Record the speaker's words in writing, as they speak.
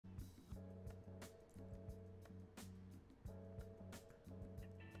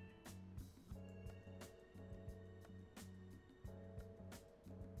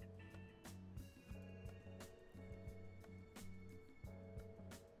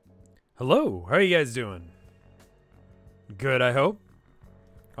Hello, how are you guys doing? Good, I hope.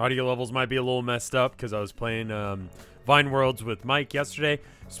 Audio levels might be a little messed up because I was playing Vine Worlds with Mike yesterday.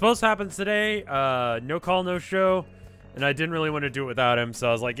 Supposed to happen today, no call, no show, and I didn't really want to do it without him, so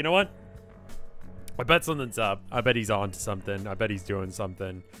I was like, you know what? I bet something's up. I bet he's on to something. I bet he's doing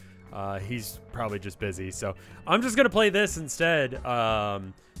something. He's probably just busy, so I'm just gonna play this instead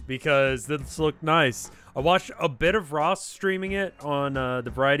because this looked nice. I watched a bit of Ross streaming it on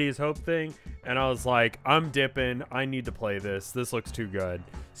the Variety is Hope thing, and I was like, I'm dipping. I need to play this. This looks too good.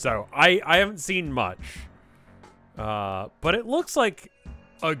 So I haven't seen much, but it looks like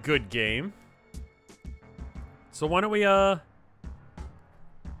a good game. So why don't we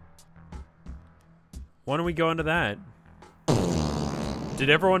go into that? Did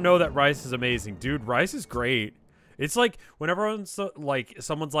everyone know that rice is amazing? Dude, rice is great. It's like whenever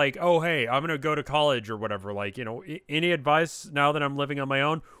someone's like, oh, hey, I'm going to go to college or whatever. Like, you know, any advice now that I'm living on my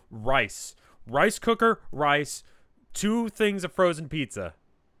own? Rice. Rice cooker, rice, 2 things of frozen pizza.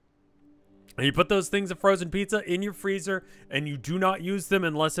 And you put those things of frozen pizza in your freezer and you do not use them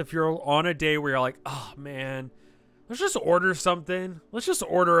unless if you're on a day where you're like, oh, man, let's just order something. Let's just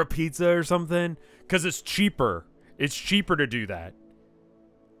order a pizza or something because it's cheaper. It's cheaper to do that.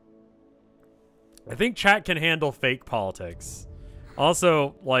 I think chat can handle fake politics.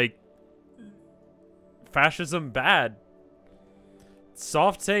 Also, like, fascism bad.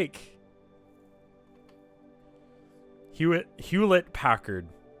 Soft take. Hewlett Packard.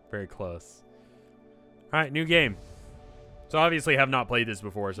 Very close. Alright, new game. So obviously have not played this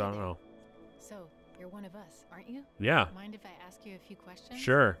before, so I don't know. So, you're one of us, aren't you? Yeah. Mind if I ask you a few questions?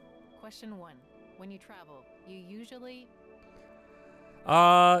 Sure. Question 1. When you travel, you usually...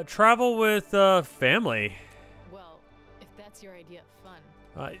 travel with, family. Well, if that's your idea of fun.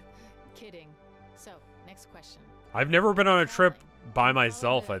 Kidding. So, next question. I've never been on a trip by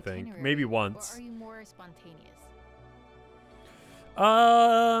myself, I think. Maybe once. Or are you more spontaneous?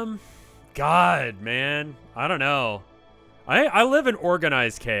 God, man. I don't know. I live in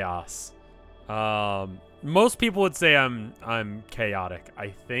organized chaos. Most people would say I'm chaotic, I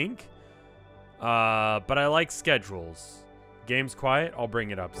think. But I like schedules. Game's quiet, I'll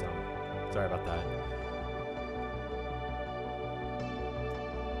bring it up some. Sorry about that.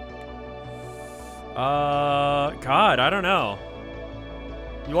 God, I don't know.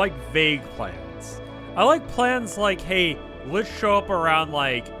 You like vague plans. I like plans like, hey, let's show up around,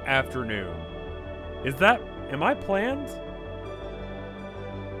 like, afternoon. Am I planned?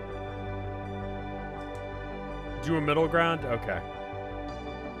 Do a middle ground? Okay.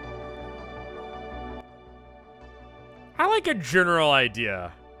 I like a general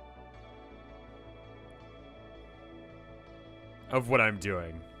idea of what I'm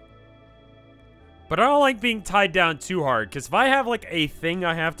doing. But I don't like being tied down too hard, because if I have, like, a thing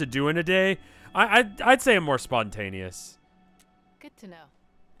I have to do in a day, I'd say I'm more spontaneous. Good to know.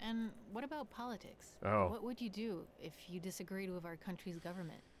 And what about politics? Oh. What would you do if you disagreed with our country's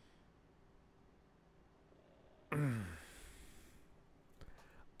government?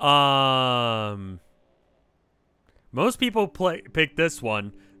 Most people pick this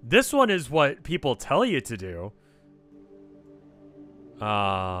one. This one is what people tell you to do.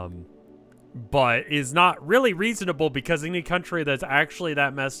 But is not really reasonable because any country that's actually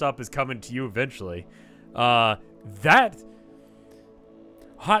that messed up is coming to you eventually. That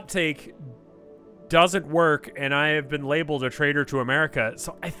hot take doesn't work, and I have been labeled a traitor to America.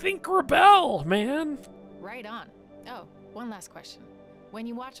 So I think rebel, man. Right on. Oh, one last question. When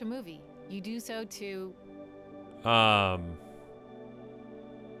you watch a movie, you do so to... I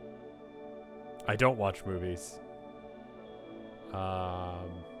don't watch movies.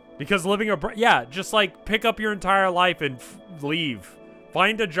 Because living abroad, yeah, just like pick up your entire life and leave.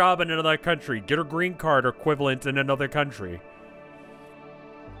 Find a job in another country. Get a green card equivalent in another country.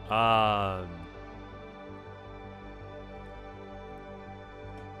 All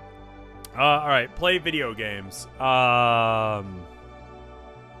right, play video games.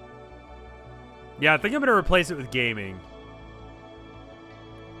 Yeah, I think I'm gonna replace it with gaming.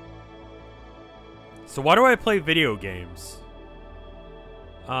 So why do I play video games?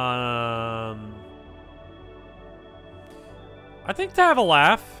 I think to have a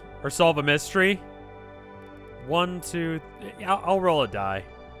laugh or solve a mystery. 1, 2, I'll roll a die.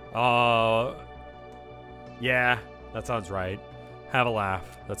 Yeah, that sounds right. Have a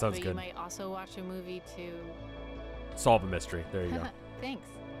laugh. That sounds good. You might also watch a movie to... solve a mystery. There you go. Thanks.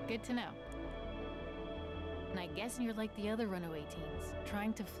 Good to know. And I guess you're like the other runaway teens,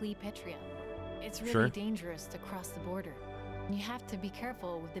 trying to flee Petria. It's really dangerous to cross the border. You have to be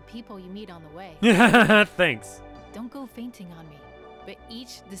careful with the people you meet on the way. Thanks. Don't go fainting on me. but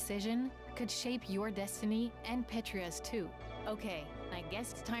each decision could shape your destiny and Petria's too. Okay, I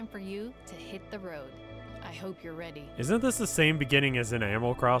guess it's time for you to hit the road. I hope you're ready. Isn't this the same beginning as in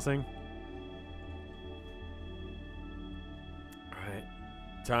Animal Crossing? Alright.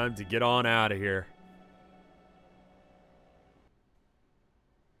 Time to get on out of here.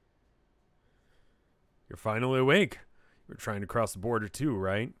 You're finally awake. You're trying to cross the border too,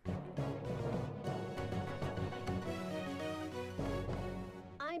 right?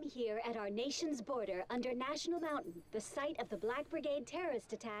 I'm here at our nation's border under National Mountain, the site of the Black Brigade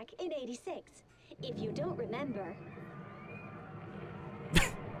terrorist attack in '86. If you don't remember,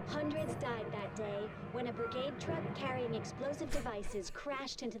 hundreds died that day when a brigade truck carrying explosive devices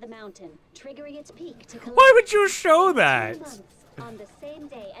crashed into the mountain, triggering its peak to collapse. Why would you show that? 2 months, on the same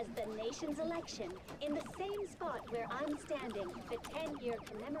day as the nation's election, in the same spot where I'm standing, the 10-year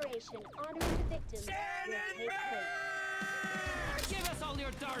commemoration honoring the victims will take place. Give us all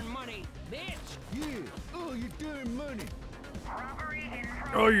your darn money, bitch! Yeah, oh, your darn money.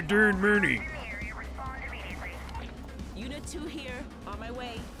 Oh, you're darn money. Unit 2 here, on my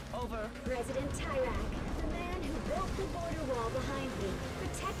way. Over. President Tyrak, the man who built the border wall behind me,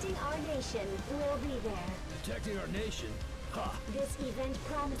 protecting our nation, will be there. Protecting our nation? Ha! This event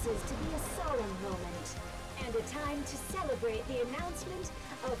promises to be a solemn moment, and a time to celebrate the announcement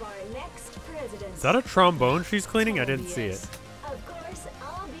of our next president. Is that a trombone she's cleaning? I didn't see it. Of course,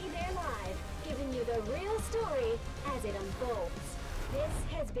 I'll be there live, giving you the real story as it unfolds.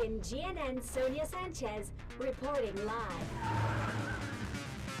 This has been GNN's Sonia Sanchez reporting live.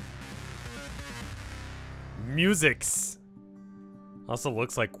 Musics. Also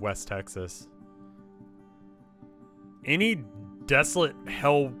looks like West Texas. Any desolate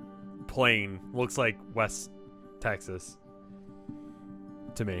hell plain looks like West Texas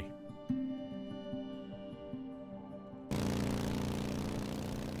to me.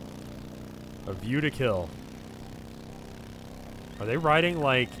 A View to Kill. Are they riding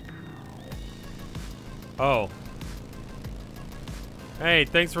like... Oh. Hey,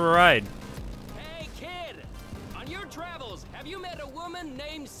 thanks for a ride. Hey, kid! On your travels, have you met a woman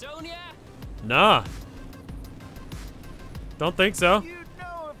named Sonia? Nah. Don't think so. You'd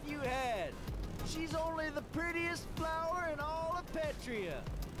know if you had. She's only the prettiest flower in all of Petria.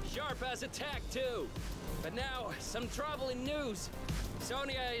 Sharp as a tack, too. But now, some troubling news.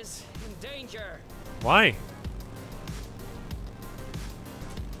 Sonia is in danger. Why?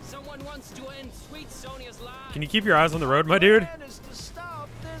 Someone wants to end sweet Sonia's life. Can you keep your eyes on the road, my dude? Plan is to stop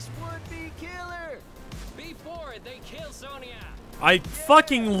this would-be killer. Before they kill Sonia. I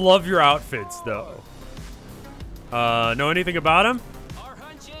fucking love your outfits, though. Know anything about him? Our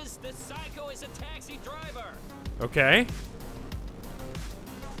hunch is the psycho is a taxi driver. Okay.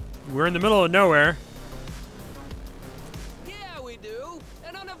 We're in the middle of nowhere. Yeah, we do.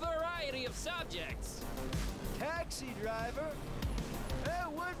 And on a variety of subjects. Taxi driver?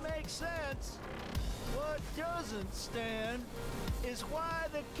 That would make sense. What doesn't stand is why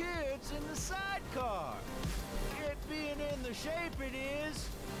the kid's in the sidecar. It being in the shape it is.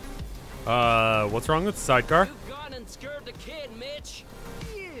 What's wrong with the sidecar? You've gone and scared the kid, Mitch.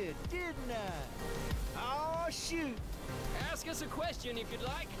 Yeah, didn't I? Oh, shoot. Ask us a question if you'd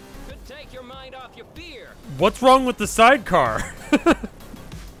like. Could take your mind off your fear. What's wrong with the sidecar?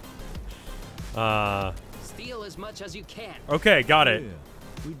 Steal as much as you can. Okay, got it. Yeah,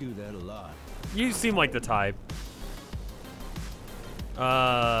 we do that a lot. You seem like the type.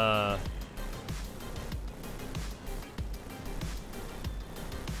 I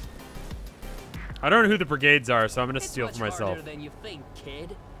don't know who the brigades are, so I'm gonna steal It's for much myself. harder than you think,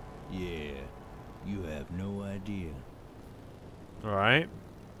 kid. Yeah, you have no idea. Alright.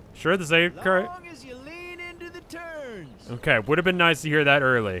 Sure, the same car. Long as you lean into the turns. Okay, would have been nice to hear that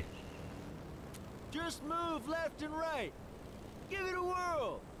early. Just move left and right. Give it a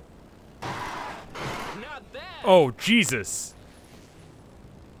whirl. Not bad. Oh, Jesus.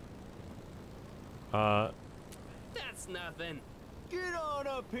 That's nothing. Get on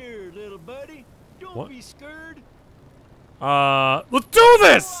up here, little buddy. Don't What? be scared. Let's do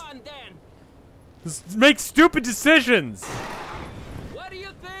this! Go on then. Let's make stupid decisions. What do you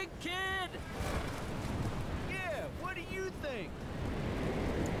think, kid? Yeah, what do you think?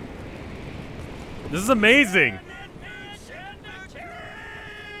 This is amazing.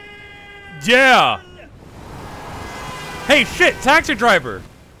 Yeah. Hey, shit, taxi driver.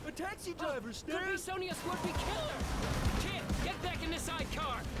 A taxi driver, Could Stan. be Sonia's would-be killer. Kid, get back in the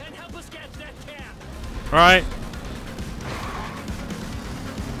sidecar and help us catch that cab. All right.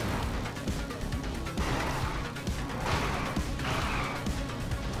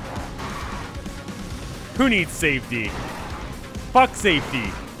 Who needs safety? Fuck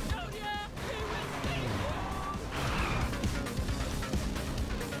safety.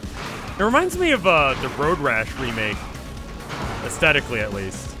 It reminds me of the Road Rash remake. Aesthetically, at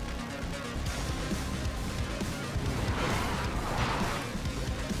least.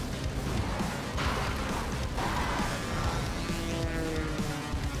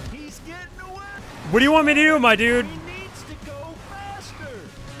 He's getting away. What do you want me to do, my dude? He needs to go faster.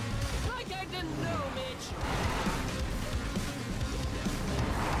 Like I didn't know, Mitch.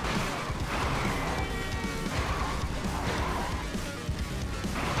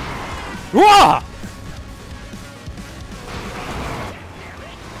 Wah!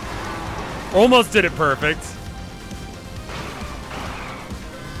 Almost did it perfect.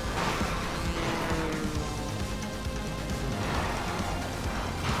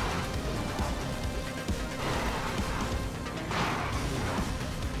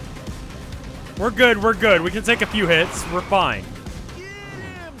 We're good, we're good. We can take a few hits. We're fine. Get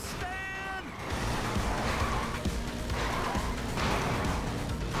him, Stan.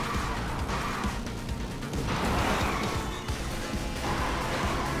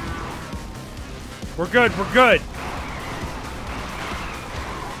 We're good, we're good.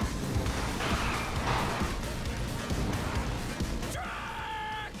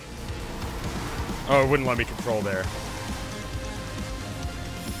 Oh, it wouldn't let me control there.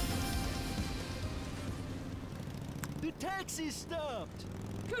 The taxi's stopped.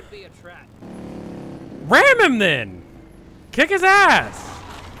 Could be a trap. Ram him then! Kick his ass!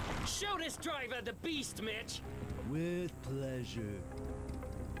 Show this driver the beast, Mitch. With pleasure.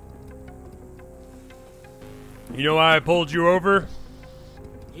 You know why I pulled you over?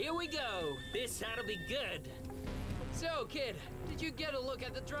 Here we go. This ought to be good. So, kid, did you get a look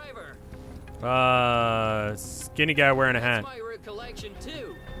at the driver? Skinny guy wearing a hat. That's my recollection,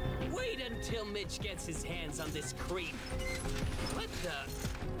 too. Wait until Mitch gets his hands on this creep. What the?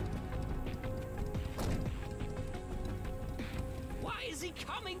 Why is he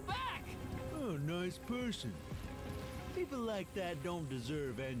coming back? Oh, nice person. People like that don't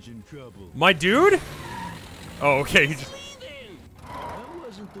deserve engine trouble. My dude? Oh, okay. Leaving. That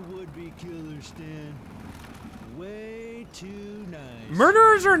wasn't the would-be killer, Stan. Way too nice.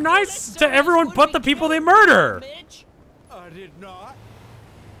 Murderers are nice to everyone but the people they murder. Mitch? I did not.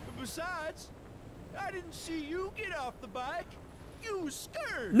 Besides, I didn't see you get off the bike. You was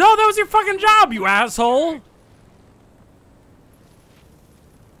scared. No, that was your fucking job, you asshole.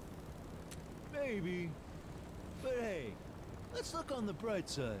 Maybe. But hey, let's look on the bright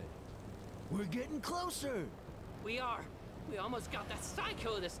side. We're getting closer. We are. We almost got that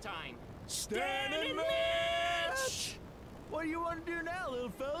psycho this time. Stan and Mitch! What do you want to do now,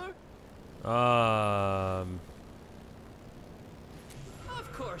 little fella?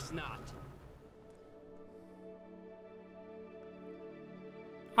 Of course not.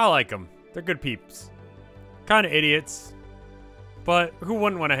 I like them. They're good peeps. Kind of idiots. But who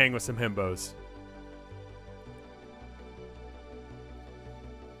wouldn't want to hang with some himbos?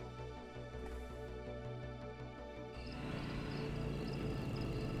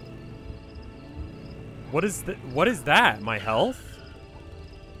 What is that? My health?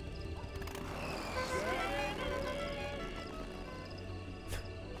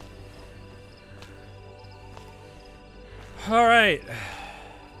 All right.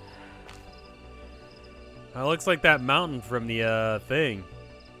 That looks like that mountain from the thing.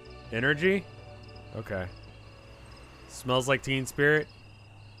 Energy? Okay. Smells like Teen Spirit.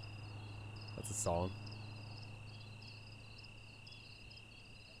 That's a song.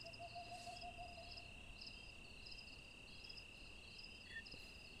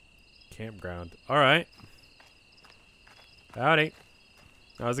 Campground. All right. Howdy.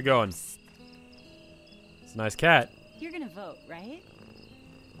 How's it going? It's a nice cat. You're gonna vote, right?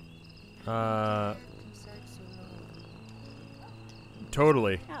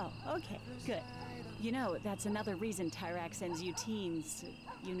 Totally. Oh, okay, good. You know, that's another reason Tyrak sends you teens,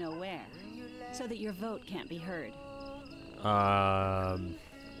 you know where. So that your vote can't be heard.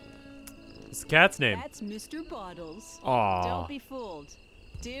 What's the cat's name? That's Mr. Bottles. Aw. Don't be fooled.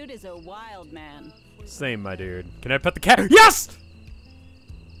 Dude is a wild man. Same, my dude. Can I pet the cat? Yes!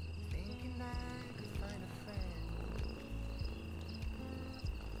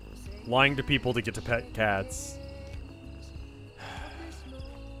 Lying to people to get to pet cats.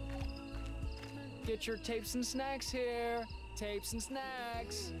 Get your tapes and snacks here. Tapes and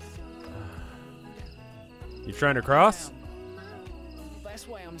snacks. You trying to cross? That's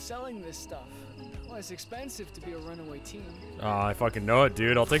why I'm selling this stuff. Well, it's expensive to be a runaway teen. Oh, I fucking know it,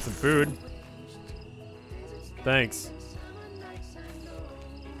 dude. I'll take some food. Thanks.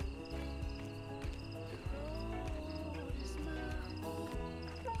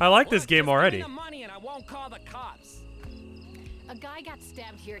 I like this Look, game just give me already. the money and I won't call the cops. A guy got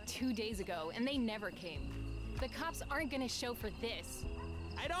stabbed here 2 days ago, and they never came. The cops aren't gonna show for this.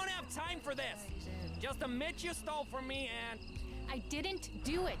 I don't have time for this. Just admit you stole from me and... I didn't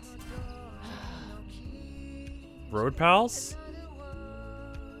do it. Road pals?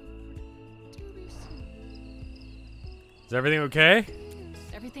 Is everything okay?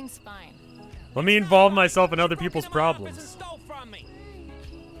 Everything's fine. Let me involve myself in other Broke people's into my office and problems. stole from me.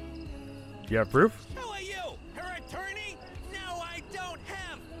 Do you have proof? Who are you? Her attorney? No, I don't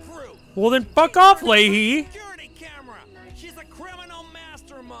have proof. Well then fuck off, Leahy! Security camera. She's a criminal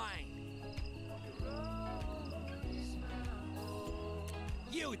mastermind.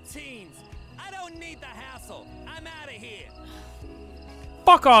 You teens, I don't need the hassle. I'm out of here.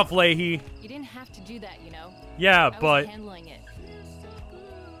 Fuck off, Leahy! You didn't have to do that, you know. Yeah, I was but handling it.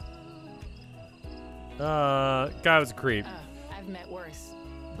 guy was a creep. I've met worse.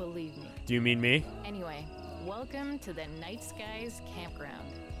 Believe me. Do you mean me? Anyway, welcome to the Night Skies Campground.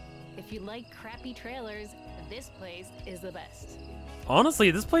 If you like crappy trailers, this place is the best. Honestly,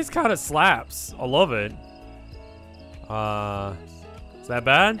 this place kind of slaps. I love it. Is that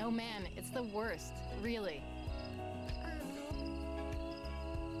bad? No man, it's the worst. Really.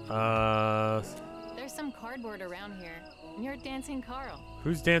 There's some cardboard around here. And you're Dancing Carl.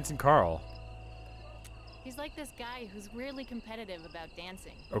 Who's Dancing Carl? He's like this guy who's weirdly competitive about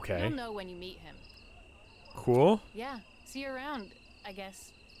dancing. Okay. You'll know when you meet him. Cool. Yeah, see you around, I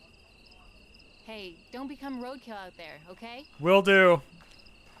guess. Hey, don't become roadkill out there, okay? Will do.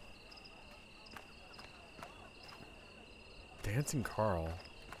 Dancing Carl.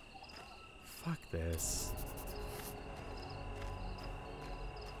 Fuck this.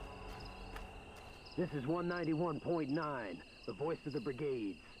 This is 191.9, the voice of the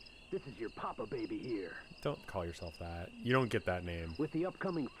brigades. This is your Papa Baby here. Don't call yourself that. You don't get that name. With the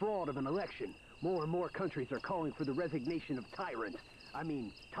upcoming fraud of an election, more and more countries are calling for the resignation of Tyrant. I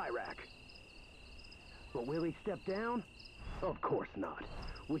mean, Tyrak. But will he step down? Of course not.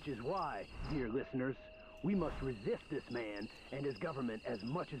 Which is why, dear listeners, we must resist this man and his government as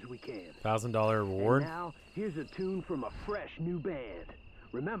much as we can. $1,000 reward. And now, here's a tune from a fresh new band.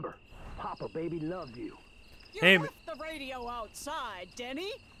 Remember, Papa Baby loves you. You Hey, left the radio outside,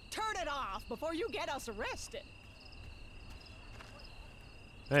 Denny. Turn it off before you get us arrested.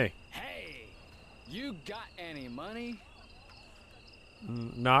 Hey. Hey, you got any money?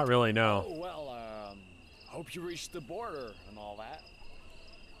 Not really, no. Oh, well, hope you reached the border and all that.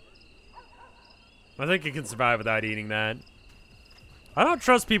 I think you can survive without eating that. I don't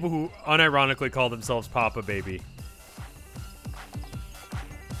trust people who unironically call themselves Papa Baby.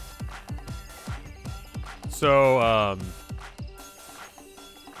 So,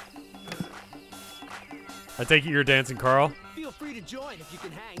 I take it you're Dancing Carl? Feel free to join if you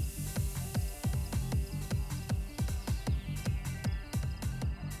can hang.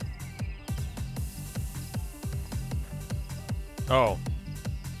 Oh.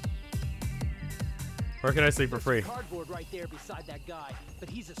 Where can I sleep for free? Cardboard right there beside that guy, but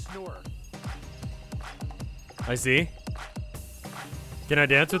he's a snorer. I see. Can I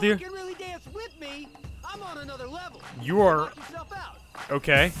dance with you? You can really dance with me. I'm on another level. You are... Knock yourself out.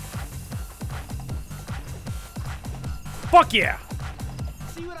 Okay. Fuck yeah!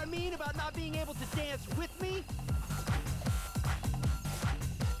 See what I mean about not being able to dance with me?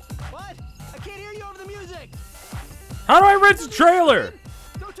 What? I can't hear you over the music. How do I rent a trailer?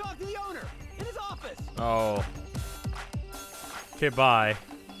 Go talk to the owner in his office. Oh. Okay, bye.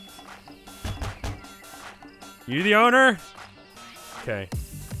 You the owner? Okay.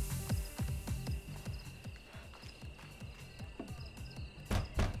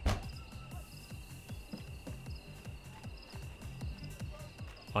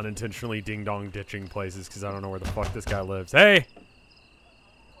 Unintentionally ding-dong ditching places because I don't know where the fuck this guy lives. Hey!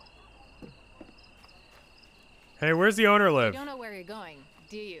 Hey, where's the owner You live? don't know where you're going,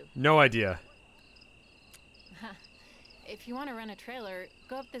 do you? No idea. If you want to rent a trailer,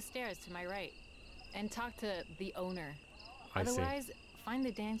 go up the stairs to my right and talk to the owner. I see. Otherwise, find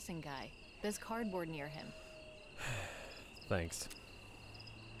the dancing guy. There's cardboard near him. Thanks.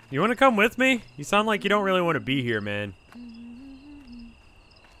 You want to come with me? You sound like you don't really want to be here, man.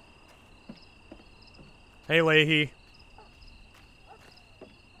 Hey, Leahy.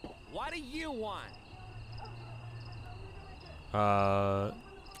 What do you want? Uh,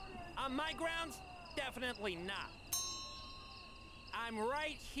 On my grounds? Definitely not. I'm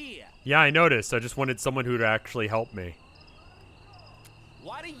right here. yeah, I noticed. I just wanted someone who'd actually help me.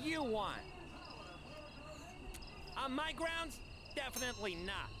 What do you want? On my grounds? Definitely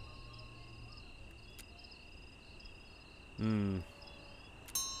not.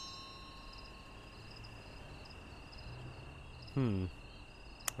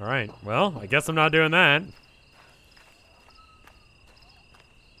 Alright, well, I guess I'm not doing that.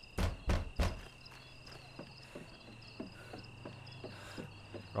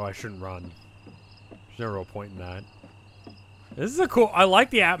 Oh, I shouldn't run. There's no real point in that. This is a cool... I like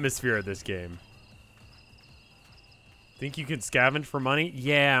the atmosphere of this game. Think you can scavenge for money?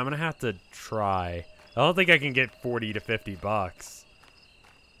 Yeah, I'm gonna have to try. I don't think I can get 40 to 50 bucks.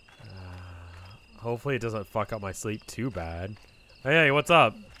 Hopefully it doesn't fuck up my sleep too bad. Hey, what's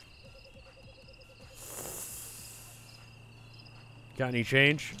up? Got any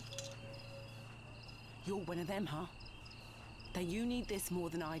change? You're one of them, huh? Then you need this more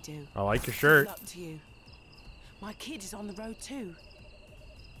than I do. I like your shirt. Up to you. My kid is on the road too.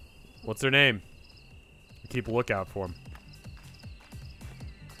 What's their name? Keep a lookout for him.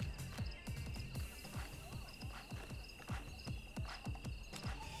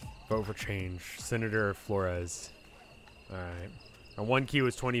 Vote for change. Senator Flores. Alright. And one key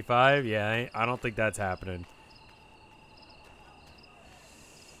was 25? Yeah, I don't think that's happening.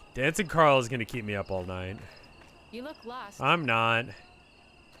 Dancing Carl is going to keep me up all night. You look lost. I'm not.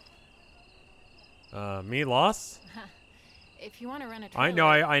 Me lost? If you want to run a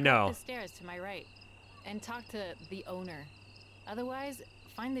trailer, I know. go up the stairs to my right and talk to the owner. Otherwise,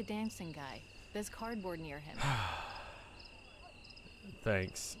 find the dancing guy. There's cardboard near him.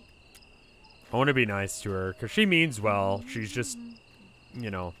 Thanks. I want to be nice to her because she means well. She's just,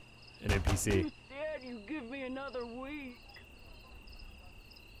 you know, an NPC. Dad, you give me another week.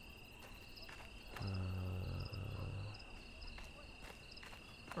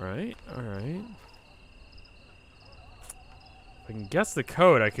 Alright, alright. If I can guess the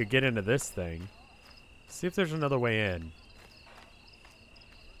code, I could get into this thing. See if there's another way in.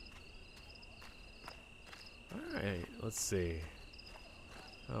 Alright, let's see.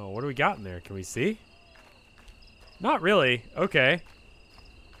 Oh, what do we got in there? Can we see? Not really. Okay.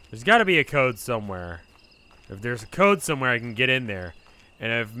 There's got to be a code somewhere. If there's a code somewhere, I can get in there.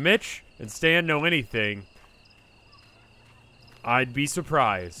 And if Mitch and Stan know anything, I'd be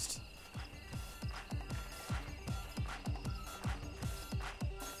surprised.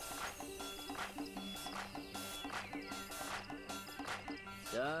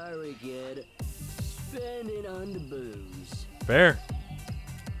 Sorry, kid. Spending on the booze. Fair.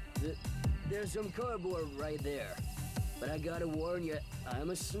 There's some cardboard right there. But I gotta warn you,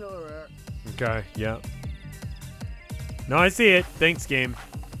 I'm a snorer. Okay, yeah. No, I see it. Thanks, game.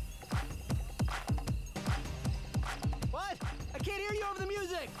 What? I can't hear you over the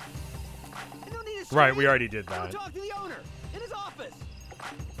music. I don't need to Right, we already did Go that. talk to the owner in his office.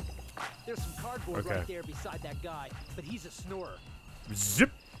 There's some cardboard Okay. right there beside that guy, but he's a snorer.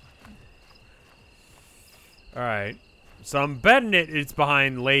 Zip. All right. So I'm betting it's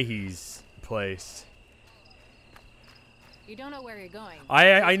behind Leahy's place. You don't know where you're going.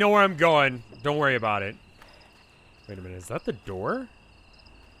 I know where I'm going. Don't worry about it. Wait a minute. Is that the door?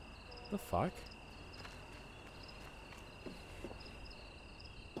 The fuck?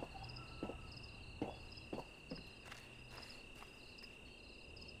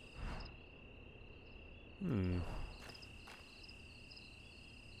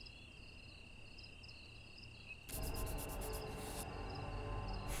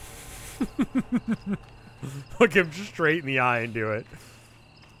 Look him straight in the eye and do it.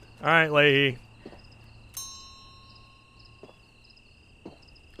 All right, Leahy.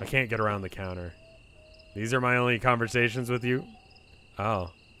 I can't get around the counter. These are my only conversations with you?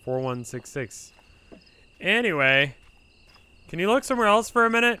 Oh, 4166. Anyway, can you look somewhere else for a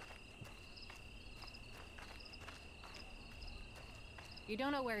minute? You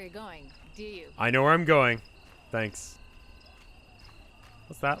don't know where you're going, do you? I know where I'm going. Thanks.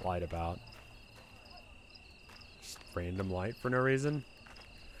 What's that light about? Just random light for no reason?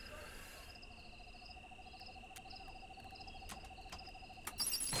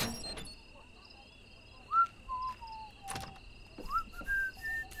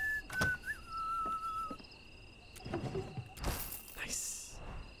 Nice.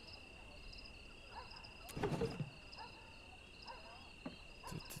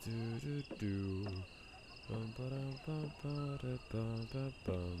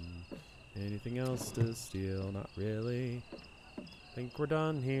 Anything else to steal? Not really. Think we're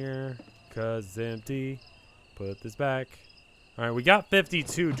done here. 'Cause it's empty. Put this back. Alright, we got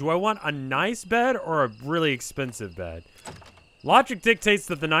 52. Do I want a nice bed or a really expensive bed? Logic dictates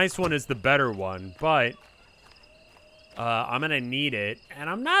that the nice one is the better one, but I'm gonna need it. And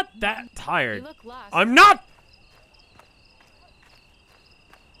I'm not that tired. You look lost. I'm not!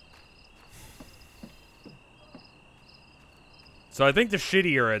 So I think the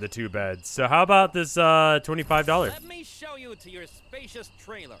shittier are the 2 beds. So how about this $25? Let me show you to your spacious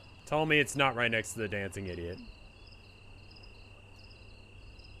trailer. Tell me it's not right next to the dancing idiot.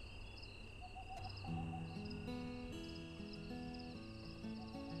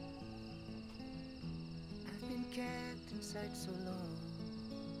 I've been kept inside so long.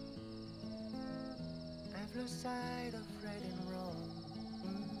 I've lost sight of right and wrong.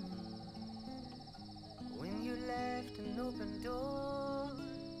 When you left an open door,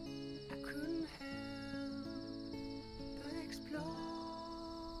 I couldn't help but explore.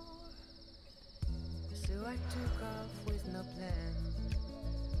 So I took off with no plan.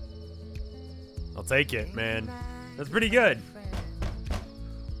 I'll take it, man. That's pretty good.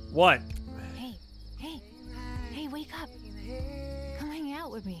 What? Hey, hey, hey, wake up. Come hang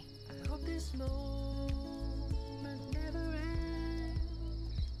out with me. I hope this moment never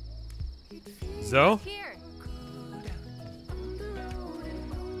ends. Zoe? Here.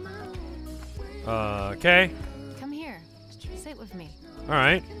 Okay. Come here. Sit with me.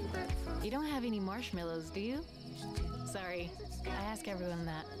 Alright. You don't have any marshmallows, do you? Sorry, I ask everyone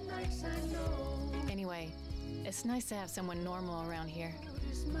that. Anyway, it's nice to have someone normal around here.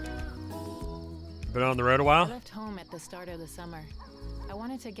 Been on the road a I while? left home at the start of the summer. I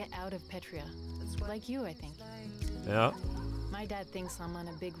wanted to get out of Petria. Like you, I think. Yeah. My dad thinks I'm on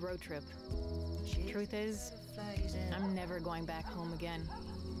a big road trip. Truth is, I'm never going back home again.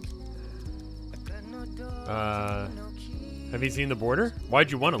 Have you seen the border?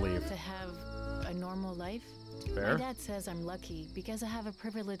 Why'd you want to leave? To have a normal life? Fair. My dad says I'm lucky because I have a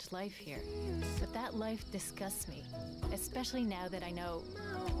privileged life here. But that life disgusts me, especially now that I know.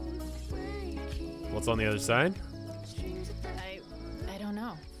 What's on the other side? I don't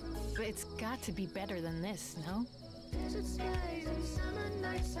know. But it's got to be better than this, no?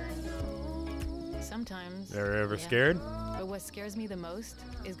 Sometimes. Are you ever yeah. scared? But what scares me the most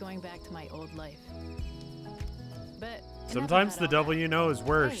is going back to my old life. But sometimes the devil you know is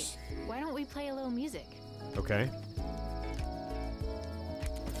worse. Hey, why don't we play a little music? Okay.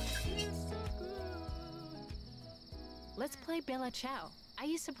 Let's play Bella Ciao. I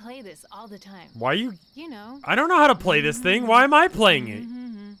used to play this all the time. Why you? You know. I don't know how to play this thing. Why am I playing it?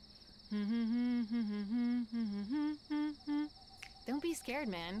 Don't be scared,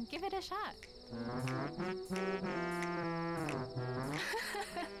 man. Give it a shot.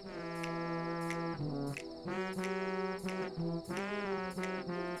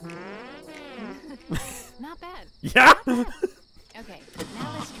 Not bad. Yeah. Okay,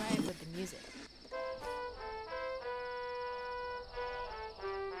 now let's try it with the music.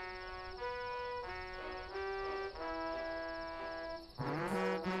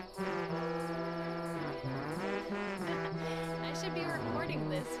 I should be recording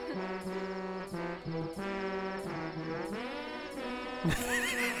this.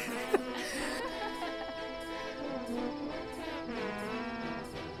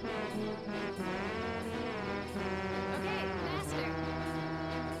 Okay, faster.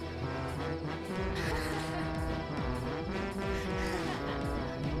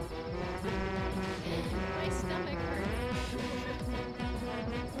 My stomach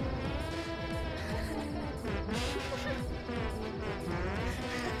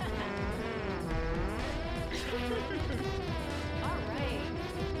All right.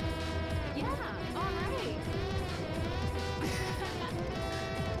 Yeah, all right.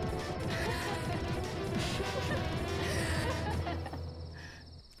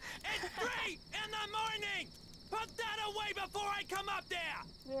 It's 3 in the morning! Put that away before I come up there!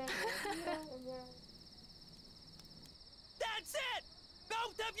 That's it!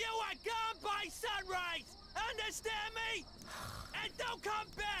 Both of you are gone by sunrise! Understand me? And don't come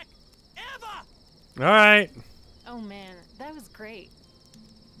back! Ever! All right. Oh man, that was great.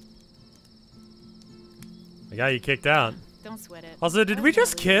 I got you kicked out. Don't sweat it. Also, did we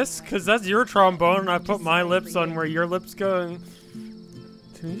just kiss? Because that's your trombone, and I put my lips on where your lips go. And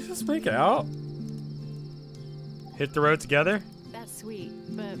did we just make out? Hit the road together? That's sweet,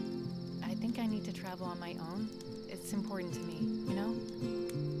 but I think I need to travel on my own. It's important to me, you know?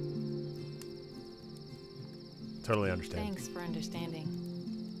 Totally understand. Thanks for understanding.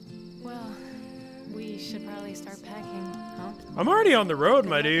 Well, we should probably start packing, huh? I'm already on the road,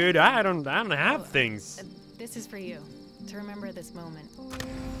 my dude. I don't have things. This is for you, to remember this moment.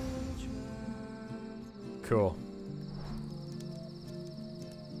 Cool.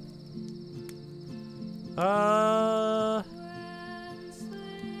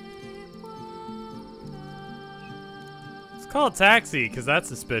 Let's call a taxi, because that's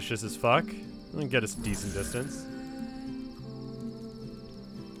suspicious as fuck. I'm gonna get us a decent distance.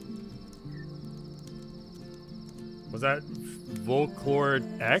 Was that Folklore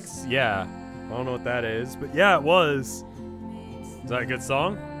X? Yeah. I don't know what that is, but yeah, it was. Is that a good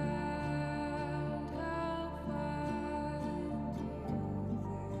song?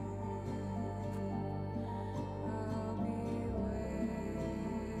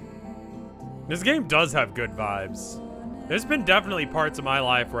 This game does have good vibes. There's been definitely parts of my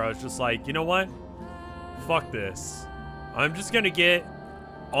life where I was just like, you know what? Fuck this. I'm just gonna get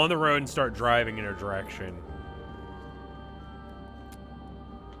on the road and start driving in a direction.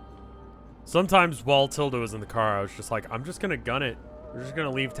 Sometimes while Tilda was in the car, I was just like, I'm just gonna gun it. We're just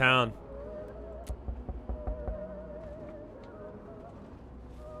gonna leave town.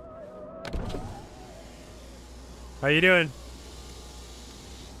 How you doing?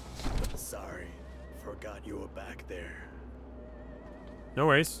 Sorry, forgot you were back there. No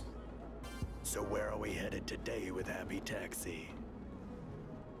worries. So where are we headed today with Happy Taxi?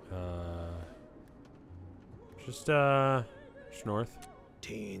 Just north.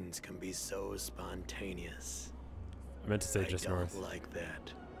 Teens can be so spontaneous. I meant to say just north. I don't like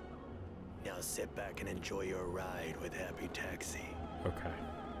that. Now sit back and enjoy your ride with Happy Taxi. Okay.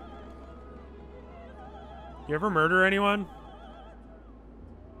 You ever murder anyone?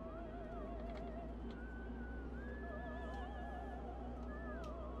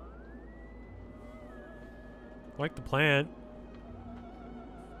 Like the plant.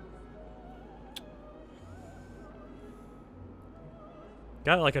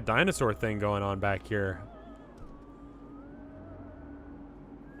 Got like a dinosaur thing going on back here.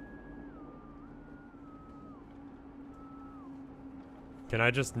 Can I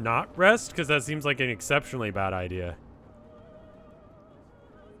just not rest? Because that seems like an exceptionally bad idea.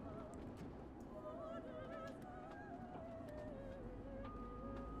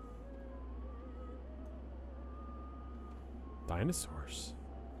 Dinosaurs.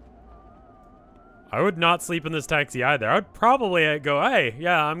 I would not sleep in this taxi either. I would probably go, hey,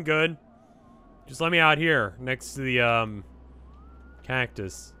 yeah, I'm good. Just let me out here next to the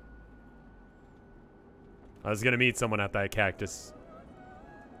cactus. I was gonna meet someone at that cactus.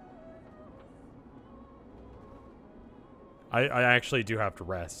 I actually do have to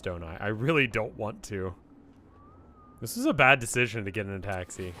rest, don't I? I really don't want to. This is a bad decision to get in a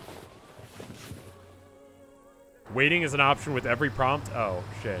taxi. Waiting is an option with every prompt? Oh,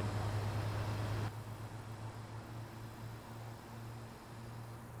 shit.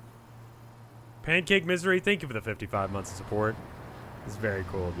 Pancake Misery, thank you for the 55 months of support. It's very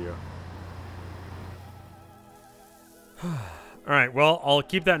cool of you. Alright, well, I'll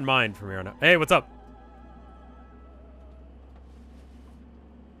keep that in mind from here on out. Hey, what's up?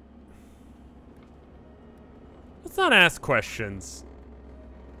 Let's not ask questions.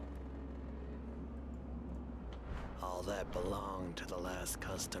 All that belonged to the last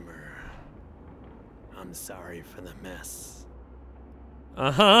customer. I'm sorry for the mess.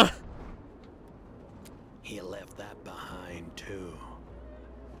 Uh-huh. He left that behind, too.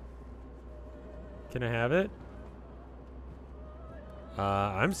 Can I have it?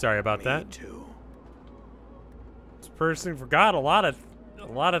 I'm sorry about that. Me too. This person forgot a lot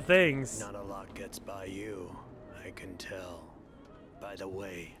of things. Not a lot gets by you, I can tell. By the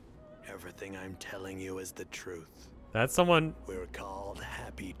way, everything I'm telling you is the truth. That's someone. We're called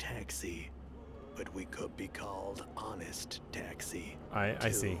Happy Taxi, but we could be called Honest Taxi. I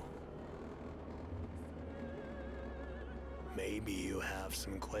see. Maybe you have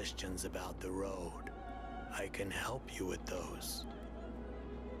some questions about the road. I can help you with those.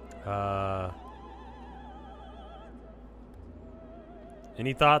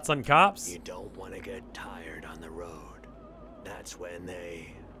 Any thoughts on cops? You don't want to get tired on the road. That's when the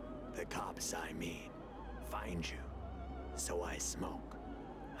cops I mean, find you. So I smoke.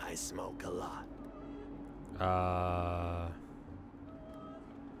 I smoke a lot.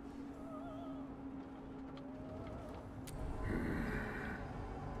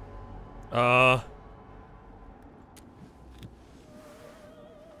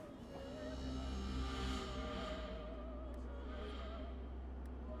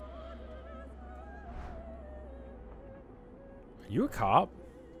 You a cop?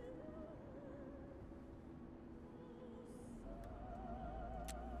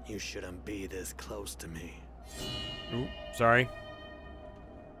 You shouldn't be this close to me. Ooh, sorry.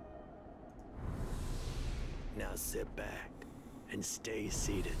 Now sit back and stay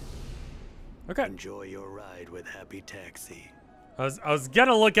seated. Okay. Enjoy your ride with Happy Taxi. I was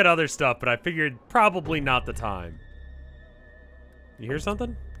gonna look at other stuff, but I figured probably not the time. You hear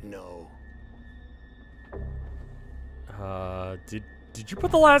something? No. Did you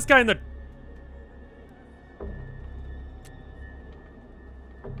put the last guy in the...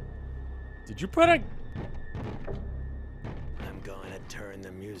 Did you put a... I'm turn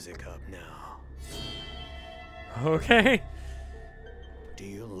the music up now. Okay. Do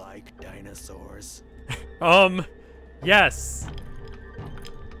you like dinosaurs? Yes.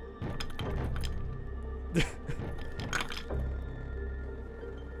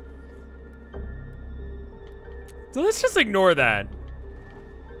 So let's just ignore that.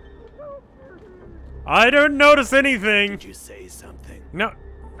 I don't notice anything. Did you say something? No.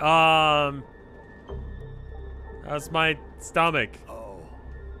 That's my stomach. Oh,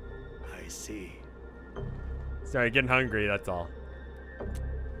 I see. Sorry, getting hungry, that's all.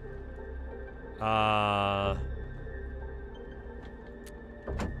 Oh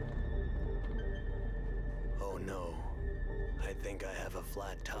no. I think I have a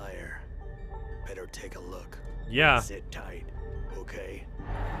flat tire. Better take a look. Yeah. Sit tight, okay?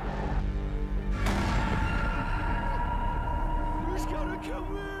 He's gonna kill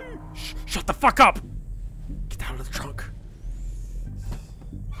me! Shut the fuck up! Get out of the trunk.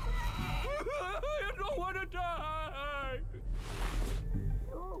 I don't want to die!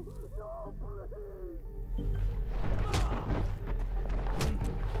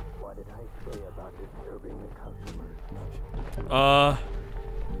 What did I say about disturbing the customers?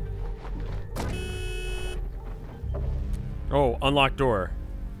 Oh, unlocked door.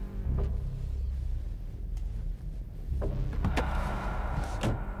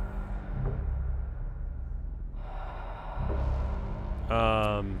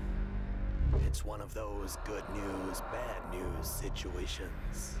 It's one of those good news, bad news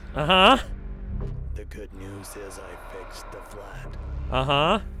situations. Uh-huh. The good news is I fixed the flat.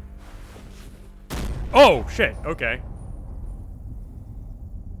 Uh-huh. Oh, shit. Okay.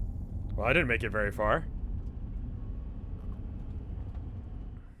 Well, I didn't make it very far.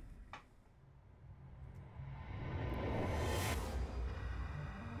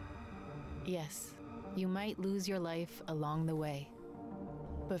 Yes, you might lose your life along the way.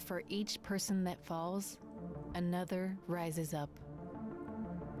 But for each person that falls, another rises up.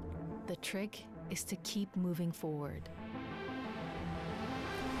 The trick is to keep moving forward.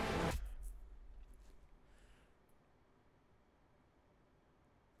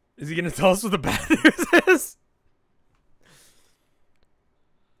 Is he gonna tell us what the bad news is?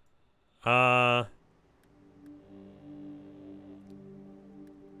 I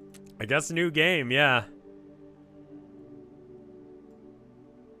guess a new game, yeah.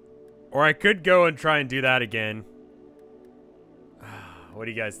 Or I could go and try and do that again. What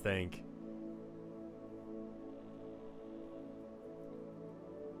do you guys think?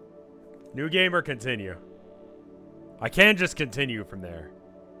 New game or continue? I can just continue from there.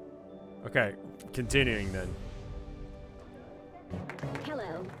 Okay, continuing then.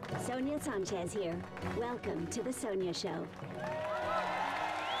 Hello, Sonia Sanchez here. Welcome to the Sonia Show.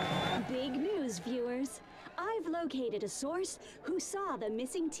 Big news, viewers. I've located a source who saw the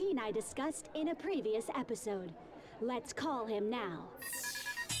missing teen I discussed in a previous episode. Let's call him now.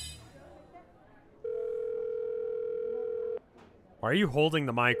 Why are you holding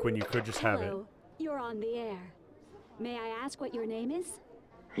the mic when you could just have it? Hello, you're on the air. May I ask what your name is?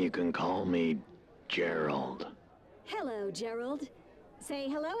 You can call me Gerald. Hello, Gerald. Say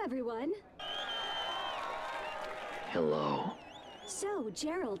hello, everyone. Hello. So,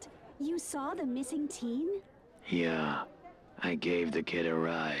 Gerald, you saw the missing teen? Yeah, I gave the kid a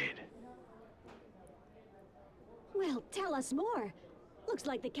ride. Well, tell us more. Looks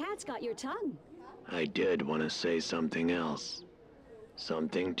like the cat's got your tongue. I did want to say something else.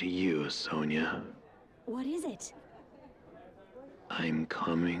 Something to you, Sonia. What is it? I'm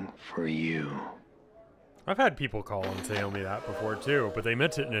coming for you. I've had people call and tell me that before too, but they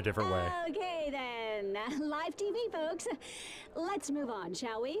meant it in a different way. Okay then, live TV folks. Let's move on,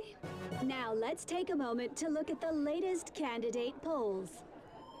 shall we? Now let's take a moment to look at the latest candidate polls.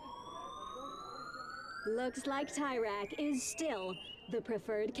 Looks like Tyrak is still the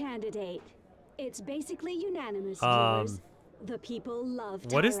preferred candidate. It's basically unanimous, viewers. The people love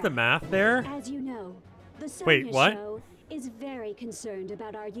Tyrak. What is the math there? As you know, the Sonia Wait, what? Show is very concerned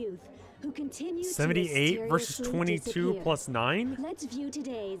about our youth who continue 78 to versus mysteriously 22 disappear. plus 9? Let's view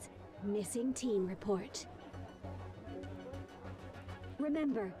today's missing teen report.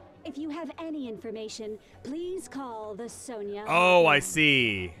 Remember, if you have any information, please call the Sonia Oh, I hotline.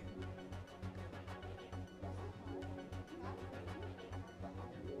 see.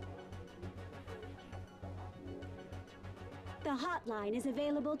 The hotline is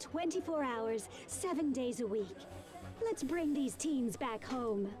available 24 hours, 7 days a week. Let's bring these teens back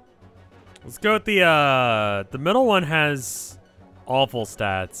home. Let's go with the middle one has awful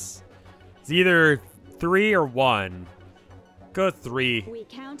stats. It's either 3 or 1. Go 3. We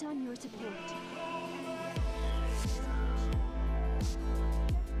count on your support.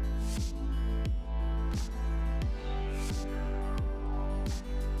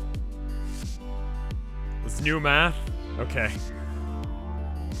 This new math? Okay.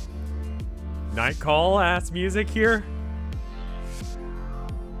 Night call ass music here?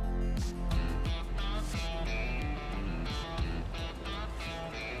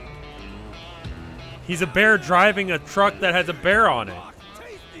 He's a bear driving a truck that has a bear on it.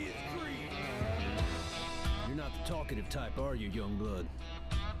 You're not the talkative type, are you, young blood?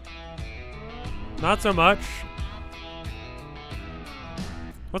 Not so much.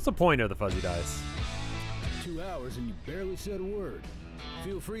 What's the point of the fuzzy dice? 2 hours and you barely said a word.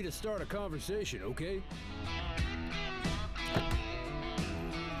 Feel free to start a conversation, okay?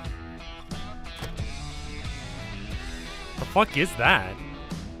 The fuck is that?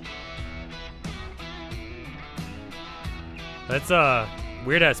 That's a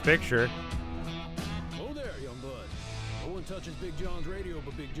weird ass picture. Oh there, young bud. No one touches Big John's radio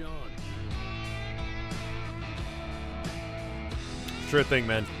but Big John. Sure thing,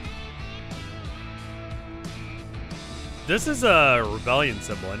 man. This is a rebellion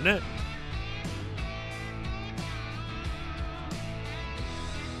symbol, isn't it?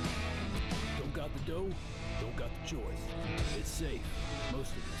 Don't got the dough, don't got the choice. It's safe,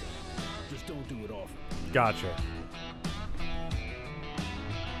 most of the time. Just don't do it often. Gotcha.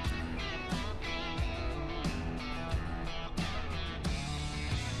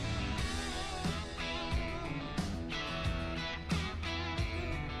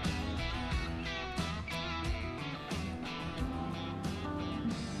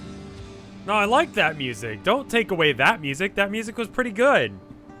 No, I like that music. Don't take away that music. That music was pretty good.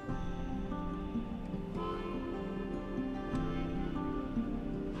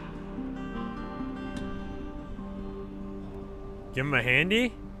 Give him a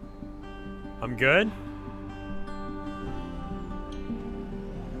handy. I'm good.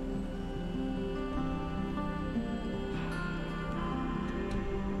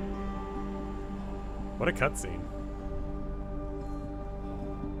 What a cutscene.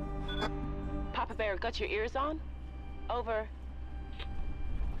 Papa Bear, got your ears on? Over.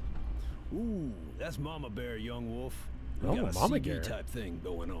 Ooh, that's Mama Bear, young wolf. We Oh, got a Mama CB Bear. type thing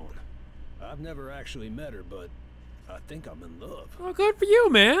going on. I've never actually met her, but I think I'm in love. Oh, good for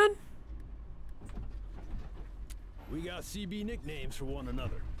you, man. We got CB nicknames for one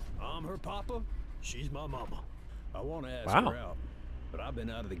another. I'm her papa, she's my mama. I want to ask Wow. her out, but I've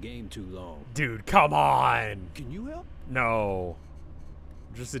been out of the game too long. Dude, come on. Can you help? No.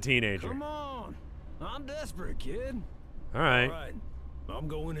 Just a teenager. Come on. I'm desperate, kid. All right. All right. I'm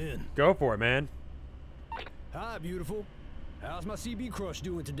going in. Go for it, man. Hi, beautiful. How's my CB crush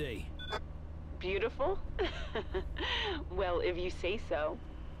doing today? Beautiful? Well, if you say so.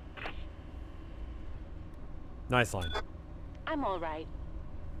 Nice line. I'm all right.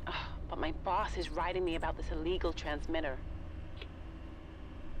 Ugh, but my boss is writing me about this illegal transmitter.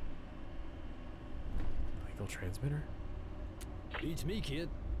 Legal transmitter? Beats me, kid.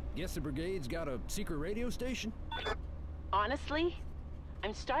 Guess the brigade's got a secret radio station? Honestly,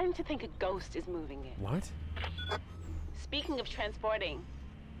 I'm starting to think a ghost is moving in. What? Speaking of transporting,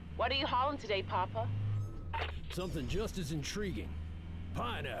 what are you hauling today, Papa? Something just as intriguing.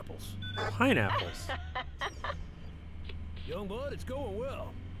 Pineapples. Pineapples. Young bud, it's going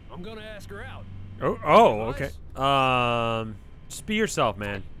well. I'm gonna ask her out. Oh, okay. Just be yourself,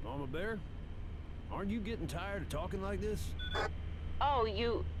 man. Mama Bear, aren't you getting tired of talking like this? Oh,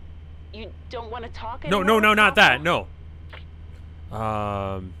 you don't want to talk No, anymore? no, not Papa? that. No.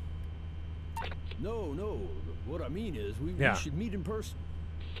 No. What I mean is, we Yeah. should meet in person.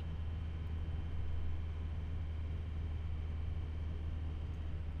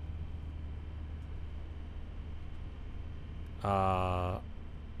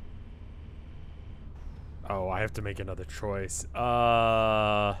 Oh, I have to make another choice.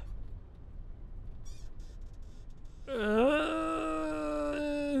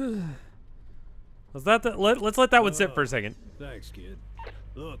 Let's let that one sit for a second. Thanks, kid.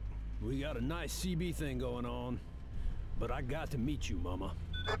 Look, we got a nice CB thing going on, but I got to meet you, Mama.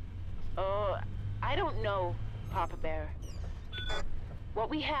 Oh, I don't know, Papa Bear. What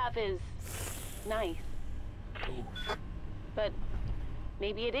we have is nice. But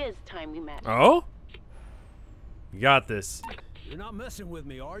maybe it is time we met. Oh? You got this. You're not messing with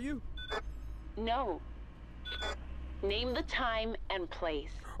me, are you? No. Name the time and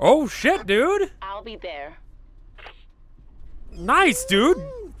place. Oh shit, dude. I'll be there. Nice, dude.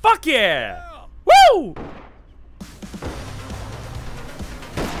 Fuck yeah. Woo!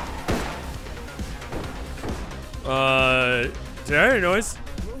 Did I hear a noise?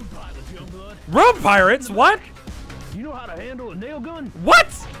 Road pilots, young blood. Road pirates? What? You know how to handle a nail gun? What?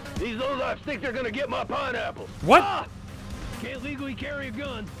 These Ozarks think they're gonna get my pineapples. What? Ah! Can't legally carry a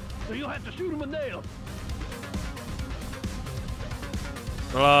gun, so you'll have to shoot them with nails.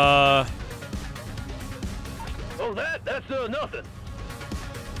 Oh, that's nothing.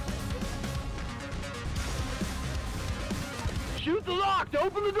 Shoot the lock to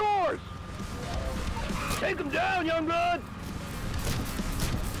open the doors. Take them down, young blood.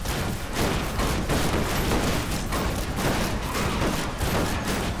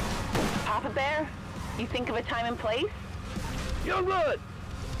 Papa Bear, you think of a time and place? Young blood,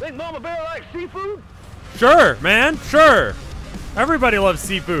 think Mama Bear likes seafood? Sure, man, sure. Everybody loves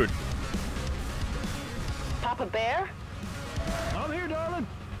seafood. Papa Bear? I'm here, darling.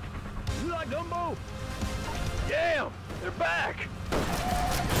 You like gumbo? Damn, they're back.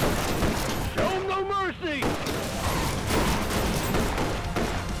 Show them no mercy.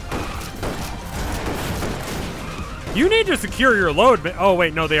 You need to secure your load. Oh,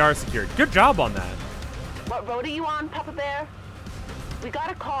 wait, no, they are secured. Good job on that. What road are you on, Papa Bear? We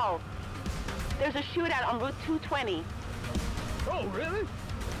got a call. There's a shootout on Route 220. Oh, really?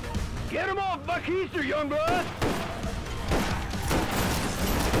 Get him off Buckeaster, young blood.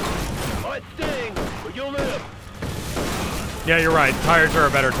 Might sting, but you'll live. Yeah, you're right. Tires are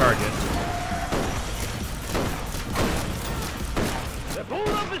a better target. They're pulling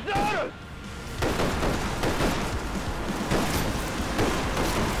up beside us.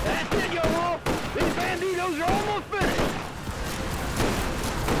 That's it, young wolf. These banditos are almost finished.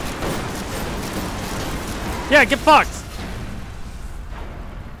 Yeah, get fucked.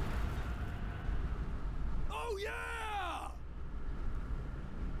 Oh, yeah!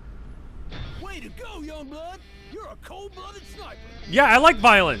 Way to go, young blood. You're a cold-blooded sniper. Yeah, I like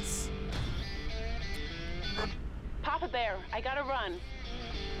violence. Papa Bear, I gotta run.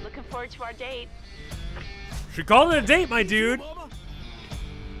 Looking forward to our date. Should call it a date, my dude.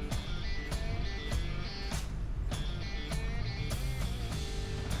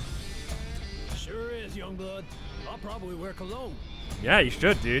 Sure is, young blood. I'll probably wear cologne. Yeah, you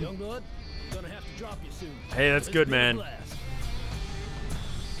should, dude. Young blood, gonna have to drop you soon. Hey, that's good, man. Blast.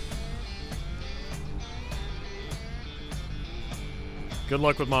 Good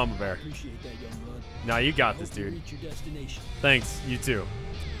luck with Mama Bear. Appreciate that, young blood. Nah, you got I this, hope you dude. reach your destination. Thanks. You too.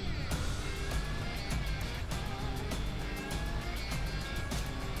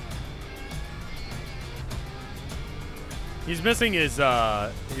 He's missing his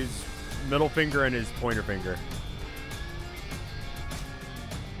middle finger and his pointer finger.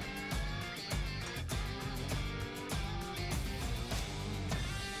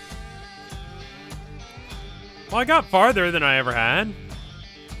 Well, I got farther than I ever had.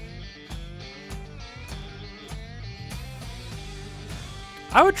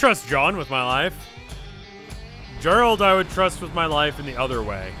 I would trust John with my life. Gerald, I would trust with my life in the other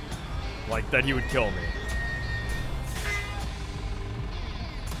way. Like that he would kill me.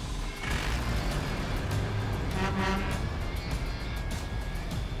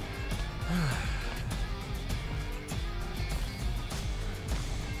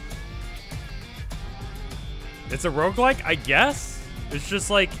 It's a roguelike, I guess? It's just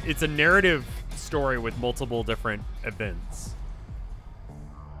like, it's a narrative story with multiple different events.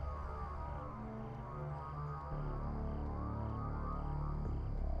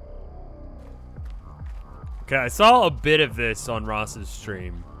 Okay, I saw a bit of this on Ross's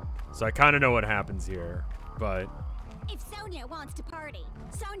stream, so I kind of know what happens here, but... If Sonia wants to party,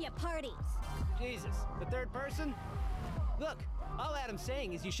 Sonia parties. Jesus, the third person? Look, all Adam's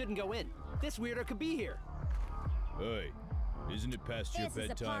saying is you shouldn't go in. This weirdo could be here. Hey, isn't it past your bedtime?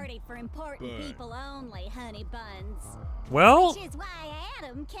 This is a party for important Burn. people only, honey buns. Well... Which is why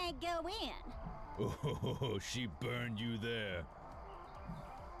Adam can't go in. Oh, she burned you there.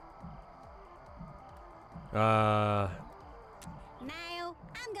 Now,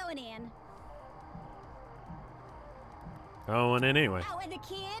 I'm going in. I went in anyway. Oh, and the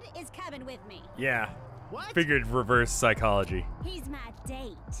kid is coming with me. Yeah. What? Figured reverse psychology. He's my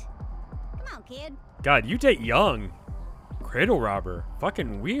date. Come on, kid. God, you date young. Cradle robber.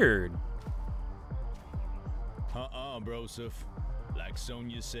 Fucking weird. Broseph. Like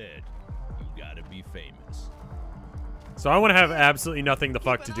Sonia said, you gotta be famous. So I want to have absolutely nothing the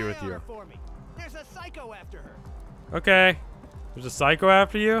fuck to do with you. For me. There's a psycho after her. Okay. There's a psycho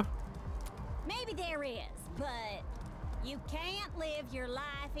after you? Maybe there is, but you can't live your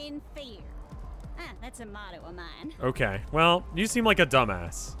life in fear. Ah, that's a motto of mine. Okay. Well, you seem like a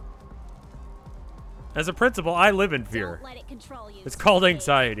dumbass. As a principal, I live in fear. Don't let it control you. It's called Steve.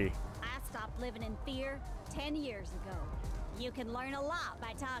 anxiety. I stopped living in fear 10 years ago. You can learn a lot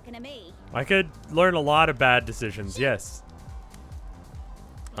by talking to me. I could learn a lot of bad decisions, yes.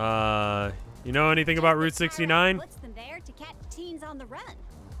 You know anything about Route 69? Puts them there to catch teens on the run.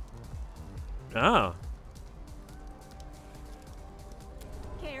 Oh.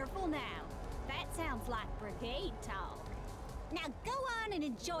 like brigade talk. Now go on and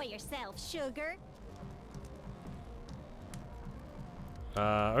enjoy yourself, sugar.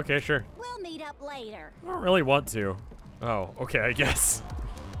 Okay, sure. We'll meet up later. I don't really want to. Oh, okay, I guess.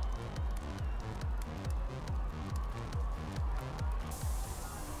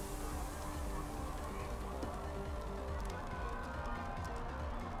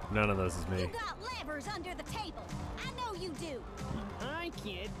 None of this is me. You got levers under the table. I know you do. Hi,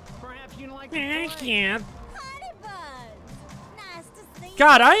 kid. Perhaps you'd like Hey, to play. kid. Honey buns. Nice to see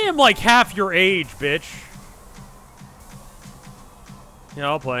God, I am like half your age, bitch. Yeah,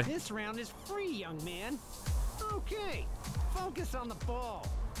 I'll play. This round is free, young man. Okay, focus on the ball.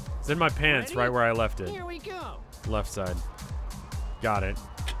 It's in my pants, Ready? right where I left it. Here we go. Left side. Got it.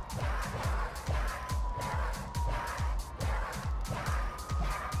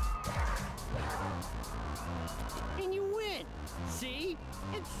 And you win. See?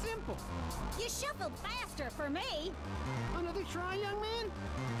 It's simple. You shuffled faster for me. Another try, young man?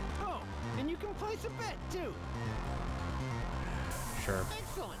 Oh, and you can place a bet, too. Sure.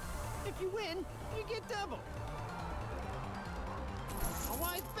 Excellent. If you win, you get double. A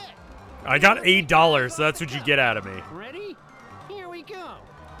wise bet. I got $8, so that's what you get out of me. Ready? Here we go.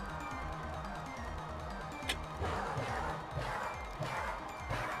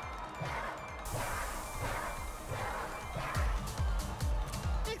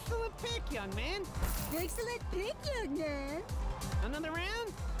 Excellent pick, young man. Excellent pick, young man. Another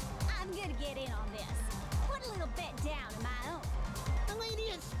round? I'm gonna get in on this. Put a little bet down of my own. The lady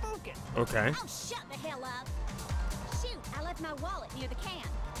has spoken. Okay. Oh, shut the hell up. Shoot, I left my wallet near the can.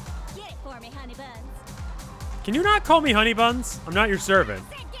 Get it for me, honey buns. Can you not call me Honey Buns? I'm not your servant.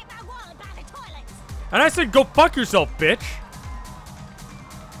 I said get my wallet by the toilet. And I said go fuck yourself, bitch.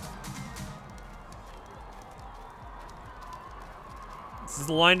 This is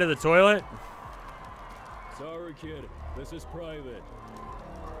the line to the toilet. Sorry, kid. This is private.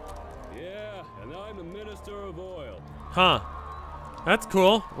 Yeah, and I'm the Minister of Oil. Huh. That's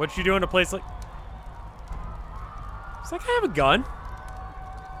cool. What you doing in a place like... Does that guy have a gun?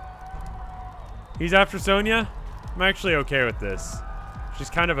 He's after Sonya? I'm actually okay with this. She's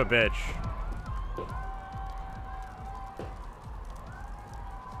kind of a bitch.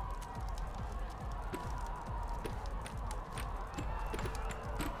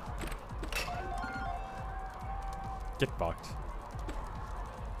 Get fucked.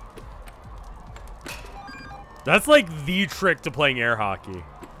 That's like the trick to playing air hockey.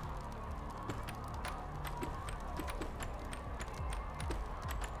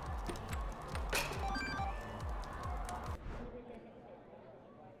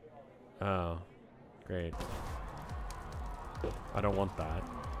 Oh, great. I don't want that.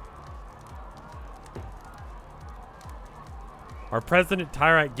 Our President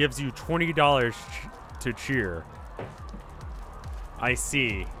Tyrant gives you $20 to cheer. I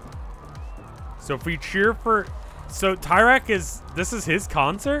see. So if we cheer for... So Tyrak is... This is his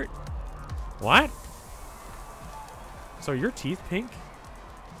concert? What? So your teeth pink?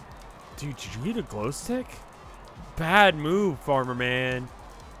 Dude, did you eat a glow stick? Bad move, farmer man.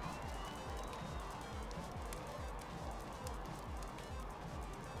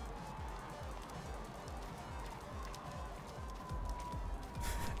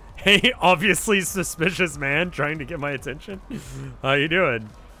 Hey, obviously suspicious man trying to get my attention. How you doing?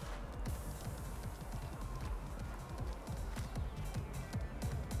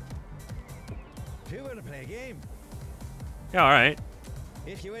 Do you want to play a game? Yeah, all right.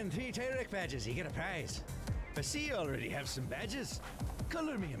 If you win 3 Tyrek badges, you get a prize. I see you already have some badges.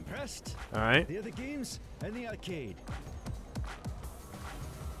 Color me impressed. All right. The other games and the arcade.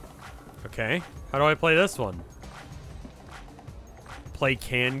 Okay. How do I play this one? Play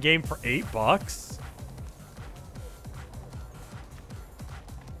can game for $8?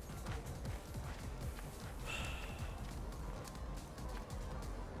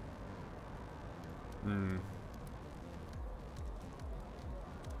 Hmm.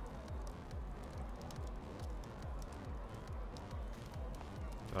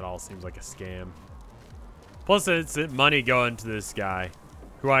 That all seems like a scam. Plus, it's money going to this guy,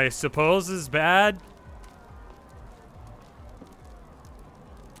 who I suppose is bad.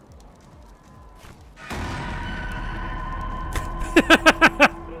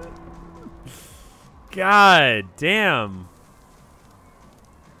 God damn.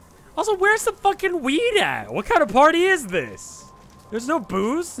 Also, where's the fucking weed at? What kind of party is this? There's no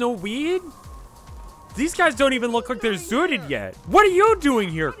booze, no weed. These guys don't even look like they're suited yet. What are you doing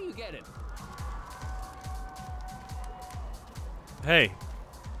here? Hey.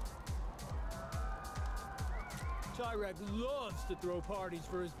 Tyrek loves to throw parties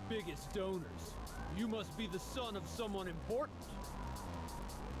for his biggest donors. You must be the son of someone important.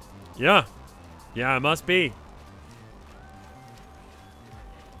 Yeah. Yeah, it must be.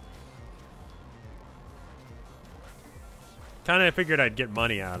 Kind of figured I'd get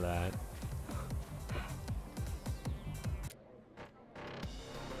money out of that.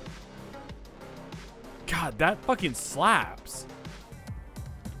 God, that fucking slaps.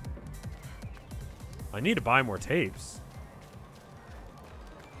 I need to buy more tapes.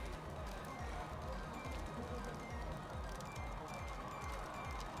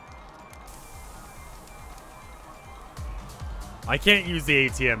 I can't use the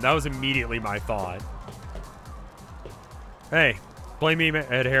ATM. That was immediately my thought. Hey, play me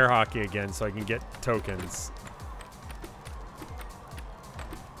at hair hockey again so I can get tokens.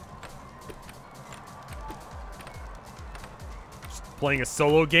 Just playing a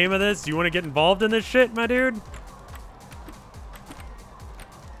solo game of this? Do you want to get involved in this shit, my dude?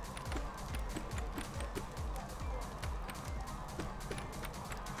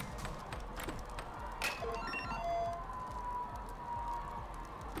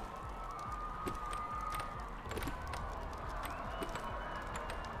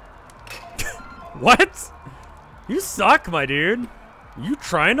 What? You suck, my dude. You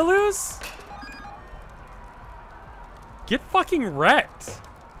trying to lose? Get fucking wrecked.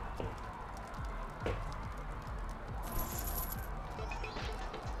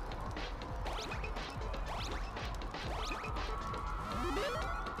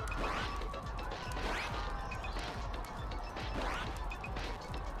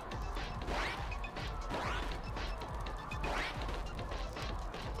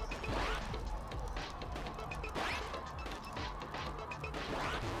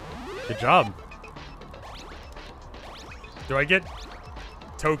 Good job. Do I get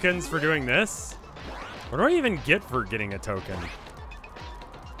tokens for doing this? What do I even get for getting a token?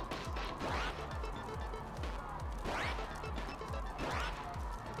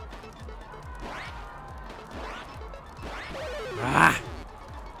 Ah!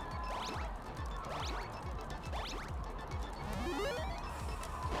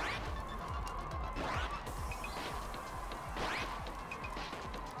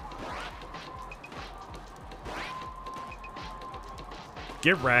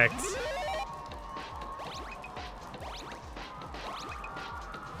 Get wrecked.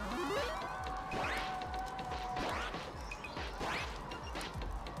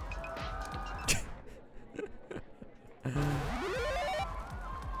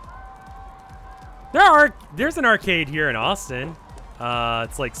 There's an arcade here in Austin.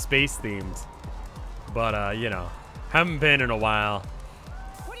 It's like space themed. But you know, haven't been in a while.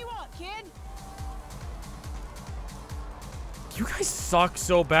 What do you want, kid? You guys suck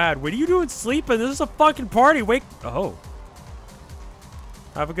so bad. What are you doing sleeping? This is a fucking party. Wake. Oh.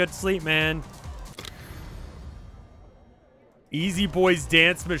 Have a good sleep, man. Easy Boys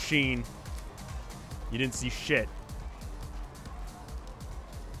Dance Machine. You didn't see shit.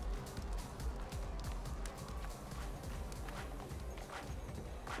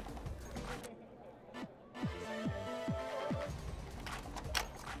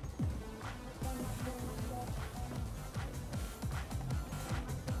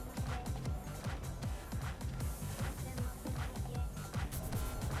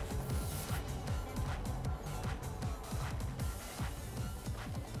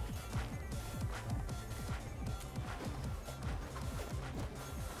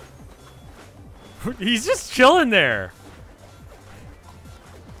 He's just chilling there.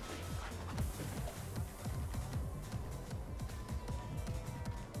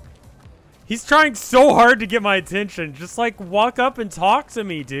 He's trying so hard to get my attention. Just like walk up and talk to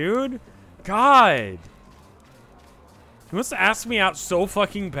me, dude. God. He wants to ask me out so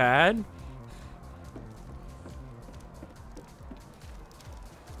fucking bad.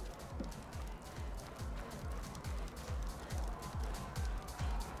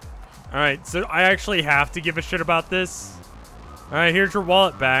 Alright, so I actually have to give a shit about this. Alright, here's your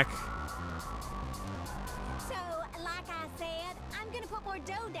wallet back. So, like I said, I'm gonna put more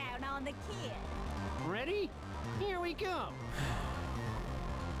dough down on the kid. Ready? Here we go.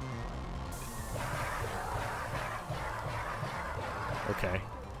 Okay.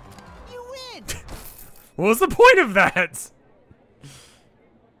 You win! What was the point of that?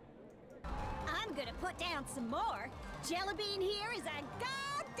 I'm gonna put down some more. Jellybean here is a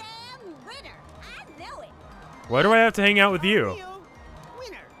goddamn winner. I know it. Why do I have to hang out with you?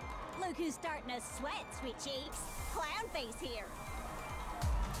 Winner. Look who's starting to sweat, sweet cheeks. Clown face here.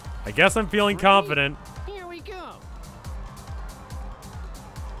 I guess I'm feeling confident. Here we go.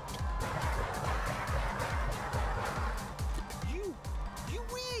 You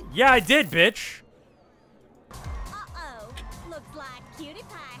win! Yeah, I did, bitch.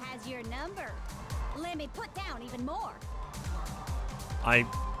 PewDiePie has your number. Let me put down even more. Can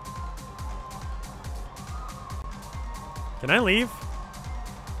I leave?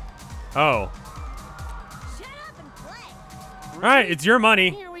 Oh. Shut up and play. All right, it's your money.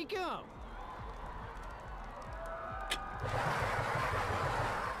 Here we go.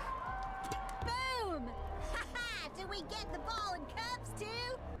 Boom! Haha! Do we get the ball and cups too?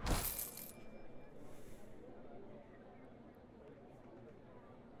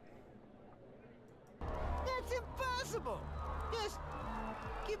 That's impossible. Just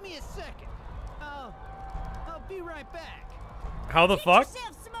give me a second. I'll be right back. How the Get fuck?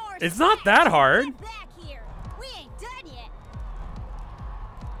 yourself some more It's not snacks. that hard. Get back here. We ain't done yet.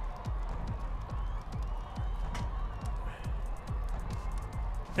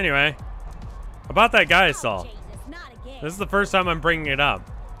 Anyway, about that guy I saw. Jesus, not again. This is the first time I'm bringing it up.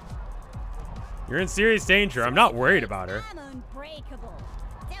 You're in serious danger. I'm not worried about her. I'm unbreakable.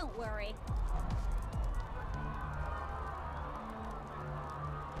 Don't worry.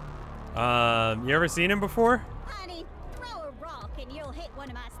 You ever seen him before? Honey, throw a rock and you'll hit one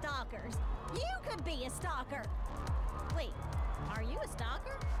of my stalkers. You could be a stalker. Wait, are you a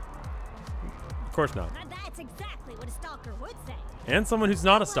stalker? Of course not. Now that's exactly what a stalker would say. And someone who's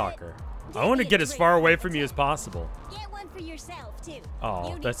not a stalker. I want to get as far away from you as possible. Get one for yourself too. Oh,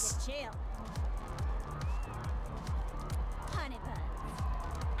 you need that's- to chill. Honey buns.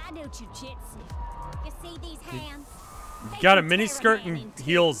 I know jujitsu. You see these hands? He's got a mini skirt and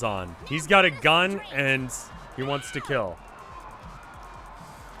heels on. He's got a gun and he wants to kill.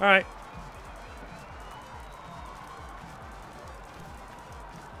 All right.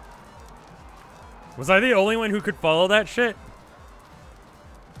 Was I the only one who could follow that shit?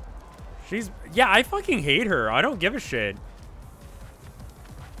 Yeah, I fucking hate her. I don't give a shit.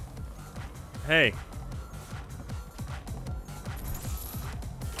 Hey.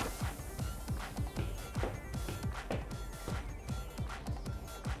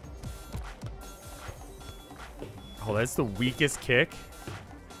 Oh, that's the weakest kick.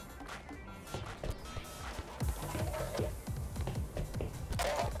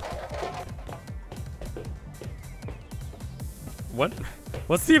 What?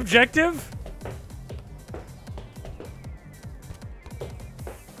 What's the objective?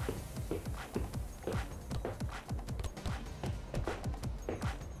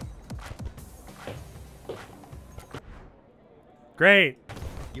 Great.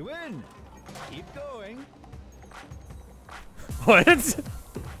 You win. Keep going. What?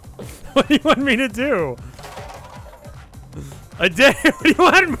 What do you want me to do? I did. What do you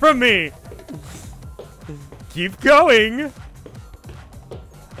want from me? Keep going.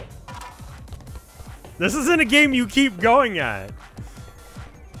 This isn't a game you keep going at.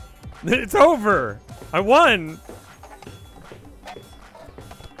 It's over. I won.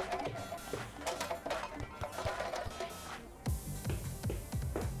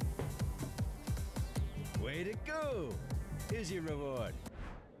 Way to go. Here's your reward.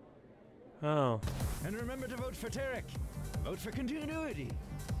 Oh. And remember to vote for Tarek. Vote for continuity.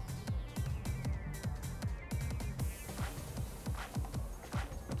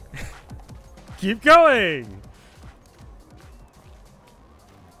 Keep going.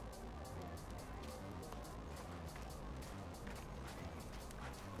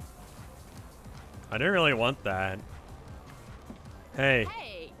 I didn't really want that. Hey.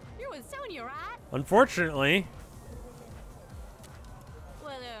 Hey, you're with Sonya, right? Unfortunately.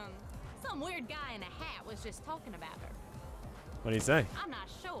 Well, some weird guy in a hat was just talking about her. What do you say? I'm not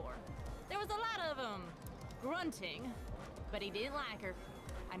sure. There was a lot of, grunting, but he didn't like her.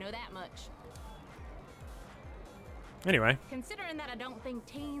 I know that much. Anyway. Considering that I don't think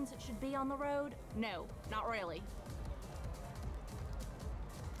teens should be on the road, no, not really.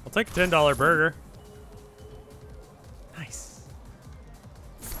 I'll take a $10 burger. Nice.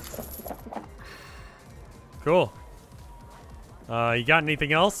 Cool. You got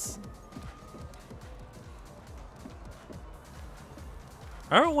anything else?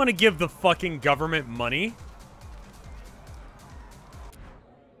 I don't want to give the fucking government money.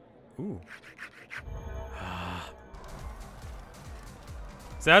 Ooh.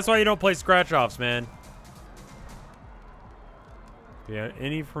 So that's why you don't play scratch-offs, man. Yeah,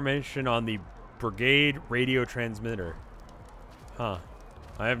 any information on the brigade radio transmitter? Huh.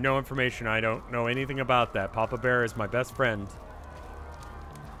 I have no information. I don't know anything about that. Papa Bear is my best friend.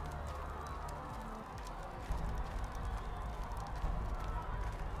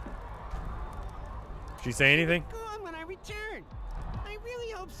 Did she say anything? Go on when I return. I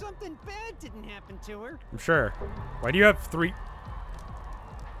really hope something bad didn't happen to her. I'm sure. Why do you have 3?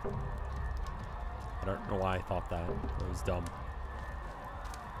 I don't know why I thought that. It was dumb.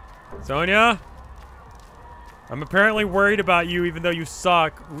 Sonia? I'm apparently worried about you even though you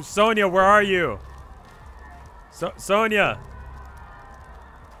suck. Sonia, where are you? Sonia!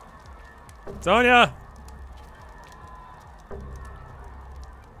 Sonia!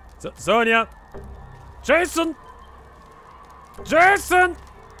 Sonia! Jason! Jason!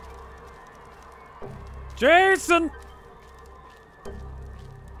 Jason!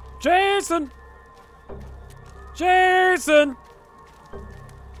 Jason! Jason!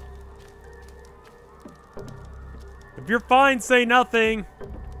 If you're fine, say nothing.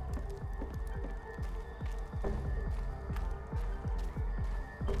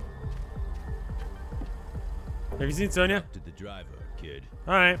 Have you seen Sonia? To the driver, kid.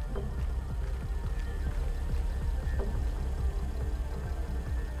 All right.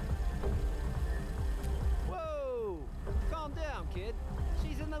 Whoa! Calm down, kid.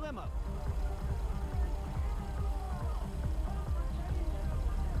 She's in the limo.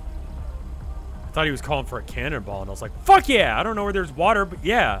 I thought he was calling for a cannonball, and I was like, fuck yeah! I don't know where there's water, but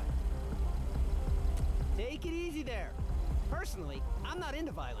yeah. Take it easy there. Personally, I'm not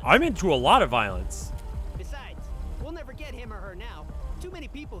into violence. I'm into a lot of violence. Besides, we'll never get him or her now. Too many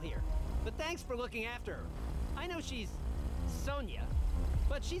people here. But thanks for looking after her. I know she's Sonia,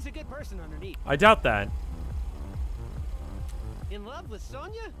 but she's a good person underneath. I doubt that. In love with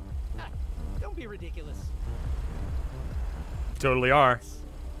Sonia? Ha, don't be ridiculous. Totally are.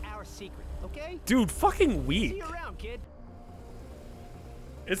 Our secret, okay? Dude, fucking weak. See you around, kid.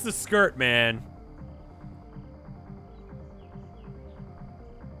 It's the skirt, man.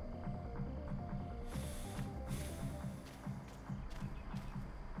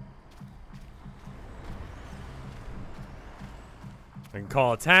 I can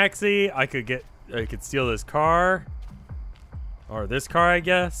call a taxi. I could steal this car. Or this car, I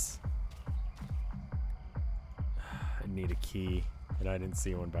guess. I need a key, and I didn't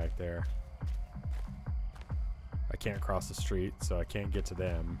see one back there. I can't cross the street, so I can't get to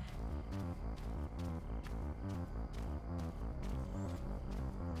them.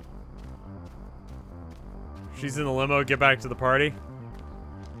 She's in the limo. Get back to the party.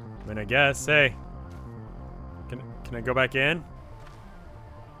 I mean, I guess. Hey, can I go back in?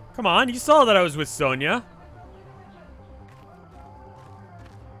 Come on, you saw that I was with Sonia.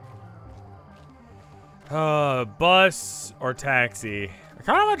 Bus or taxi? I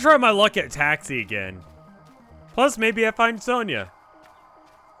kind of want to try my luck at taxi again. Plus, maybe I find Sonia.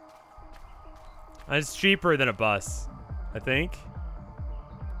 It's cheaper than a bus, I think.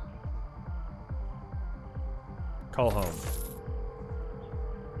 Call home.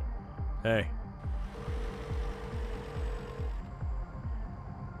 Hey.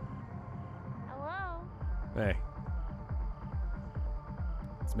 Hello? Hey.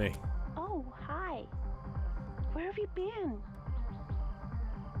 It's me. Oh, hi. Where have you been?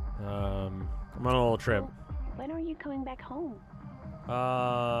 I'm on a little trip. When are you coming back home?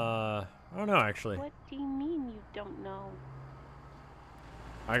 I don't know, actually. What do you mean you don't know?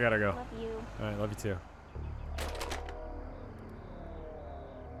 I gotta go. Love you. Alright, love you too.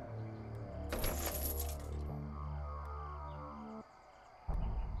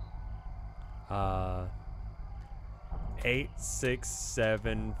 8, 6,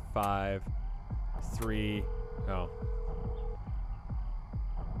 7, 5, 3. Oh.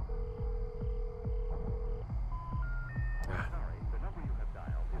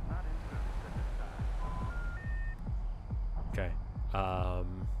 Okay.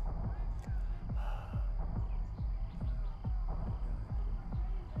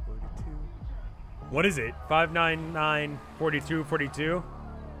 What is it? 599 42 42?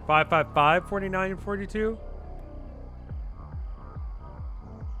 555 49 42?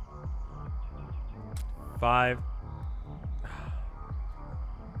 5.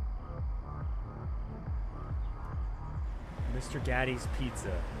 Mr. Gaddy's Pizza.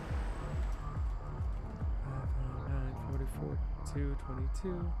 599 44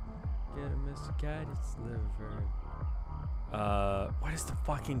 22. Get a Mr. Gaddy's delivered. What is the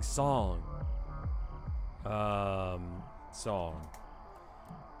fucking song? Song.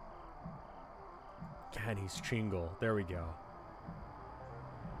 Gaddy's Chingle. There we go.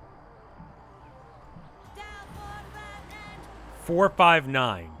 $459.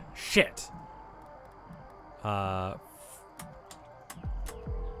 459. Shit.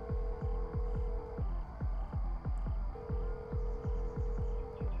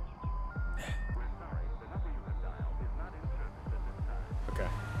 Okay.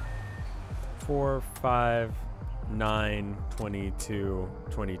 4, 5, 9, 22,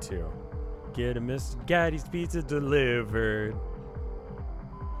 22. Get a Mr. Gaddy's Pizza delivered.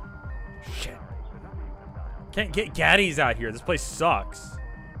 Shit. Can't get Gaddy's out here. This place sucks.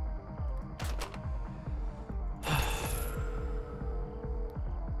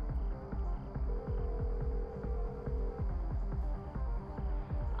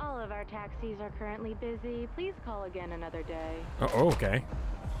 are currently busy. Please call again another day. Oh, okay.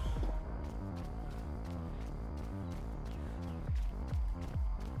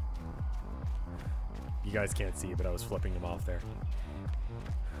 You guys can't see, but I was flipping them off there.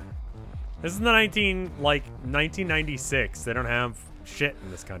 This is the 1996. They don't have shit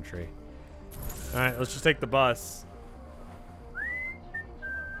in this country. All right, let's just take the bus.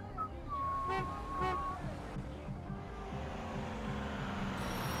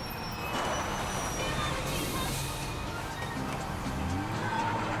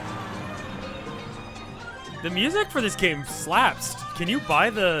 The music for this game slaps. Can you buy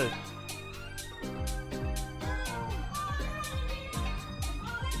the...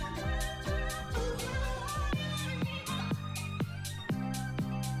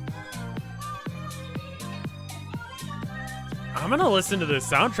 I'm gonna listen to this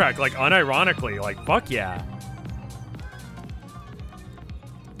soundtrack, like, unironically. Like, fuck yeah.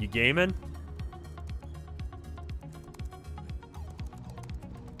 You gaming?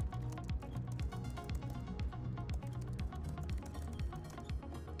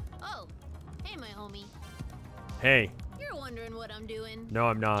 Oh, hey, my homie. Hey. You're wondering what I'm doing. No,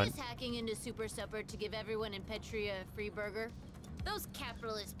 I'm not. Just hacking into Super Supper to give everyone in Petria a free burger. Those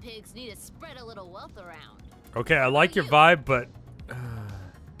capitalist pigs need to spread a little wealth around. Okay, I like your vibe, but...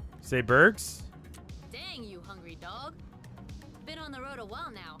 say Bergs? Dang, you hungry dog. Been on the road a while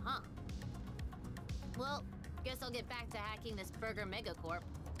now, huh? Well, guess I'll get back to hacking this burger megacorp.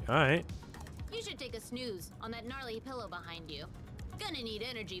 Alright. You should take a snooze on that gnarly pillow behind you. Gonna need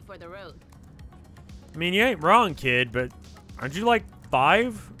energy for the road. I mean, you ain't wrong, kid, but aren't you like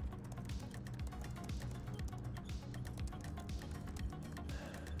 5?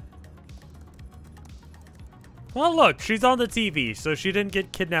 Well, look, she's on the TV, so she didn't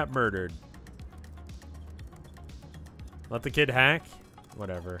get kidnapped, murdered. Let the kid hack?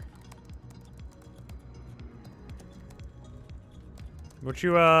 Whatever. What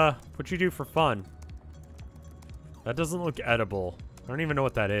you do for fun? That doesn't look edible. I don't even know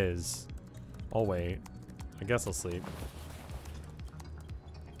what that is. I'll wait. I guess I'll sleep.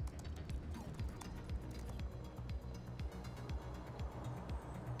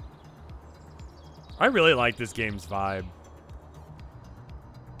 I really like this game's vibe.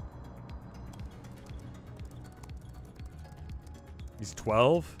 He's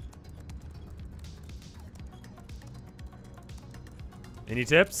 12? Any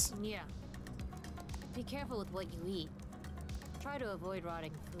tips? Yeah. Be careful with what you eat. Try to avoid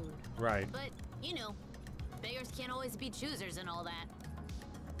rotting food. Right. But, you know, beggars can't always be choosers and all that.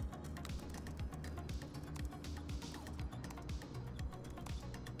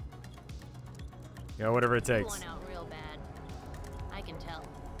 Yeah, whatever it takes. One out real bad. I can tell.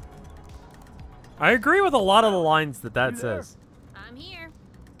 I agree with a lot of the lines that says. I'm here.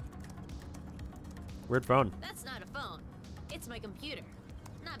 Weird phone. That's not a phone. It's my computer.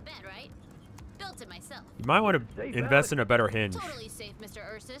 Not bad, right? Built it myself. You might want to invest in a better hinge. Totally safe, Mr.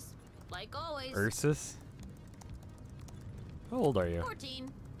 Ursus. Like always. Ursus? How old are you? 14.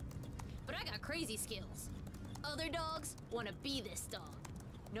 But I got crazy skills. Other dogs want to be this dog.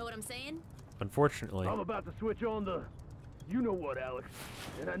 Know what I'm saying? Unfortunately. I'm about to switch on the you-know-what, Alex.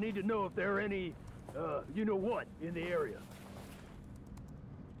 And I need to know if there are any, you-know-what in the area.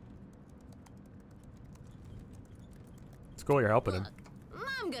 It's cool you're helping him.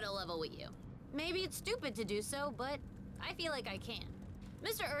 I'm gonna level with you. Maybe it's stupid to do so, but I feel like I can.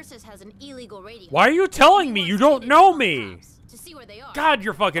 Mr. Ursus has an illegal radio. Why are you telling me? You don't know me. To see where they are. God,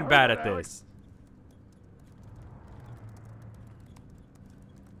 you're fucking bad at this.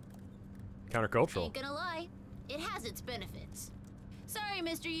 Countercultural. Ain't gonna lie, it has its benefits. Sorry,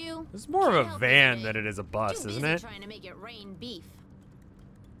 Mr. U. This is more of a van than it is a bus, Too isn't busy it? Trying to make it rain beef.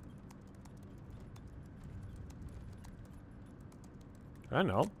 I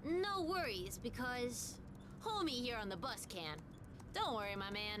know. No worries, because homie here on the bus can. Don't worry,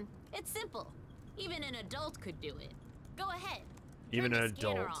 my man. It's simple. Even an adult could do it. Go ahead. Even Turn an the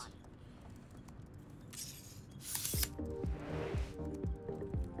scanner adult. on.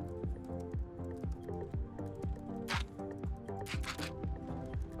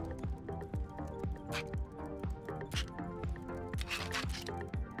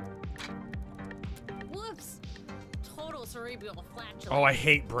 Whoops. Total cerebral flatulence. Oh, I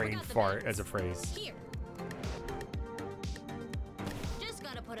hate brain Forgot the fart meds. as a phrase. Here. Just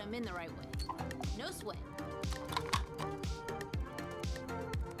gotta put them in the right way. No sweat.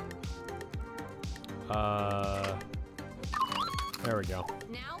 There we go.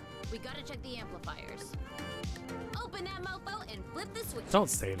 Now, we gotta check the amplifiers. Open that mofo and flip the switch. Don't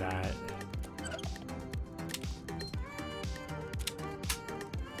say that.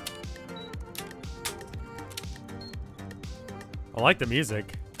 I like the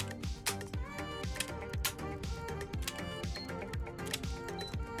music.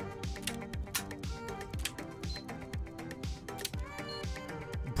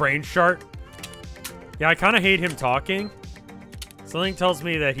 Brain shart. Yeah, I kind of hate him talking. Something tells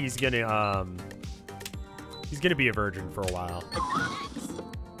me that he's gonna be a virgin for a while.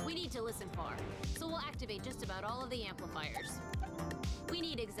 We need to listen far, so we'll activate just about all of the amplifiers. We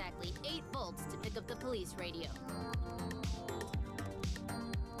need exactly 8 volts to pick up the police radio.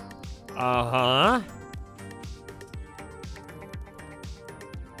 Uh-huh.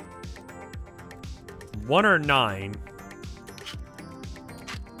 One or 9.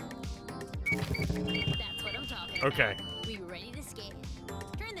 That's what I'm talking Okay. about. We ready to scan?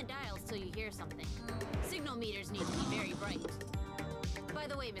 Turn the dials till you hear something. Signal meters need to be very bright. By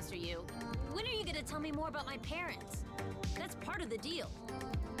the way, Mr. Yu, when are you gonna tell me more about my parents? That's part of the deal.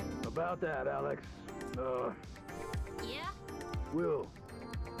 About that, Alex. Yeah? We'll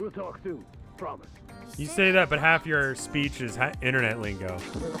talk soon. Promise. You say that, but half your speech is internet lingo.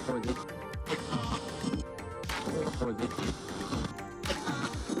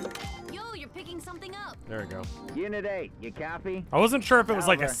 Yo, you're picking something up. There we go. Unit 8, you copy? I wasn't sure if it was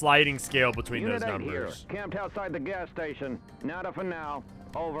like a Over. sliding scale between Unit those 8 numbers. here. Camped outside the gas station. Nada for now.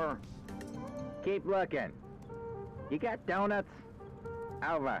 Over. Keep looking. You got donuts?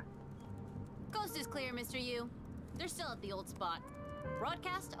 Over. Coast is clear, Mr. Yu. They're still at the old spot.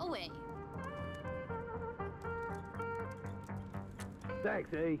 Broadcast away.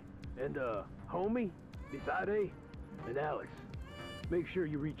 Thanks, A. And, homie, beside A, and Alex. Make sure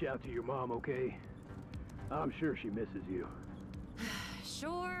you reach out to your mom, okay? I'm sure she misses you.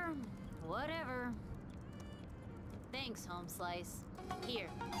 Sure, whatever. Thanks, Home Slice. Here,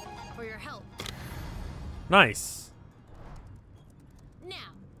 for your help. Nice.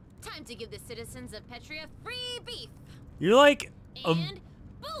 Now, time to give the citizens of Petria free beef. You're like a And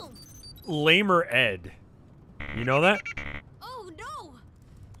boom! lamer Ed. You know that? Oh no!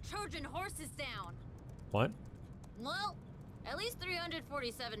 Trojan horse is down. What? Well, at least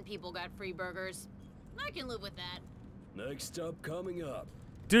 347 people got free burgers. I can live with that. Next up coming up.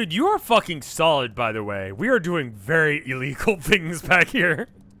 Dude, you are fucking solid, by the way. We are doing very illegal things back here.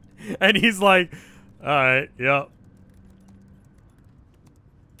 And he's like, alright, yep.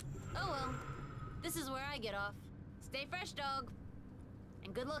 Oh well. This is where I get off. Stay fresh, dog.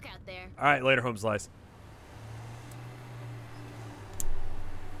 And good luck out there. Alright, later, Home Slice.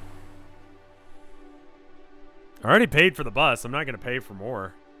 I already paid for the bus. I'm not going to pay for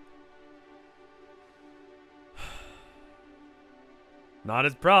more. Not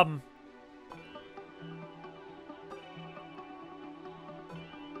his problem.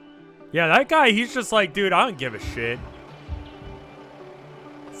 Yeah, that guy, he's just like, dude, I don't give a shit.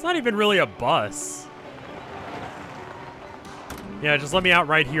 It's not even really a bus. Yeah, just let me out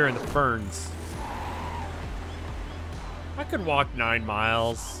right here in the ferns. I could walk 9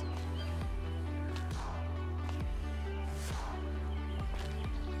 miles.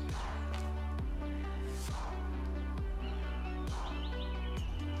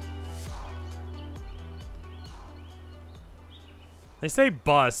 They say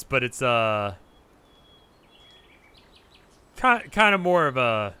bus, but it's kind of more of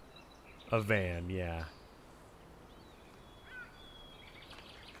a van, yeah.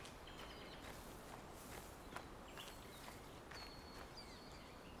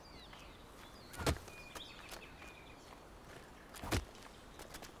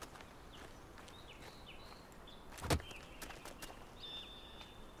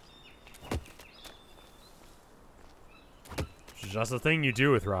 It's just a thing you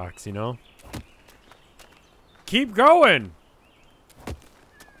do with rocks, you know? Keep going!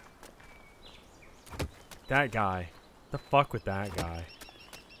 That guy. The fuck with that guy.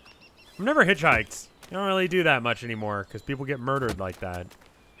 I've never hitchhiked. I don't really do that much anymore because people get murdered like that.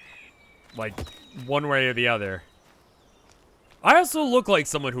 Like, one way or the other. I also look like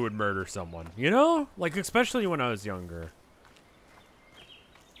someone who would murder someone, you know? Like, especially when I was younger.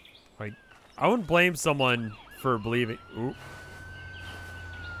 Like, I wouldn't blame someone for believing... Ooh.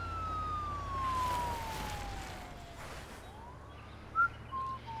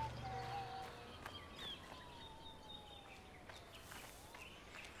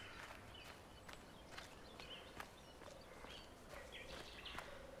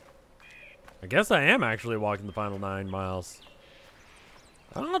 I guess I am actually walking the final 9 miles.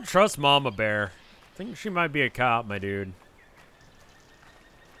 I don't trust Mama Bear. I think she might be a cop, my dude.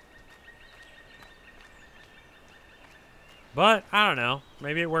 But, I don't know.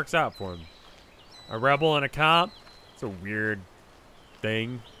 Maybe it works out for him. A rebel and a cop? It's a weird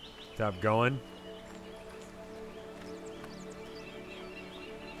thing to have going.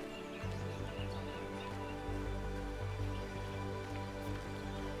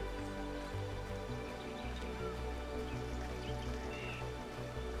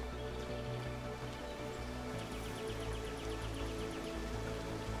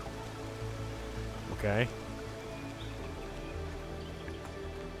 Okay.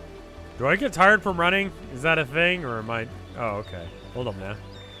 Do I get tired from running? Is that a thing, or am I... Oh, okay. Hold on now.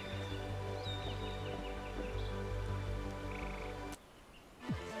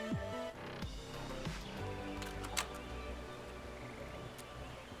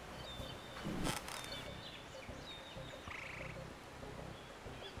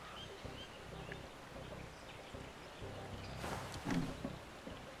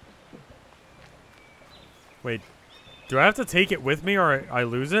 Wait, do I have to take it with me or I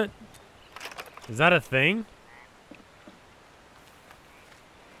lose it? Is that a thing?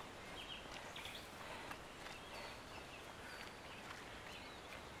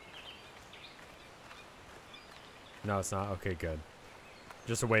 No, it's not. Okay, good.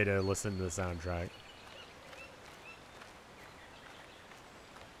 Just a way to listen to the soundtrack.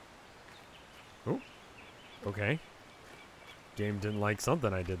 Oh, okay. Game didn't like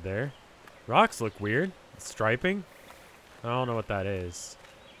something I did there. Rocks look weird. Striping? I don't know what that is.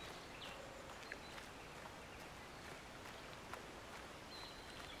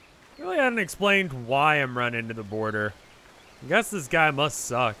 Really hadn't explained why I'm running to the border. I guess this guy must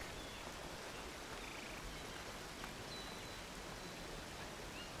suck.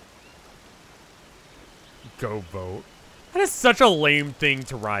 Go vote. That is such a lame thing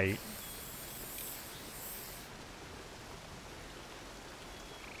to write.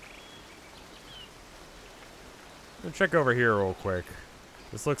 I'm gonna check over here real quick.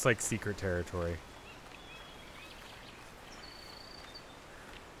 This looks like secret territory.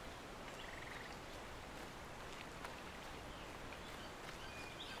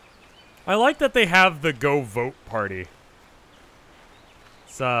 I like that they have the go vote party.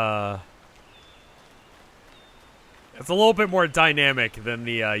 It's a little bit more dynamic than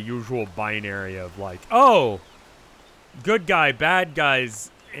the usual binary of like, oh, good guy, bad guys,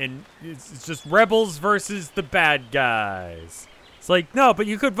 and it's just rebels versus the bad guys. It's like, no, but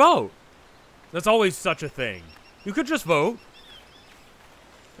you could vote. That's always such a thing. You could just vote.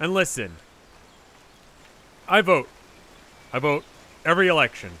 And listen, I vote. I vote every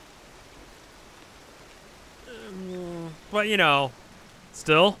election. But, you know,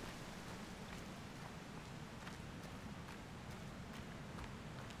 still.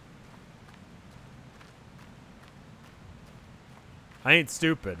 I ain't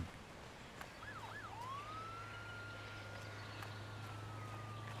stupid.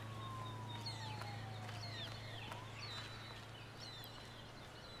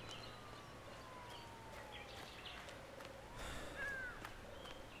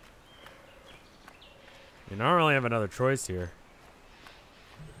 You don't really have another choice here.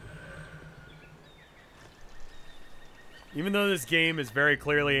 Even though this game is very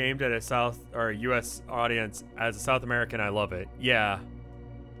clearly aimed at a South or a US audience, as a South American, I love it. Yeah.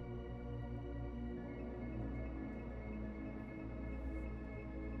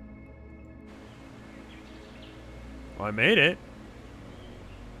 Well, I made it.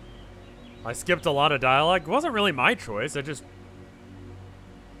 I skipped a lot of dialogue. It wasn't really my choice. I just...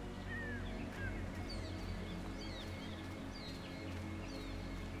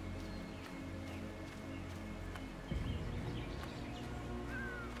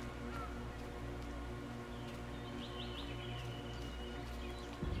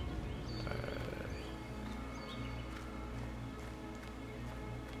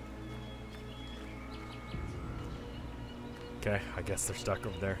 Okay, I guess they're stuck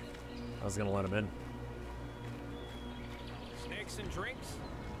over there. I was gonna let them in. Snacks and drinks?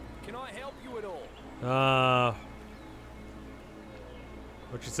 Can I help you at all?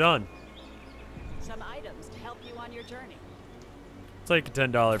 What you selling? Some items to help you on your journey. Take a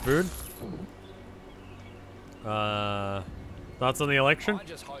 $10 food. Thoughts on the election? I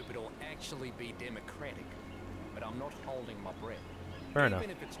just hope it'll actually be democratic, but I'm not holding my breath. Fair enough.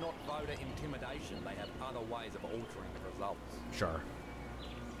 Even if it's not voter intimidation, they have other ways of altering the results. Sure.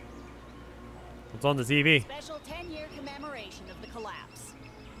 What's on the TV? Special 10-year commemoration of the collapse.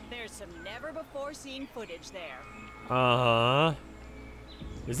 There's some never-before-seen footage there. Uh-huh.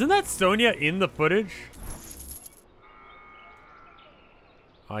 Isn't that Sonya in the footage?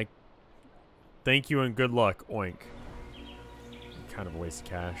 Thank you and good luck, oink. Kind of a waste of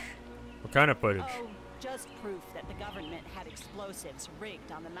cash. What kind of footage? Oh, just proof that the government had explosives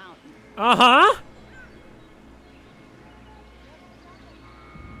rigged on the mountain. Uh-huh.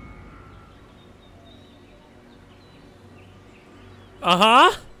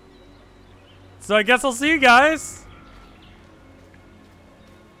 Uh-huh. So I guess I'll see you guys.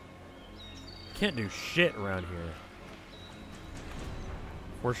 Can't do shit around here.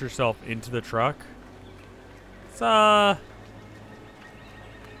 Force yourself into the truck. It's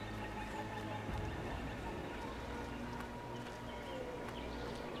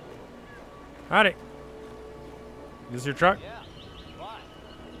Howdy. Is this your truck? Yeah. Why?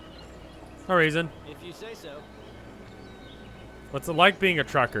 No reason. If you say so. What's it like being a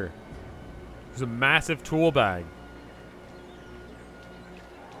trucker? There's a massive tool bag.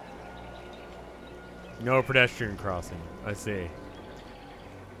 No pedestrian crossing. I see.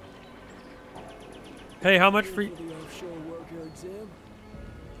 Hey, how much for the offshore worker exam?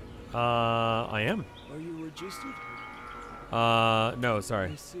 I am. Are you registered? No,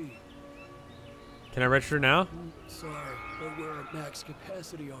 sorry. I see. Can I register now? Sorry, but we're at max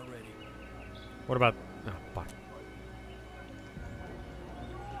capacity already. What about... Oh, fuck.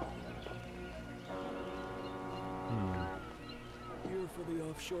 Here for the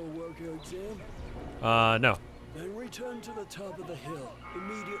offshore worker exam? No. Then return to the top of the hill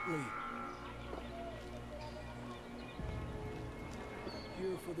immediately.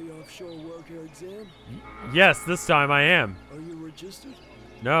 Here for the offshore worker exam? Yes, this time I am. Are you registered?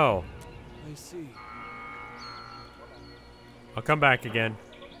 No. I see. I'll come back again.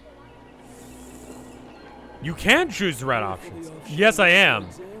 You can choose the red options. Yes, I am.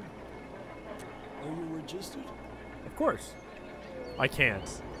 Are you registered? Of course. I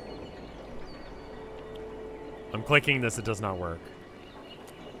can't. I'm clicking this, it does not work.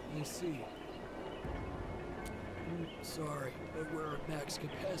 I see. Sorry, but we're at max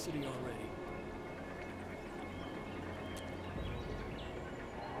capacity already.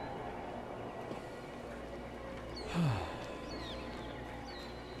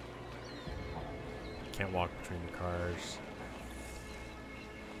 Can't walk between the cars.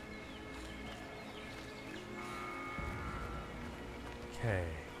 Okay.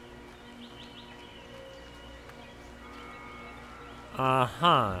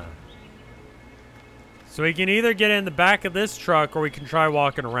 Uh-huh. So we can either get in the back of this truck or we can try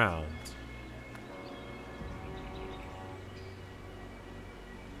walking around.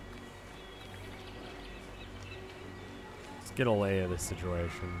 Let's get a lay of this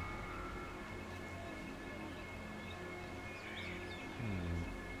situation.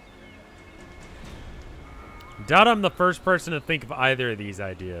 Doubt I'm the first person to think of either of these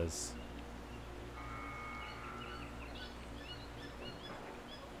ideas.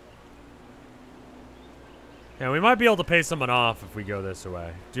 Yeah, we might be able to pay someone off if we go this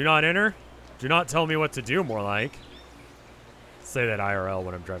way. Do not enter. Do not tell me what to do, more like. Say that IRL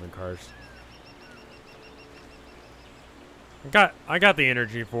when I'm driving cars. I got the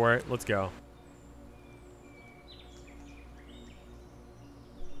energy for it. Let's go.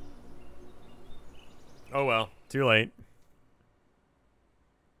 Oh well, too late.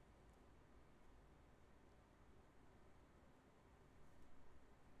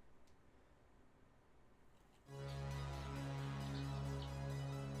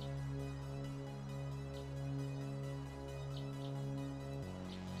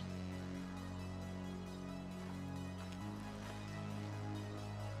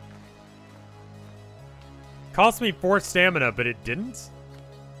 Cost me 4 stamina, but it didn't?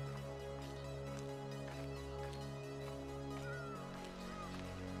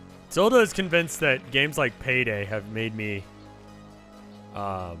 Tilda is convinced that games like Payday have made me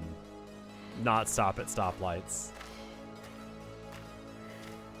not stop at stoplights.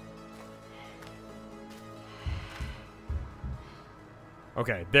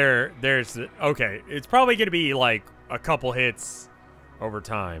 Okay, there's okay, it's probably gonna be like a couple hits over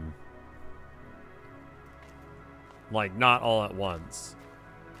time. Like, not all at once.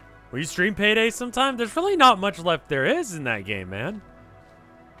 Will you stream Payday sometime? There's really not much left there is in that game, man.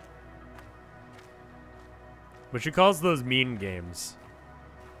 But she calls those mean games.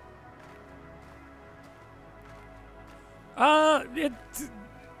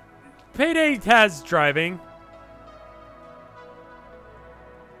 Payday has driving.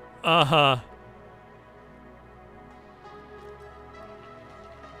 Uh-huh.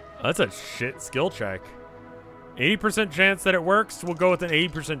 That's a shit skill check. 80% chance that it works. We'll go with an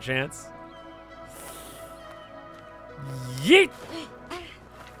 80% chance. Yeet!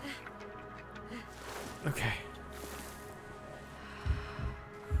 Okay.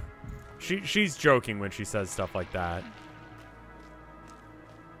 She's joking when she says stuff like that.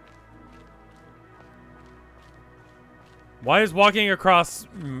 Why is walking across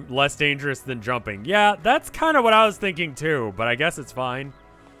less dangerous than jumping? Yeah, that's kind of what I was thinking too, but I guess it's fine.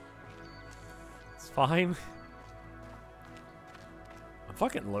 It's fine. I'm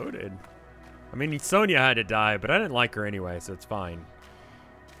fucking loaded. I mean, Sonya had to die, but I didn't like her anyway, so it's fine.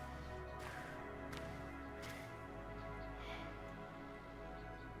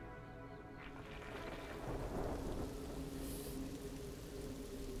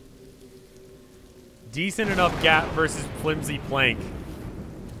 Decent enough gap versus flimsy plank.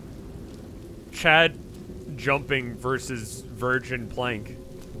 Chad jumping versus Virgin Plank.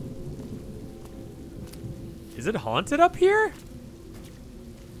 Is it haunted up here?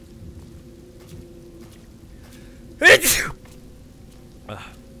 I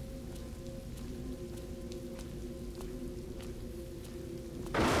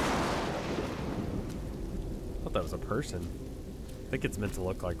thought that was a person. I think it's meant to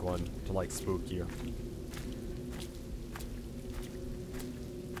look like one, to like spook you.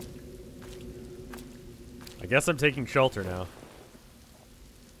 I guess I'm taking shelter now.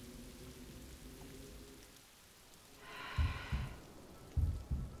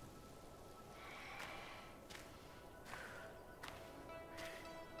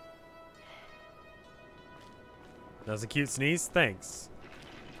 That was a cute sneeze? Thanks.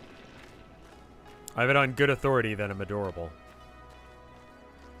 I have it on good authority that I'm adorable.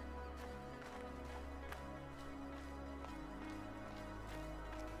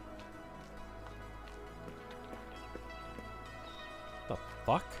 The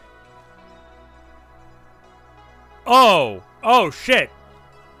fuck? Oh! Oh, shit!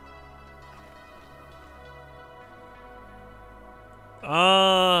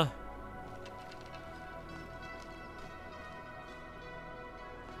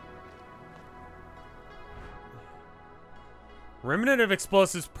 Remnant of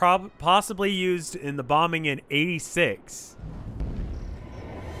explosives possibly used in the bombing in '86.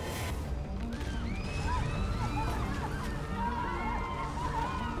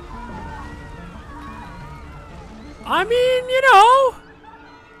 I mean, you know.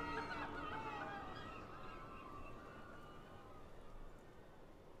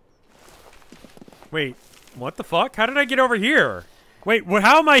 Wait, what the fuck? How did I get over here? Wait, what?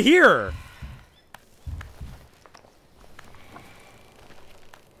 How am I here?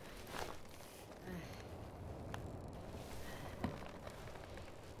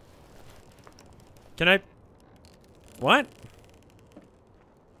 Can I? What?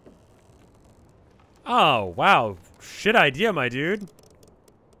 Oh, wow. Shit idea, my dude.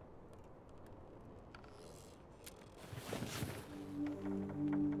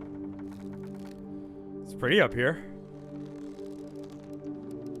 It's pretty up here.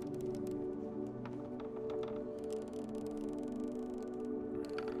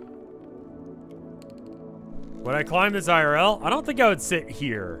 Would I climb this IRL? I don't think I would sit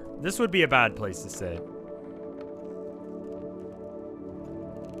here. This would be a bad place to sit.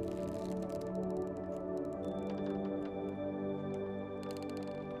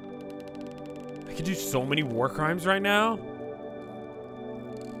 I could do so many war crimes right now.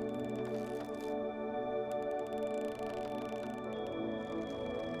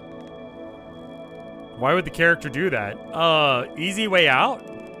 Why would the character do that? Easy way out?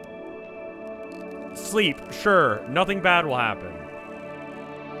 Sleep, sure. Nothing bad will happen.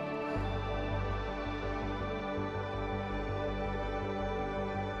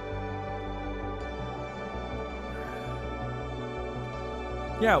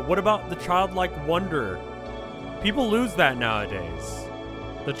 Yeah, what about the childlike wonder? People lose that nowadays.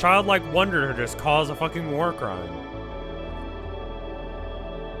 The childlike wonder to just cause a fucking war crime.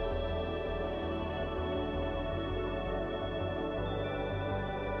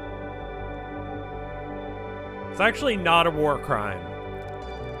 It's actually not a war crime.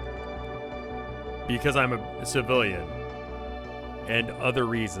 Because I'm a civilian. And other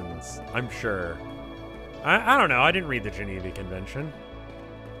reasons, I'm sure. I don't know, I didn't read the Geneva Convention.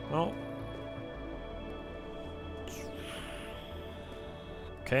 Well.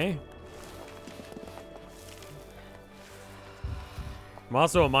 Okay. I'm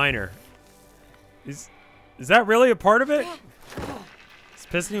also a minor. Is that really a part of it? Is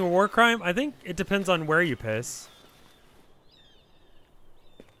pissing a war crime? I think it depends on where you piss.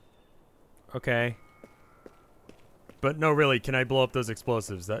 Okay. But no, really, can I blow up those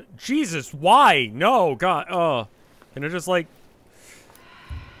explosives? That Jesus, why? No, God. Oh. Can I just like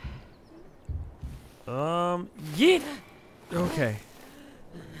yeet. Okay.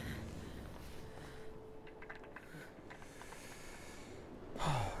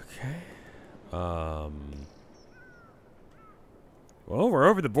 Okay. Well, we're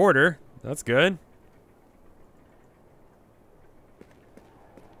over the border. That's good.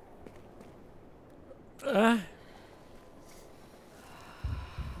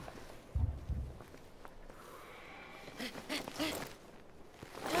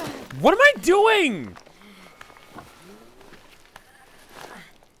 What am I doing?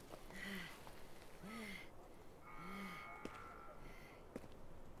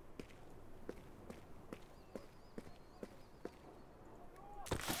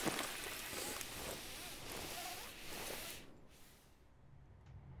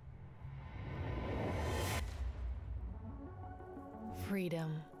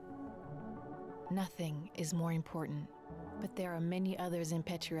 Freedom. Nothing is more important, but there are many others in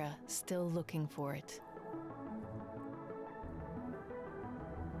Petra still looking for it.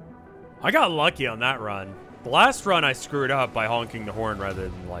 I got lucky on that run. The last run I screwed up by honking the horn rather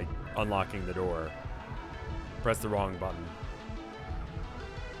than like unlocking the door. Pressed the wrong button.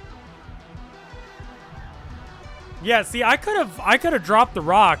 Yeah, see, I could have dropped the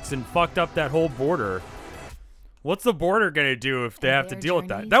rocks and fucked up that whole border. What's the border gonna do if they have to deal with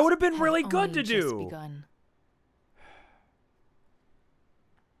that? That would have been really good to do.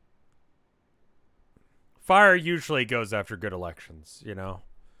 Fire usually goes after good elections, you know?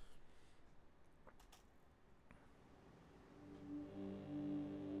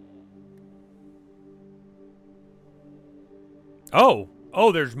 Oh.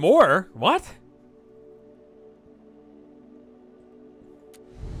 Oh, there's more? What?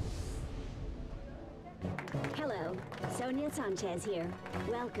 Hello, Sonia Sanchez here.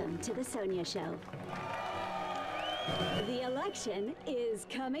 Welcome to the Sonia Show. The election is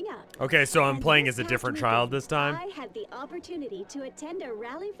coming up. Okay, so I'm playing as a different child this time? I had the opportunity to attend a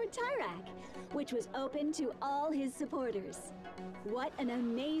rally for Tyrak, which was open to all his supporters. What an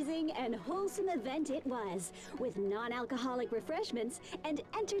amazing and wholesome event it was, with non-alcoholic refreshments and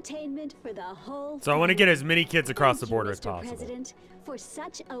entertainment for the whole So I want to get as many kids across the border as Mr. possible. President, for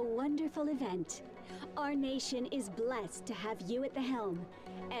such a wonderful event. Our nation is blessed to have you at the helm.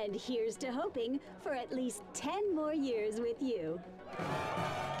 And here's to hoping for at least 10 more years with you.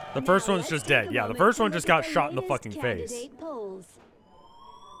 The first one's just dead. Yeah, the first one just got shot in the fucking face. Polls.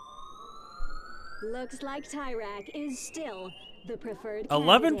 Looks like Tyrak is still the preferred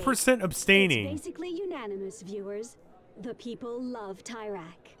 11% abstaining. It's basically unanimous, viewers. The people love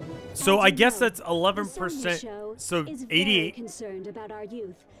Tyrak. So As I you guess know, that's the Sonia 11%. Show So is very 88. concerned about our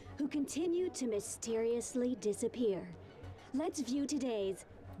youth who continue to mysteriously disappear. Let's view today's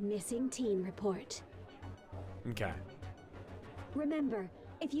missing teen report. Okay. Remember,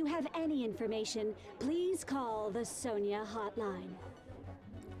 if you have any information, please call the Sonia hotline.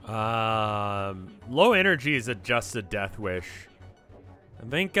 Low energy is just a death wish. I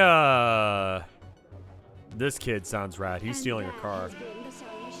think, this kid sounds rad. He's stealing a car.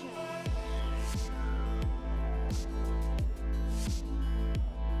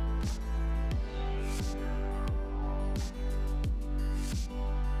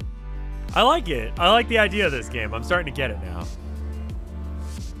 I like it. I like the idea of this game. I'm starting to get it now.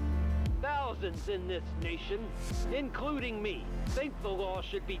 Thousands in this nation, including me, think the law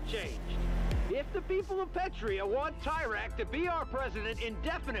should be changed. If the people of Petria want Tyrak to be our president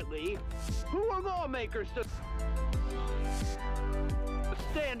indefinitely, who are lawmakers to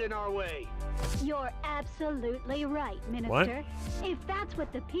stand in our way? You're absolutely right, Minister. If that's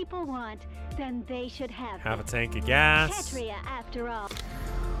what the people want, then they should have Have a it. tank of gas. Petria, after all,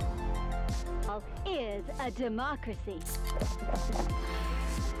 is a democracy.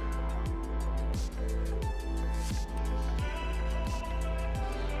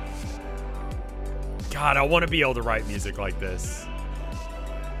 God, I want to be able to write music like this.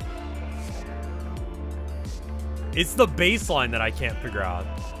 It's the bass line that I can't figure out.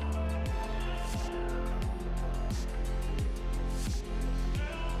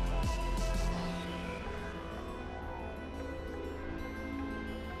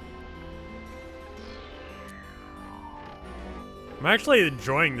 I'm actually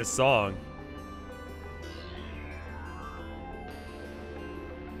enjoying this song.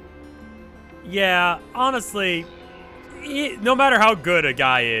 Yeah, honestly, no matter how good a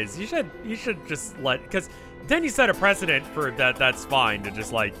guy is, you should just let, because then you set a precedent for that. That's fine to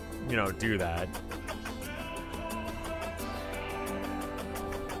just, like, you know, do that.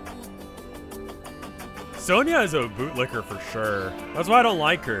 Sonia is a bootlicker for sure. That's why I don't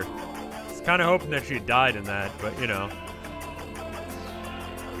like her. I was kind of hoping that she died in that, but you know.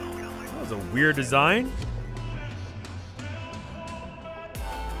 That was a weird design.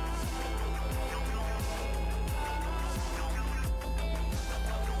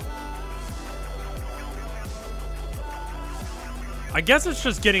 I guess it's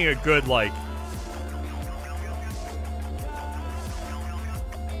just getting a good, like...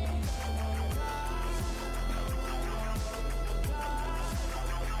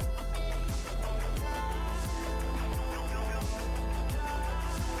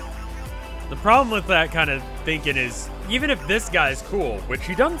 The problem with that kind of thinking is, even if this guy's cool, which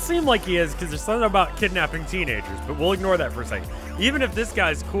he doesn't seem like he is because there's something about kidnapping teenagers, but we'll ignore that for a second. Even if this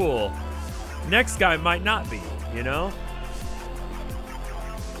guy's cool, next guy might not be, you know?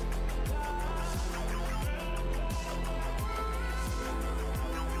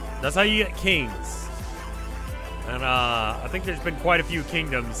 That's how you get kings. And I think there's been quite a few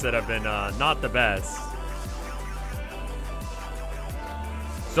kingdoms that have been not the best.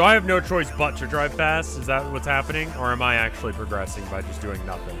 So I have no choice but to drive fast? Is that what's happening? Or am I actually progressing by just doing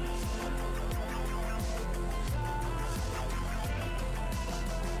nothing?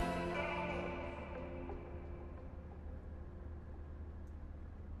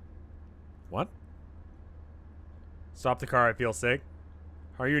 What? Stop the car, I feel sick.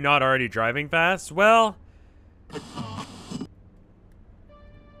 Are you not already driving fast? Well,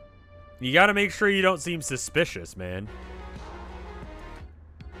 you gotta make sure you don't seem suspicious, man.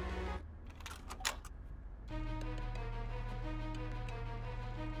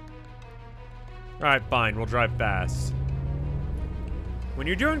 Alright, fine, we'll drive fast. When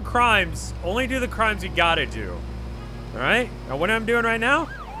you're doing crimes, only do the crimes you gotta do. Alright? Now what I'm doing right now?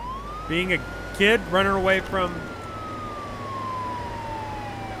 Being a kid running away from...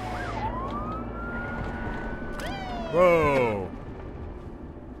 Whoa.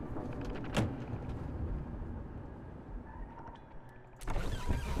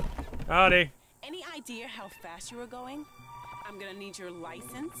 Howdy. Any idea how fast you were going? I'm gonna need your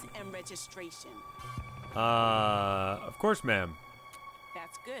license and registration. Of course, ma'am.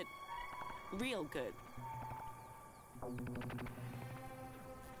 That's good. Real good.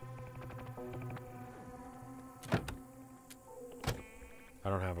 I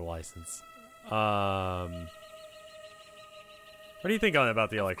don't have a license. What do you think about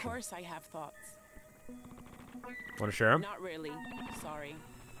the election? Of course I have thoughts. Want to share them? Not really. Sorry.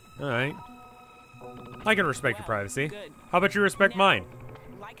 All right. I can respect your privacy. Good. How about you respect mine?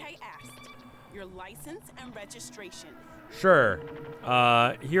 Like I asked, your license and registration. Sure.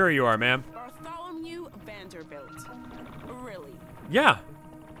 Here you are, ma'am. Bartholomew Vanderbilt. Really? Yeah.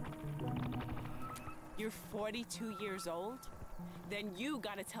 You're 42 years old? Then you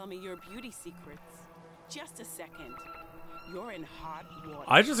gotta tell me your beauty secrets. Just a second. You're in hot water.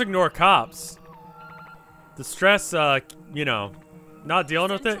 I just ignore cops. The stress, you know, not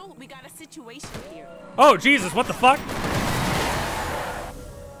dealing with it. We got a situation here. Oh, Jesus, what the fuck?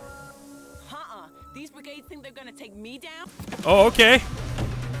 These brigades think they're gonna take me down? Oh, okay.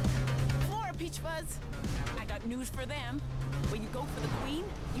 Flora Peach Fuzz. I got news for them. When you go for the queen,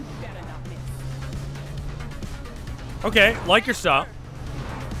 you better not miss. Okay, like your stop.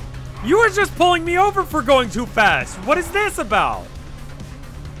 You were just pulling me over for going too fast. What is this about?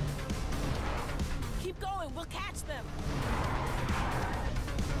 Keep going, we'll catch them.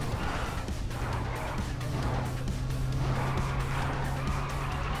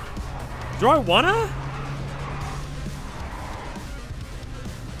 Do I wanna?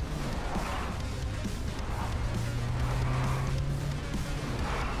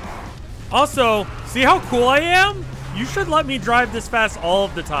 Also, see how cool I am? You should let me drive this fast all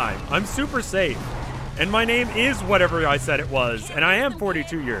of the time. I'm super safe. And my name is whatever I said it was. And I am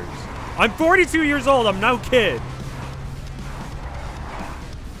 42 years. I'm 42 years old. I'm no kid.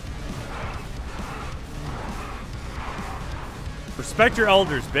 Respect your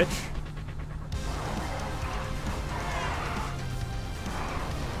elders, bitch.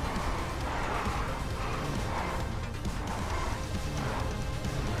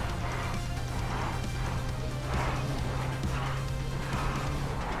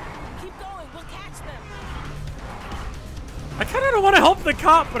 I kind of don't want to help the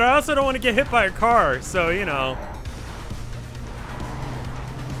cop, but I also don't want to get hit by a car, so, you know.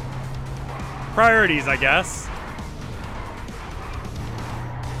 Priorities, I guess.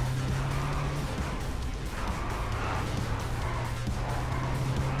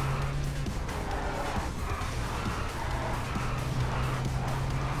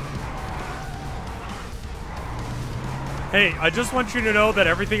 Hey, I just want you to know that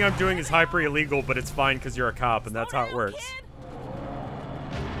everything I'm doing is hyper illegal, but it's fine because you're a cop, and that's how it works.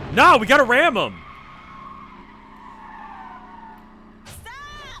 No, we gotta ram him.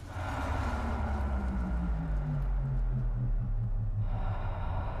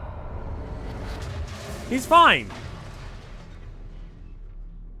 He's fine.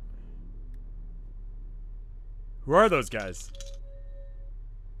 Who are those guys?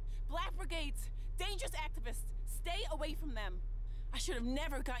 Black Brigades, dangerous activists. Stay away from them. I should have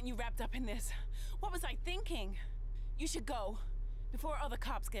never gotten you wrapped up in this. What was I thinking? You should go before other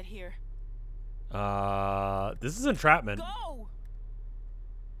cops get here. This is entrapment. Go!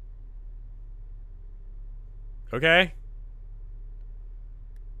 Okay.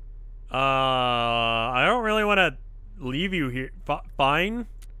 I don't really want to leave you here. Fine.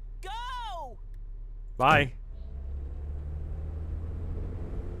 Go! Bye.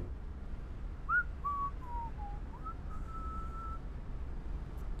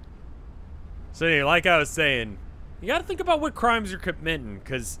 So anyway, like I was saying, You gotta think about what crimes you're committing,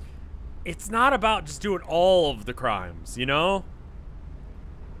 because it's not about just doing all of the crimes, you know?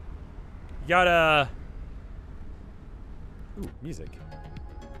 You gotta... Ooh, music.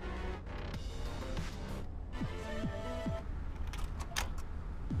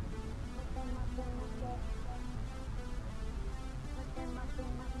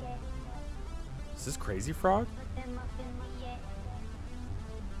 Is this Crazy Frog?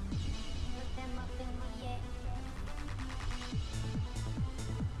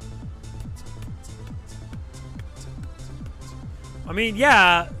 I mean,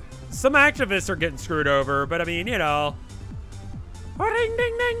 yeah, some activists are getting screwed over, but I mean, you know. Ding,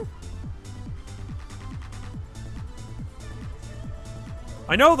 ding, ding.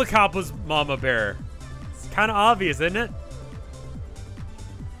 I know the cop was Mama Bear. It's kind of obvious, isn't it?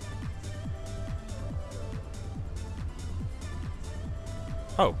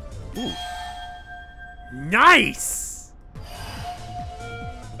 Oh. Ooh. Nice!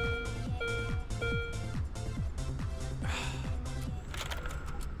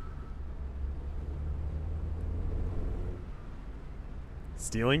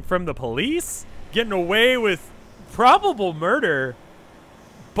 Stealing from the police? Getting away with probable murder?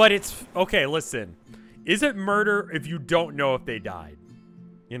 But it's... Okay, listen. Is it murder if you don't know if they died?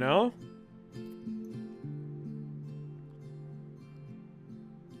 You know?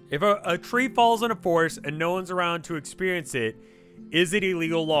 If a tree falls in a forest and no one's around to experience it, is it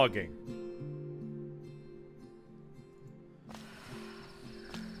illegal logging?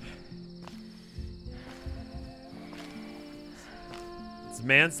 It's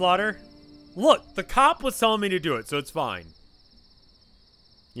manslaughter? Look, the cop was telling me to do it, so it's fine.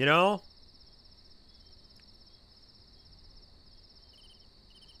 You know?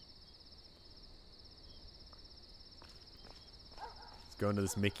 Going to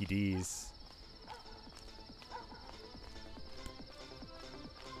this Mickey D's.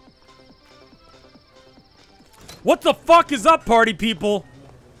 What the fuck is up, party people?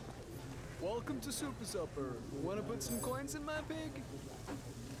 Welcome to Super Supper. Want to put some coins in my pig?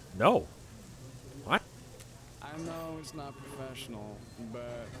 No. What? I know it's not professional,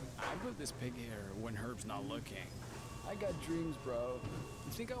 but I put this pig here when Herb's not looking. I got dreams, bro.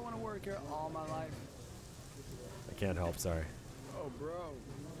 You think I want to work here all my life? I can't help, sorry. Oh, bro,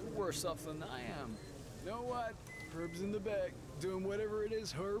 you're worse off than I am. You know what? Herb's in the back, doing whatever it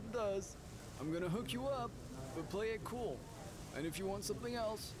is Herb does. I'm gonna hook you up, but play it cool. And if you want something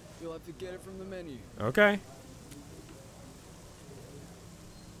else, you'll have to get it from the menu. Okay.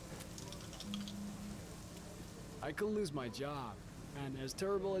 I could lose my job, and as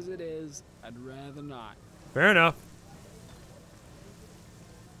terrible as it is, I'd rather not. Fair enough.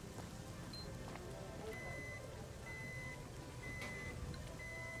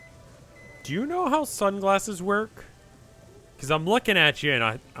 Do you know how sunglasses work? Because I'm looking at you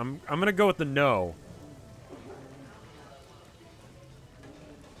and I'm gonna go with the no.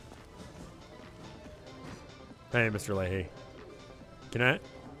 Hey, Mr. Leahy. Are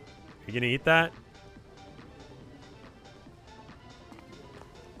you gonna eat that?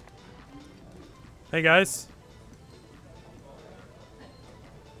 Hey guys.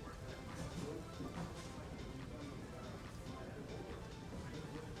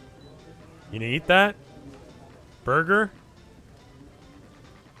 You gonna eat that? Burger?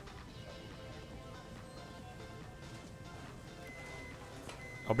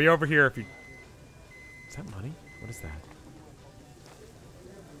 I'll be over here if you... Is that money? What is that?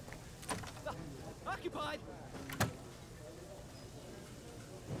 Occupied!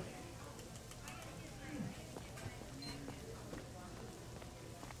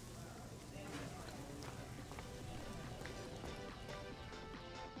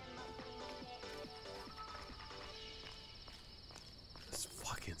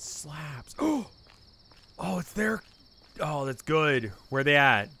 Slaps. Oh, it's there. Oh, that's good. Where they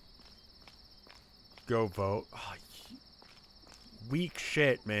at? Go vote. Oh, weak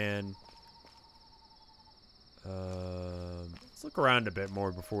shit, man. Let's look around a bit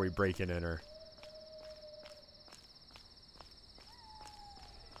more before we break and enter.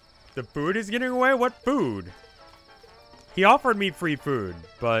 The food is getting away? What food? He offered me free food,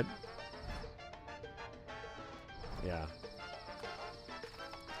 but... Yeah.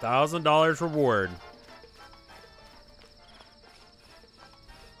 $1,000 reward.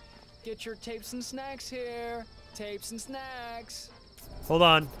 Get your tapes and snacks here. Tapes and snacks. Hold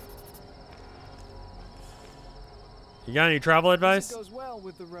on. You got any travel advice? It goes well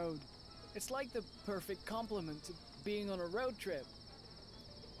with the road. It's like the perfect complement to being on a road trip.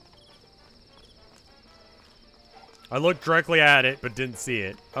 I looked directly at it, but didn't see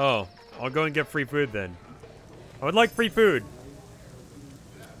it. Oh, I'll go and get free food then. I would like free food.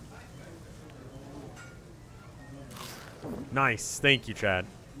 Nice. Thank you, Chad.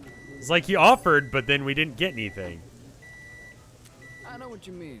 It's like he offered, but then we didn't get anything. I know what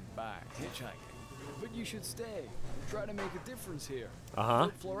you mean by hitchhiking, but you should stay. Try to make a difference here. Uh-huh.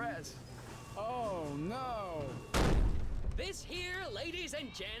 Look, Flores. Oh, no. This here, ladies and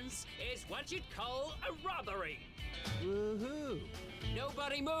gents, is what you'd call a robbery. Woohoo!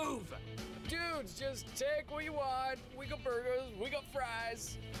 Nobody move. Dudes, just take what you want. We got burgers, we got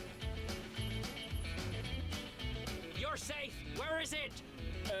fries. You're safe. Where is it?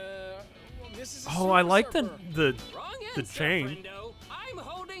 Well, this is a Oh, I like Super the Wrong the answer, chain. friendo. I'm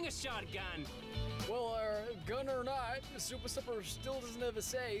holding a shotgun. Well, gun or not, the Super Supper still doesn't have a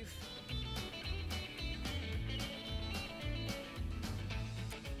safe.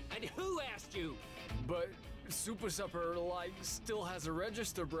 And who asked you? But Super Supper, like, still has a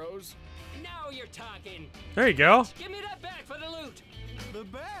register, bros. Now you're talking. There you go. Give me that bag for the loot. The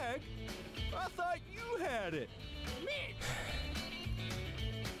bag? I thought you had it. Mitch!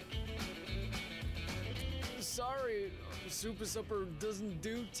 Sorry, Super Supper doesn't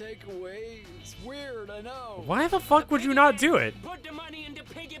do takeaway. It's weird, I know. Why the fuck would you not do it? Put the money in the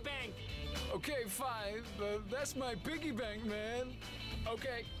piggy bank. Okay, fine, but that's my piggy bank, man.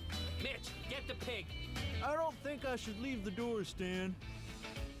 Okay. Mitch, get the pig. I don't think I should leave the door, Stan.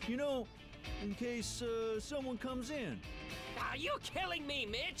 You know, in case someone comes in. Are you killing me,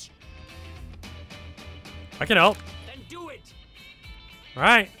 Mitch? I can help. Then do it. All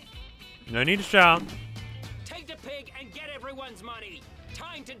right. No need to shout. Take the pig and get everyone's money.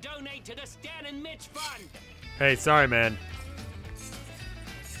 Time to donate to the Stan and Mitch Fund. Hey, sorry, man.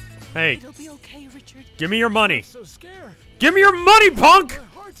 Hey, It'll be okay, Richard. give me your money. I'm so scared. Give me your money, punk!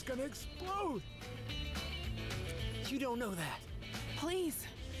 My heart's gonna explode. You don't know that. Please.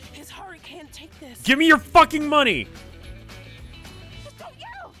 His heart can't take this. Give me your fucking money. Just don't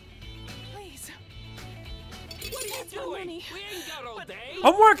yell. Please. What are you That's my doing? money. We ain't got all day.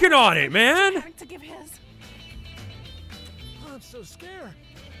 I'm working on it, man. Eric to give his. I'm so scared.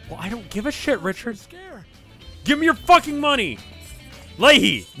 Well, I don't give a shit, Richard. I'm so scared. Give me your fucking money.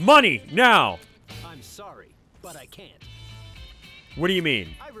 Leahy, money, now. I'm sorry, but I can't. What do you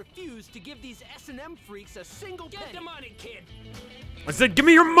mean? I refuse to give these S&M freaks a single Get penny. the money, kid. I said, give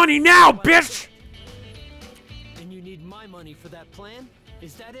me your money now, bitch! And you need my money for that plan?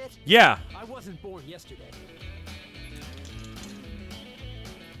 Is that it? Yeah. I wasn't born yesterday.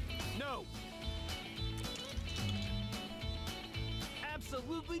 No.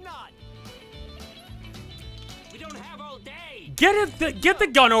 Absolutely not. We don't have all day. Get the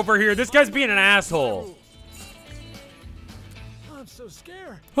gun over here. This guy's being an asshole. I'm so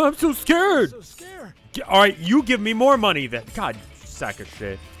scared. I'm so scared. I'm so scared. All right, you give me more money then. God, you sack of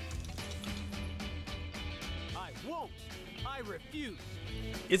shit. I won't. I refuse.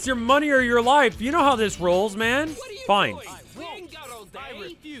 It's your money or your life. You know how this rolls, man. What are you Fine. doing? We ain't got all day. I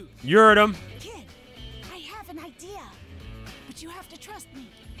refuse. You heard him. Kid, I have an idea. But you have to trust me.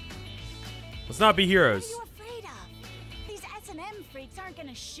 Let's not be What heroes. are you afraid of? These S&M freaks aren't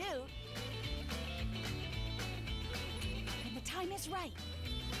gonna shoot. When the time is right,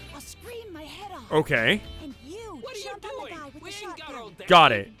 I'll scream my head off. Okay. And you What are you jump on the doing? guy with We the ain't got all shotgun. day.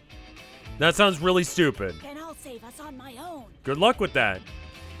 Got it. That sounds really stupid. Then I'll save us on my own. Good luck with that.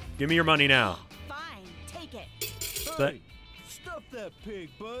 Give me your money now. Fine, take it. That- Hey, stuff that pig,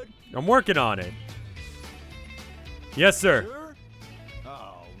 bud. I'm working on it. Yes, sir. Sure?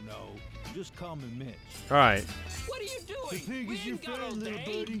 Oh, no. Just call me Mitch. All right. What are you The doing? pig We is your ain't got all friend, little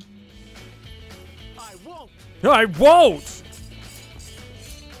day. buddy. I won't. I won't.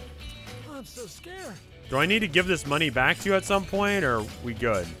 I'm so scared. Do I need to give this money back to you at some point, or are we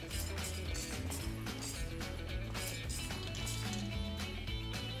good?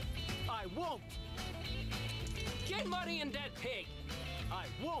 I won't. Get money in that pig. I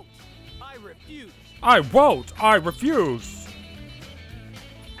won't. I refuse. I won't. I refuse.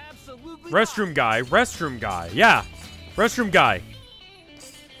 Absolutely Restroom guy. Restroom guy. Yeah. Restroom guy.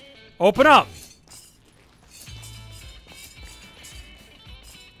 Open up.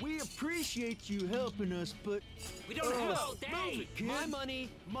 We appreciate you helping us, but We don't have all move day. it, kid. My money,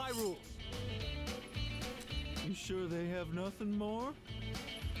 my rules. You sure they have nothing more?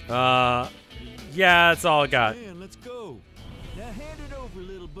 Yeah, that's all I got. Man, let's go. Now hand it over,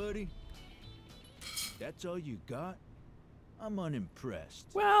 little buddy. That's all you got? I'm unimpressed.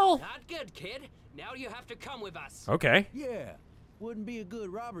 Well. Not good, kid. Now you have to come with us. Okay. Yeah, wouldn't be a good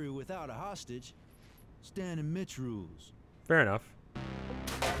robbery without a hostage. Stan and Mitch rules. Fair enough.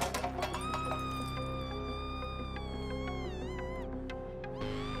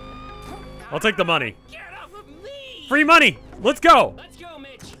 I'll take the money. Get off of me! Free money. Let's go. Let's go,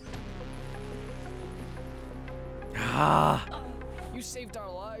 Mitch. Ah. You saved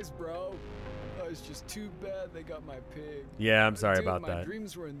our lives, bro. Oh, it's just too bad they got my pig. Yeah, I'm sorry Dude, about my that.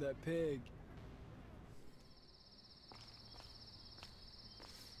 dreams were in that pig.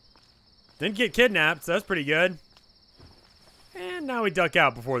 Didn't get kidnapped, so that's pretty good. And now we duck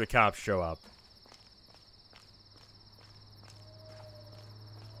out before the cops show up.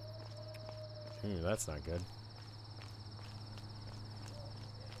 Ooh, that's not good.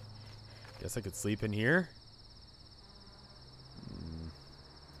 Guess I could sleep in here.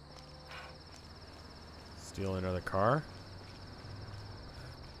 Steal another car.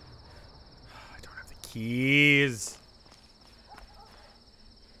 I don't have the keys.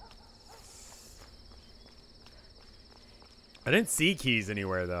 I didn't see keys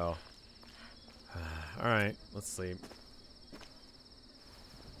anywhere, though. All right, let's sleep.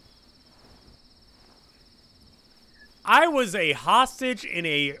 I was a hostage in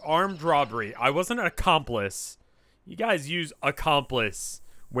a armed robbery. I wasn't an accomplice. You guys use accomplice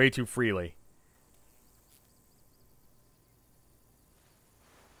way too freely.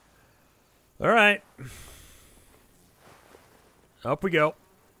 All right. Up we go.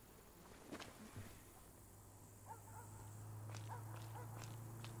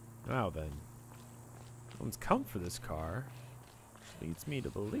 Now then. Someone's come for this car. Which leads me to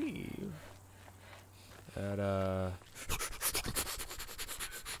believe that,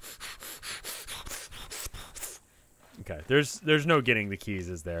 okay, there's no getting the keys,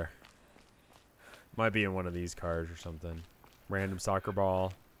 is there? Might be in one of these cars or something. Random soccer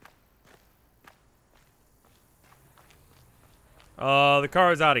ball. The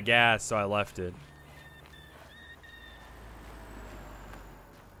car was out of gas, so I left it.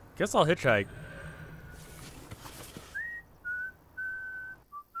 Guess I'll hitchhike.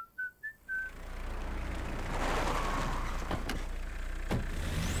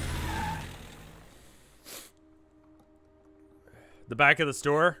 The back of the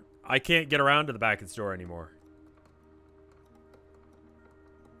store? I can't get around to the back of the store anymore.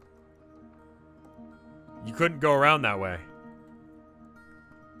 You couldn't go around that way.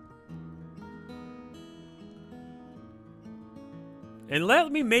 And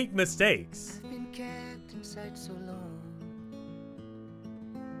let me make mistakes. I've been kept inside so long.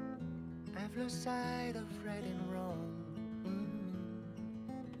 I've lost sight of right and wrong.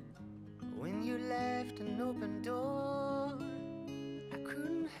 When you left an open door, I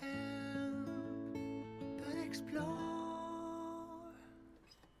couldn't help but explore.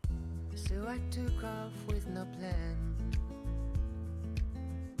 So I took off with no plan,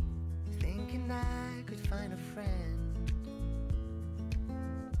 thinking I could find a friend.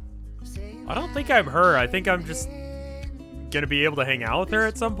 I don't think I'm her. I think I'm just gonna be able to hang out with her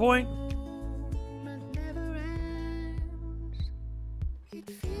at some point.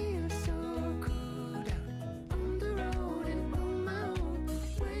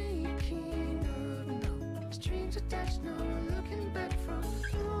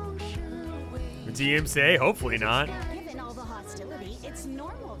 DMCA? Hopefully not. Given all the hostility, it's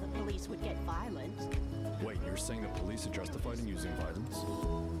normal the police would get violent. Wait, you're saying the police are justified in using violence?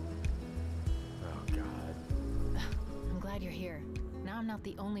 Oh, God. I'm glad you're here. Now I'm not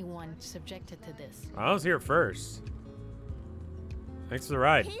the only one subjected to this. I was here first. Thanks for the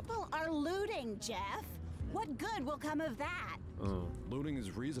ride. People are looting, Jeff. What good will come of that? Looting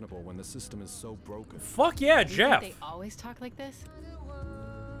is reasonable when the system is so broken. Fuck yeah, You Jeff. think they always talk like this?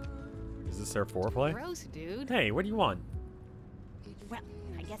 Is this their foreplay? Gross, dude. Hey, what do you want? Well,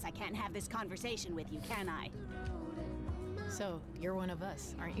 I guess I can't have this conversation with you, can I? So, you're one of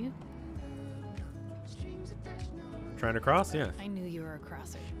us, aren't you? Trying to cross? Yeah. I knew you were a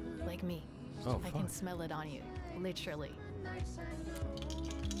crosser, like me. Oh, I can smell it on you, literally.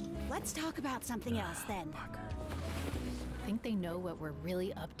 Let's talk about something else then. Think they know what we're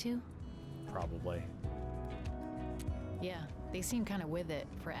really up to? Probably. Yeah, they seem kind of with it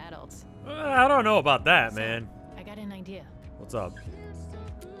for adults. I don't know about that, man. I got an idea. What's up?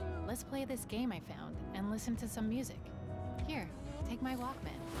 Let's play this game I found and listen to some music. Here, take my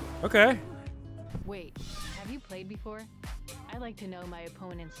Walkman. Okay. Wait, have you played before? I like to know my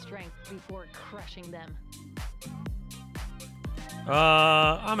opponent's strength before crushing them.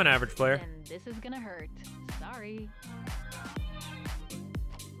 I'm an average player. And this is gonna hurt. Sorry.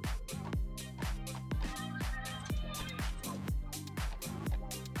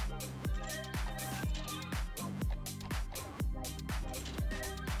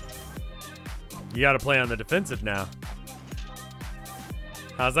 You gotta play on the defensive now.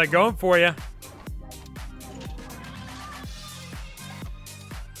 How's that going for you?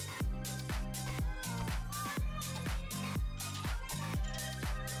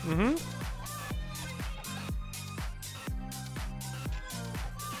 Mm-hmm.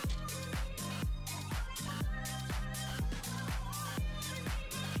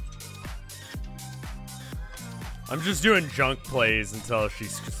 I'm just doing junk plays until she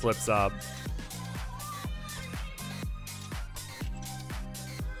slips up.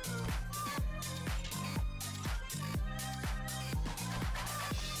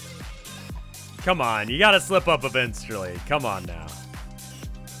 Come on, you gotta slip up eventually. Come on now.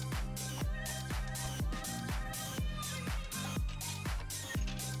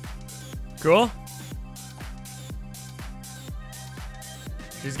 Cool.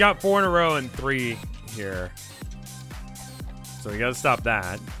 She's got 4 in a row and 3 here. So we gotta stop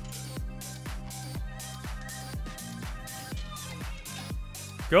that.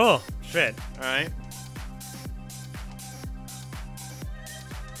 Cool. Shit. Alright.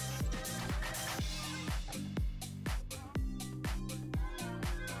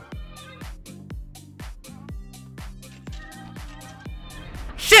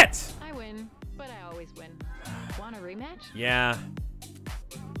 Shit! I win, but I always win. Want a rematch? Yeah.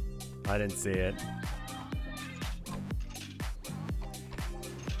 I didn't see it.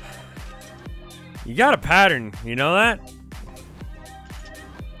 You got a pattern, you know that?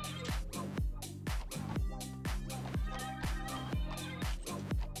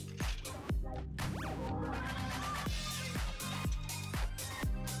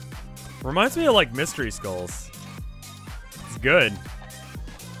 Reminds me of like Mystery Skulls. It's good.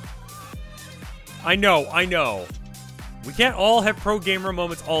 I know, I know. We can't all have pro gamer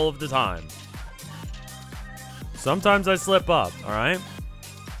moments all of the time. Sometimes I slip up, alright?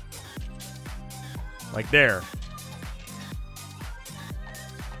 Like there.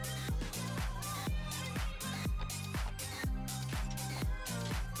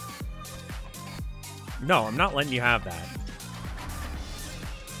 No, I'm not letting you have that.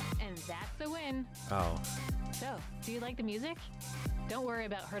 And that's the win. Oh. So, do you like the music? Don't worry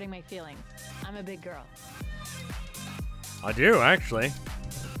about hurting my feelings. I'm a big girl. I do, actually.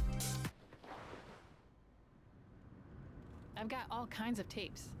 I've got all kinds of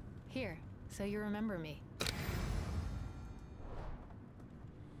tapes. Here, so you remember me.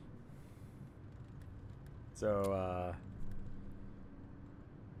 So,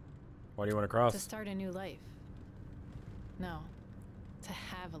 why do you want to cross? To start a new life. No, to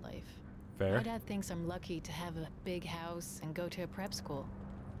have a life. Fair. My dad thinks I'm lucky to have a big house and go to a prep school,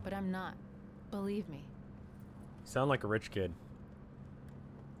 but I'm not. Believe me. You sound like a rich kid.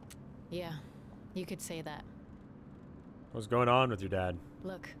 Yeah, you could say that. What's going on with your dad?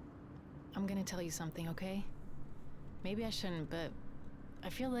 Look, I'm gonna tell you something, okay? Maybe I shouldn't, but I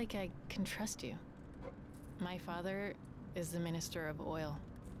feel like I can trust you. My father is the Minister of Oil.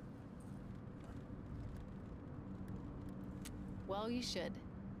 Well, you should.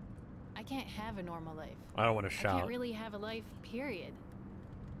 I can't have a normal life. I don't want to I shout. can't really have a life, period.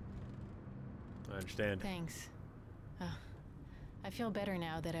 I understand. Thanks. I feel better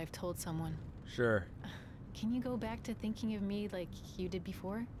now that I've told someone. Sure. Can you go back to thinking of me like you did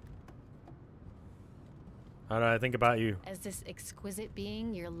before? How do I think about you? As this exquisite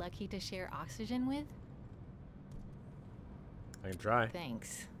being you're lucky to share oxygen with? I can try.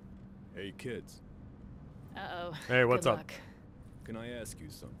 Thanks. Hey, kids. Uh-oh. Hey, what's Good up? luck. Can I ask you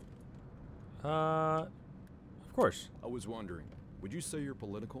something? Of course. I was wondering, would you say you're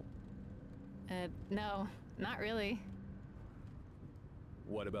political? No, not really.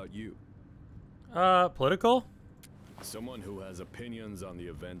 What about you? Political? Someone who has opinions on the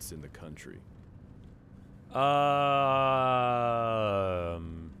events in the country.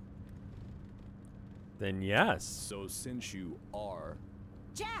 Then yes. So since you are...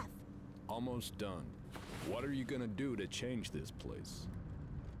 Jeff! Almost done. What are you gonna do to change this place?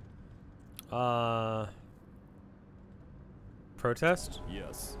 Protest?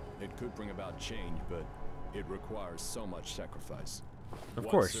 Yes, it could bring about change, but it requires so much sacrifice. Of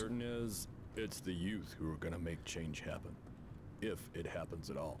What's course. certain is, it's the youth who are gonna make change happen. If it happens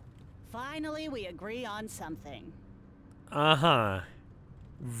at all. Finally, we agree on something. Uh-huh.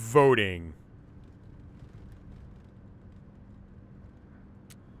 Voting.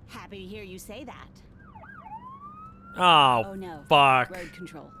 Happy to hear you say that. Oh, no. fuck. Road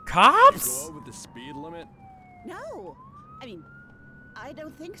control. Cops? Go over the speed limit? No. I mean, I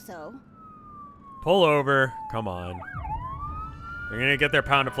don't think so. Pull over. Come on. They're gonna get their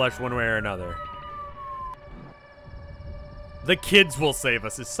pound of flesh one way or another. The kids will save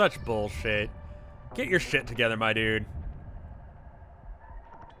us is such bullshit. Get your shit together, my dude.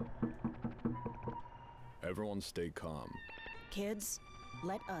 Everyone stay calm. Kids,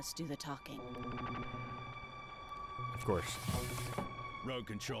 let us do the talking. Of course. Road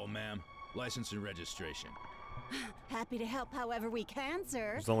control, ma'am. License and registration. Happy to help however we can,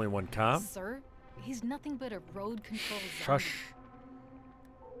 sir. There's only one cop? Sir, he's nothing but a road control zombie. Shush.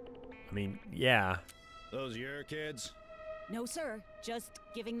 I mean, yeah. Those your kids? No, sir. Just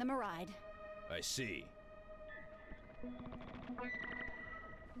giving them a ride. I see.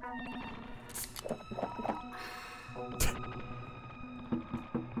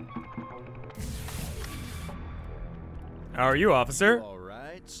 How are you, officer? All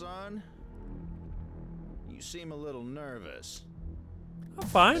right, son. You seem a little nervous. I'm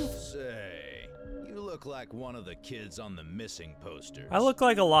fine. Say, you look like one of the kids on the missing posters. I look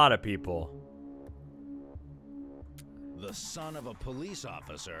like a lot of people. The son of a police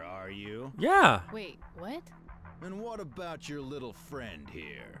officer, are you? Yeah. Wait, what? And what about your little friend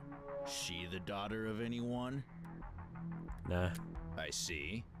here? She the daughter of anyone? Nah. I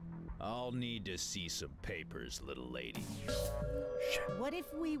see. I'll need to see some papers, little lady. What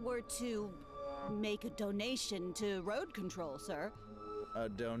if we were to make a donation to road control, sir? A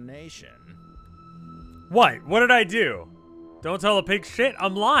donation? What? What did I do? Don't tell a pig shit.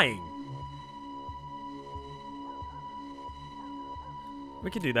 I'm lying. We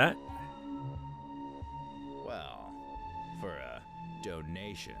could do that. Well, for a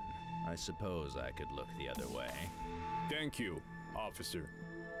donation, I suppose I could look the other way. Thank you, officer.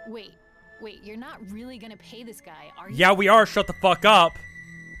 Wait, you're not really gonna pay this guy, are you? Yeah, we are. Shut the fuck up.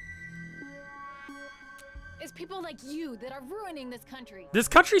 It's people like you that are ruining this country. This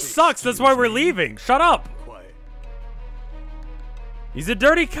country sucks. That's why we're leaving. Shut up. Quiet. He's a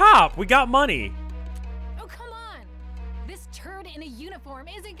dirty cop. We got money. Oh, come on. This turd in a uniform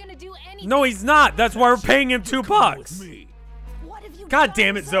isn't gonna do anything. No, he's not. That's why we're paying him $2. What have you God done,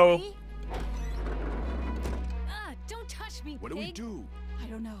 damn it, Zoe. Don't touch me, What do we do? I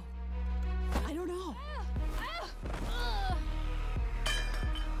don't know. I don't know.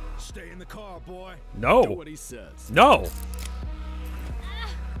 Stay in the car, boy. No. Do what he says. No.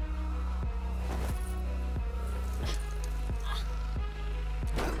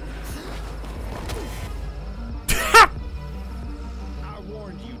 I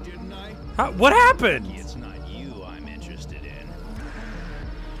warned you, didn't I? What happened? It's not you I'm interested in.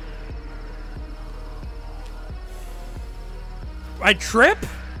 I trip?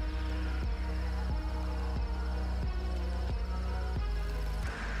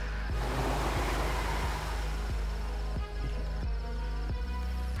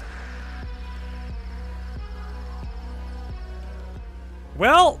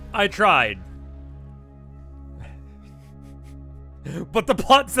 Well, I tried. But the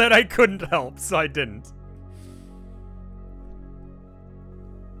plot said I couldn't help, so I didn't.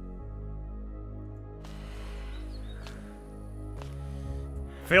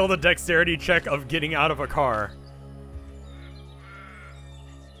 Fail the dexterity check of getting out of a car.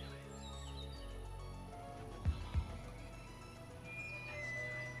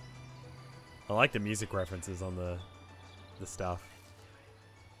 I like the music references on the stuff.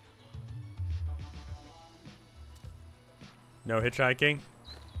 No hitchhiking?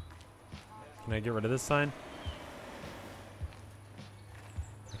 Can I get rid of this sign?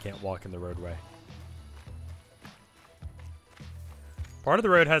 I can't walk in the roadway. Part of the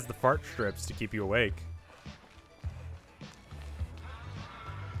road has the fart strips to keep you awake.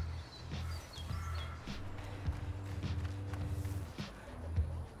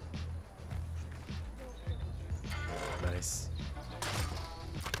 Nice.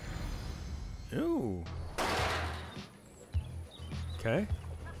 Ooh. Okay.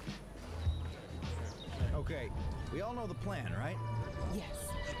 Okay, we all know the plan, right? Yes.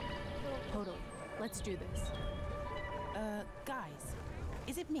 Totally. Let's do this. Guys,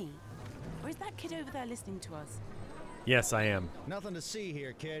 is it me? Or is that kid over there listening to us? Yes, I am. Nothing to see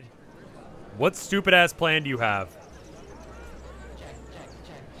here, kid. What stupid ass plan do you have?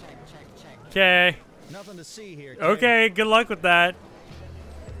 Okay. Nothing to see here, kid. Okay, good luck with that.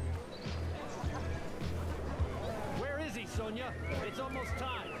 Where is he, Sonia? It's almost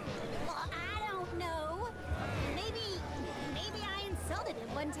time. Well, I don't know. Maybe I insulted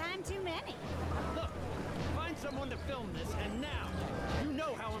him one time too many. Look, find someone to film this, and now. You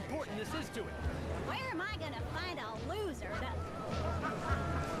know how important this is to it. Where am I gonna find a loser to...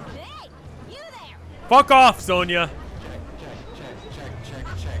 Hey, you there! Fuck off, Sonia.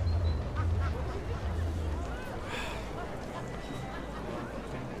 Check.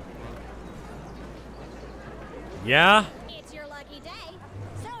 Yeah? It's your lucky day.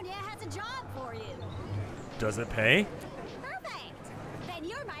 Sonia has a job for you. Does it pay? Perfect. Then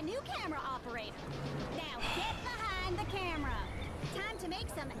you're my new camera operator. Now get behind the camera. Time to make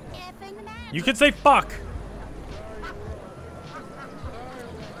some effing magic. You can say fuck.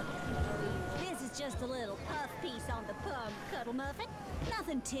 This is just a little puff piece on the pump, Cuddle Muffin.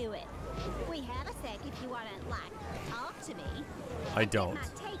 Nothing to it. We have a sec if you want to, like, talk to me. I don't. My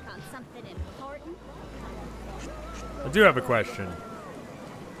take on something important. I do have a question.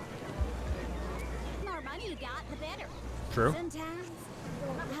 The more money you got, the better. True. Sometimes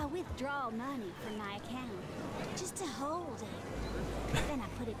I withdraw money from my account just to hold it. Then I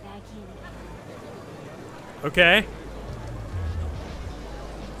put it back in again. Okay.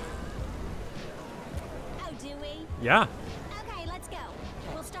 Oh, do we? Yeah. Okay, let's go.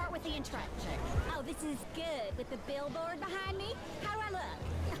 We'll start with the introduction. Oh, this is good with the billboard behind me. How do I look?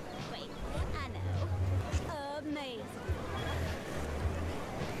 Wait, I know. Amazing.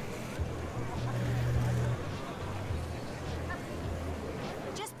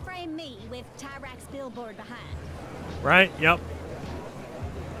 Just frame me with Tyrak's billboard behind. Right? Yep.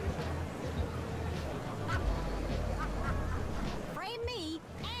 Frame me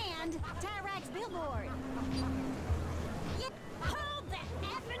and Tyrak's billboard. Yep. Hold that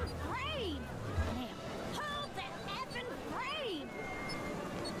effing frame. Now, hold that effing frame.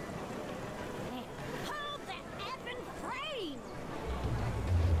 Now, hold that effing frame.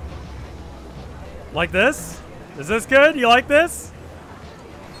 Like this? Is this good? You like this?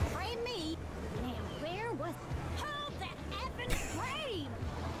 Frame me. Now, where was... Hold that effing frame.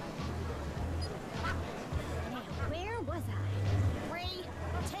 Now, where was I? 3,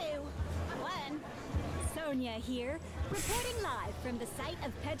 2, 1. Sonia here, reporting live from the site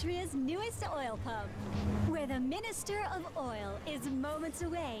of Petria's newest oil pump, where the Minister of Oil is moments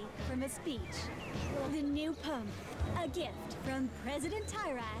away from a speech. The new pump, a gift from President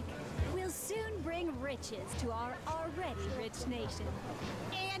Tyrak, will soon bring riches to our already rich nation.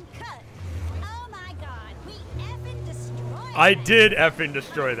 And cut. Oh my God, we effing destroyed I that. did effing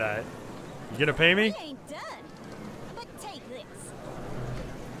destroy that. You gonna pay me? We ain't done. But take this.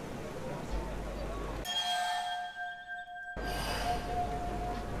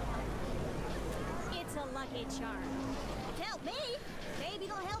 It's a lucky charm. Help me. Maybe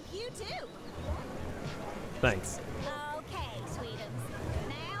it'll help you too. Thanks. Okay, sweetums.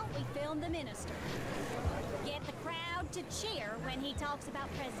 Now we film the minister. Get the crowd to cheer when he talks about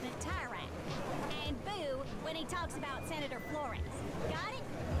President Tyrak. And boo when he talks about Senator Flores. Got it?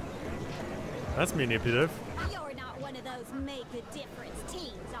 That's manipulative. You're not one of those make a difference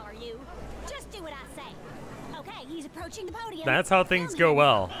teens, are you? Just do what I say. Okay, he's approaching the podium. That's how things go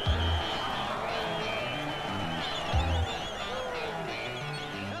well.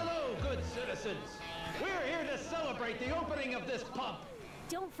 Hello, good citizens. We're here to celebrate the opening of this pump.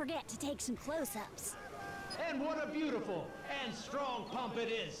 Don't forget to take some close-ups. And what a beautiful and strong pump it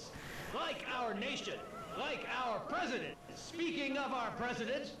is. Like our nation, like our president. Speaking of our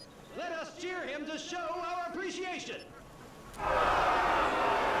president, let us cheer him to show our appreciation. What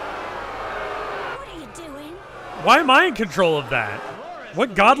are you doing? Why am I in control of that?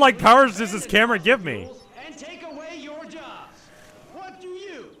 What godlike powers does this camera give me? And take away your jobs. What do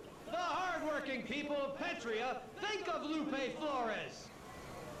you, the hardworking people of Petria, think of Lupe Flores?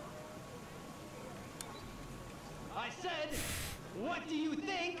 I said, what do you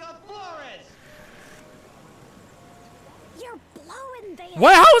think of Flores? You're blowing this.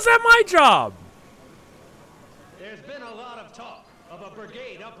 What? How is that my job? There's been a lot of talk of a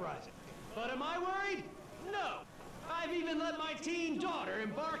brigade uprising. But am I worried? No. I've even let my teen daughter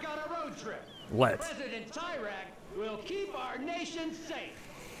embark on a road trip. Let's. President Tyrak will keep our nation safe.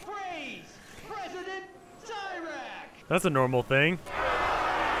 Praise President Tyrak! That's a normal thing.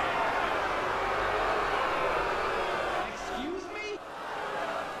 Excuse me?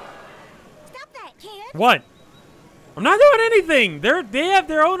 Stop that, kid. What? I'm not doing anything. They have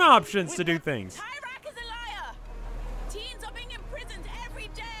their own options to do things. Tyrak is a liar! Teens are being imprisoned every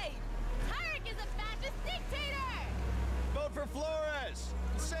day! Tyrak is a fascist dictator! Vote for Flores!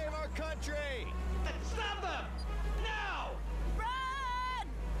 Save our country! Stop them! Now! Run!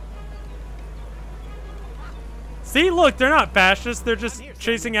 See, look, they're not fascists. They're just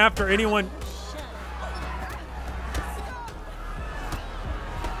chasing after anyone.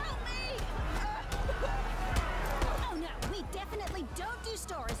 Oh no, we definitely don't do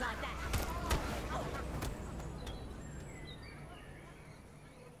stories like that.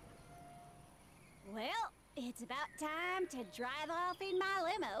 Well, it's about time to drive off in my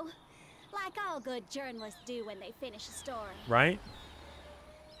limo. Like all good journalists do when they finish a story. Right?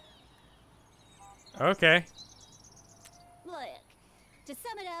 Okay. Look, to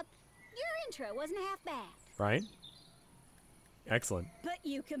sum it up, your intro wasn't half bad. Right? Excellent. But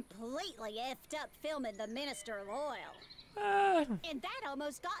you completely effed up filming the Minister of Oil. And that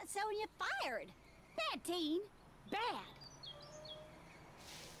almost got Sonia fired. Bad teen. Bad.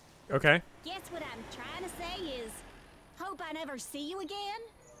 Okay. Guess what I'm trying to say is, hope I never see you again.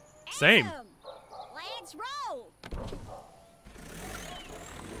 Same. Adam, let's roll.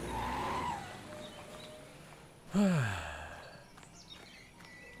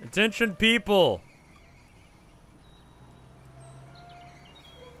 Attention, people.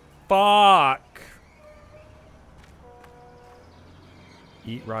 Fuck.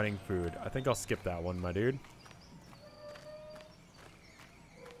 Eat rotting food. I think I'll skip that one, my dude.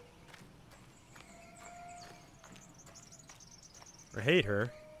 I hate her.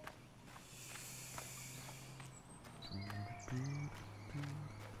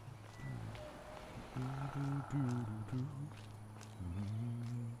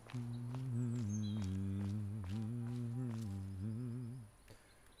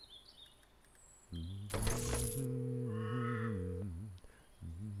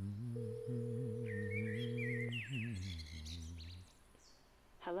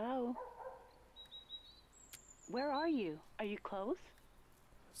 Hello? Where are you? Are you close?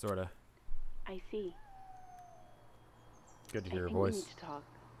 Sorta. I see. Good to hear your I think voice. we need to talk.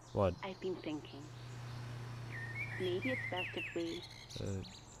 What? I've been thinking. Maybe it's best if we...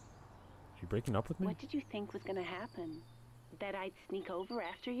 You breaking up with me? What did you think was gonna happen? That I'd sneak over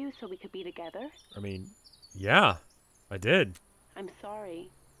after you so we could be together? I mean, yeah, I did. I'm sorry,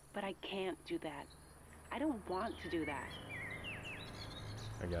 but I can't do that. I don't want to do that.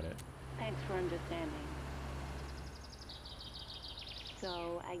 I get it. Thanks for understanding.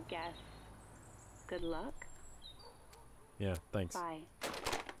 So, I guess, good luck? Yeah, thanks. Bye.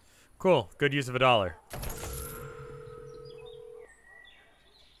 Cool. Good use of $1.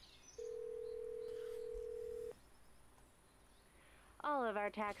 All of our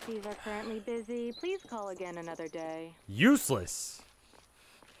taxis are currently busy. Please call again another day. Useless.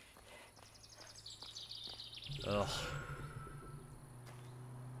 Ugh.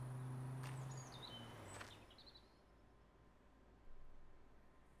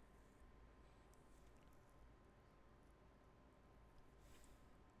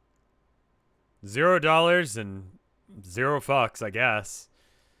 $0 and 0 fucks, I guess.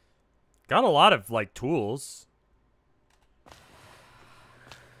 Got a lot of, like, tools.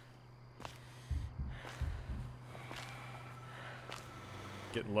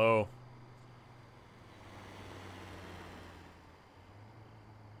 Getting low.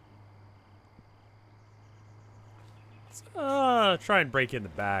 Let's try and break in the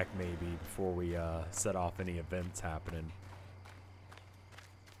back, maybe, before we set off any events happening.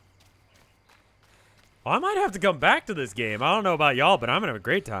 I might have to come back to this game. I don't know about y'all, but I'm gonna have a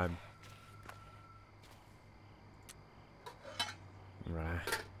great time.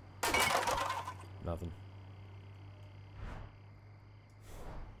 Nothing.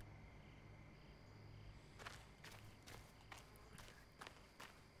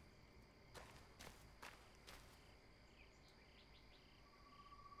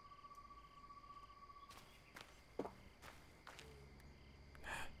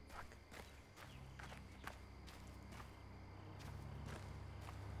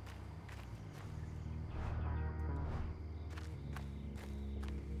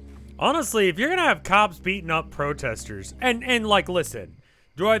 Honestly, if you're gonna have cops beating up protesters, and like, listen,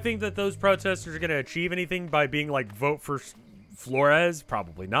 do I think that those protesters are gonna achieve anything by being like, vote for Flores?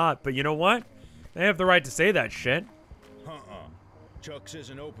 Probably not, but you know what? They have the right to say that shit. Chuck's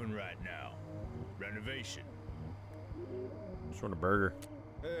isn't open right now. Renovation. Just want a burger.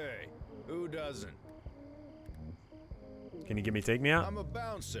 Hey, who doesn't? Can you give me take me out? I'm a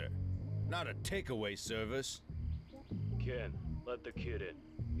bouncer, not a takeaway service. Ken, let the kid in.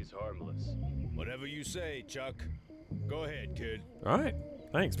 He's harmless. Whatever you say, Chuck. Go ahead, kid. All right.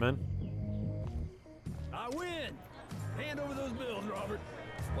 Thanks, man. I win! Hand over those bills, Robert.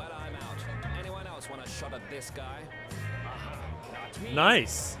 Well, I'm out. Anyone else want a shot at this guy? Not me.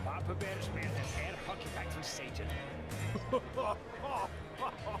 Nice. Papa Bear's man to head hockey factory Satan.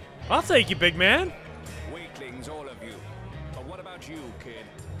 I'll take you, big man. Weaklings, all of you. But what about you, kid?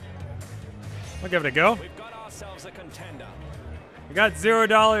 I'll give it a go. We've got ourselves a contender. I got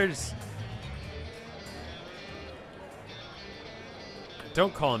 $0.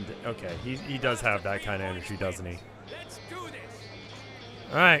 Don't call him. Okay, he does have that kind of energy, doesn't he? Let's do this.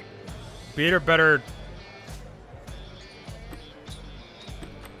 All right, Peter better.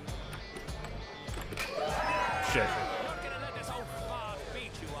 Shit.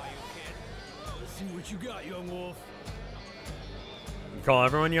 Let's see what you got, young wolf. You call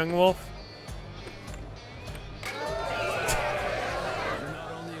everyone young wolf? You're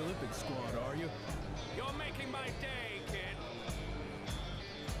not on the Olympic squad, are you? You're making my day, kid.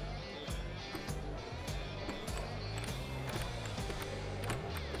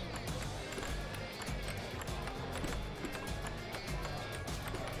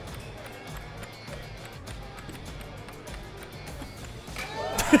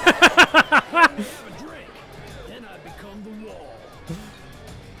 Have a drink. Then I become the wall.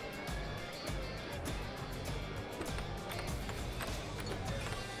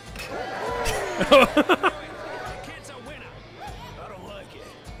 Kid's a winner. I don't like it.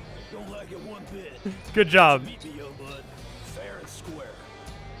 Don't like it one bit. Good job. Meet me, yo, bud. Fair and square.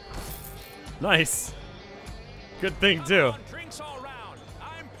 Nice. Good thing too. Drinks all round.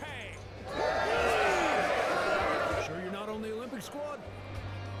 I'm paying. Sure you're not on the Olympic squad?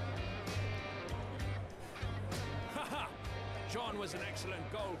 Haha. John was an excellent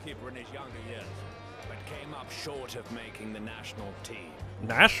goalkeeper in his younger years, but came up short of making the national team.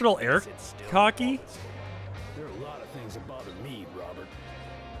 National air hockey? There are a lot of things that bother me, Robert.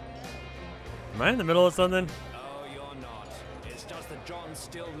 Am I in the middle of something? Oh, you're not. It's just that John's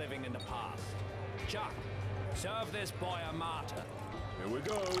still living in the past. Chuck, serve this boy a martyr. Here we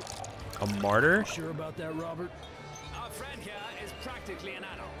go. A martyr? Sure about that, Robert? Our friend here is practically an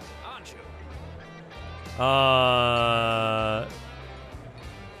adult, aren't you?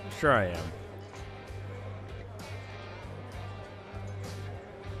 Sure I am.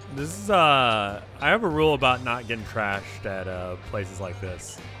 This is, I have a rule about not getting trashed at, places like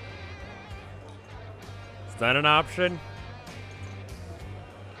this. Is that an option?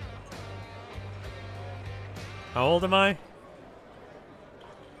 How old am I?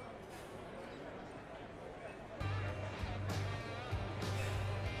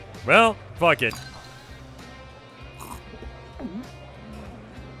 Well, fuck it.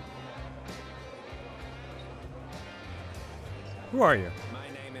 Who are you? My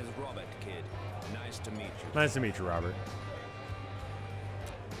name is Robert, kid. Nice to meet you. Nice to meet you, Robert.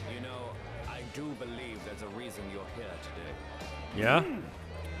 You know, I do believe there's a reason you're here today. Yeah?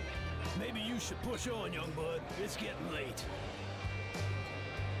 Maybe you should push on, young bud. It's getting late.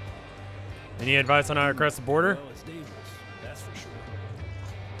 Any advice on how to cross the border? Well, it's dangerous. That's for sure.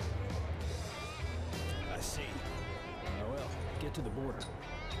 I see. Well, get to the border.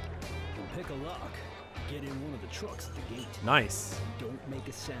 And pick a lock. Get in one of the trucks at the gate. Nice. Don't make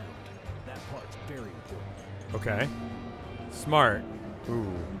a sound. That part's very important. Okay. Smart.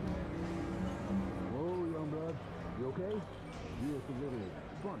 Ooh. Whoa, young bud. You okay? You look a little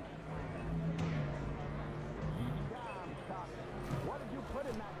funny. What did you put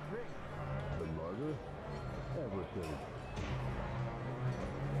in that drink? The lager? Everything.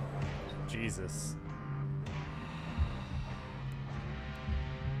 Jesus.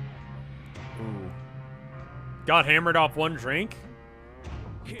 Ooh. Got hammered off one drink?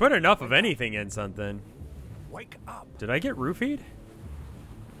 You put enough of anything in something. Wake up. Did I get roofied?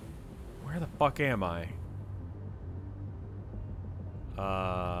 Where the fuck am I?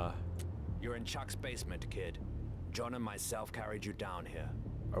 You're in Chuck's basement, kid. John and myself carried you down here.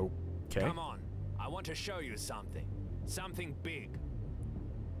 Okay. Come on. I want to show you something. Something big.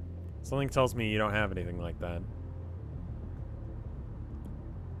 Something tells me you don't have anything like that.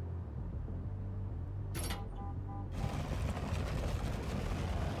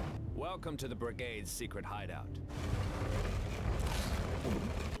 Welcome to the Brigade's secret hideout.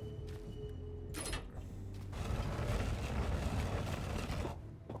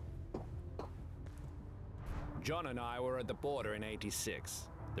 John and I were at the border in '86.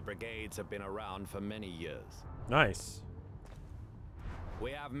 The Brigades have been around for many years. Nice.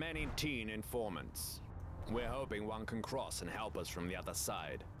 We have many teen informants. We're hoping one can cross and help us from the other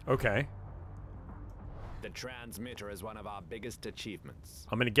side. Okay. The transmitter is one of our biggest achievements.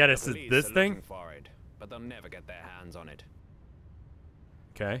 I'm gonna get us The police this are thing? looking for it, but they'll never get their hands on it.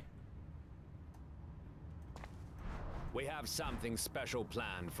 Okay. We have something special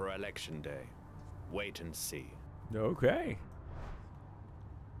planned for Election Day. Wait and see. Okay.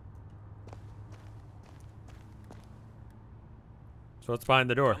 So what's behind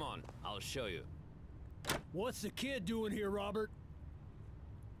the door? Come on, I'll show you. What's the kid doing here, Robert?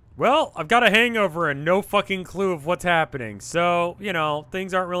 Well, I've got a hangover and no fucking clue of what's happening. So, you know,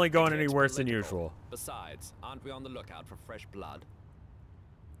 things aren't really going any worse than usual. Besides, aren't we on the lookout for fresh blood?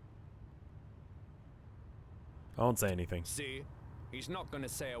 I won't say anything. See? He's not gonna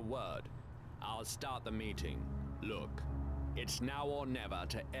say a word. I'll start the meeting. Look, it's now or never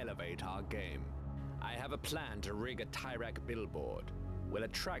to elevate our game. I have a plan to rig a Tyrak billboard. We'll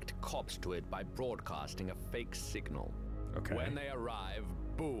attract cops to it by broadcasting a fake signal. Okay. When they arrive,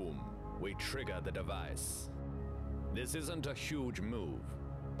 boom, we trigger the device. This isn't a huge move,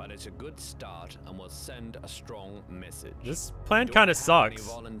 but it's a good start and will send a strong message. This plan Don't kind of have sucks.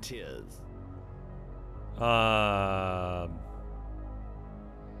 any volunteers?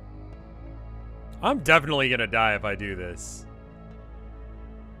 I'm definitely gonna die if I do this.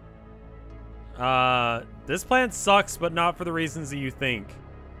 This plan sucks, but not for the reasons that you think.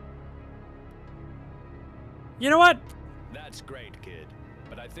 You know what? That's great, kid.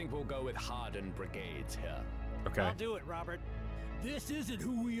 But I think we'll go with hardened brigades here. Okay. I'll do it, Robert. This isn't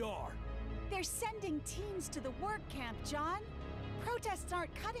who we are. They're sending teams to the work camp, John. Protests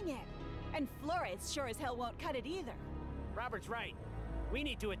aren't cutting it. And Flores sure as hell won't cut it either. Robert's right. We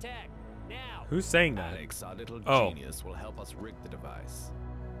need to attack. Now. Who's saying that? Alex, our little Oh. genius, will help us rig the device.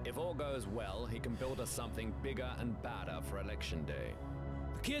 If all goes well, he can build us something bigger and badder for Election Day.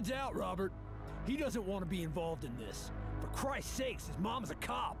 The kid's out, Robert. He doesn't want to be involved in this. For Christ's sakes, his mom's a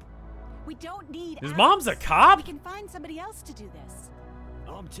cop. We don't need His Alex. mom's a cop? We can find somebody else to do this.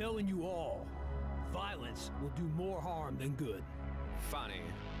 I'm telling you all, violence will do more harm than good. Funny,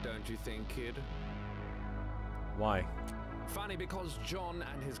 don't you think, kid? Why? Funny because John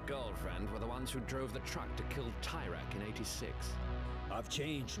and his girlfriend were the ones who drove the truck to kill Tyrak in '86. I've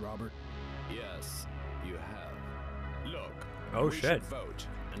changed, Robert. Yes, you have. Look, Oh, we shit. should vote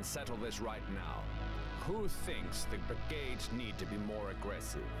and settle this right now. Who thinks the brigades need to be more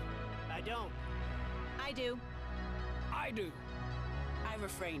aggressive? I don't. I do. I do. I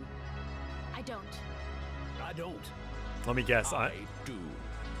refrain. I don't. I don't. Let me guess. I do.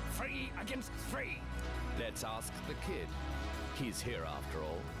 Free against free. Let's ask the kid. He's here after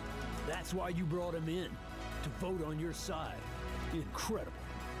all. That's why you brought him in, to vote on your side. Incredible.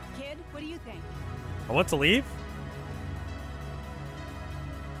 Kid, what do you think? I want to leave?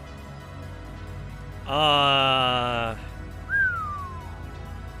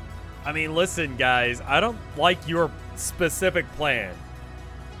 I mean, listen, guys. I don't like your specific plan.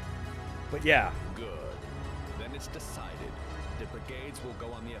 But yeah. Good. Then it's decided. The brigades will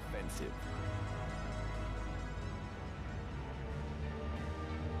go on the offensive.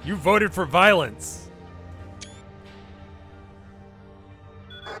 You voted for violence.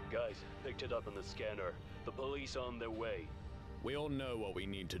 Guys, picked it up on the scanner. The police on their way. We all know what we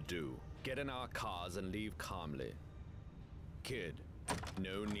need to do. Get in our cars and leave calmly. Kid,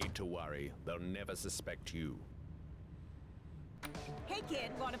 no need to worry. They'll never suspect you. Hey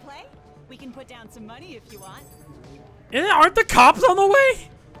kid, wanna play? We can put down some money if you want. Aren't the cops on the way?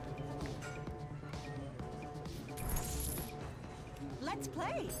 Let's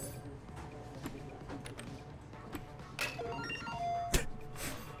play.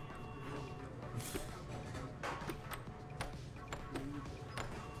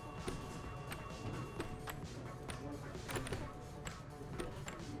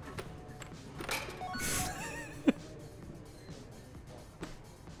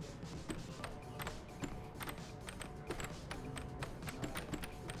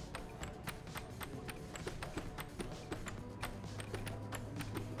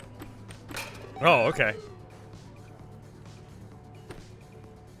 Oh, okay.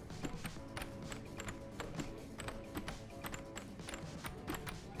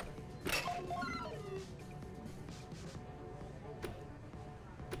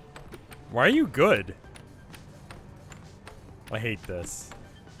 Why are you good? I hate this.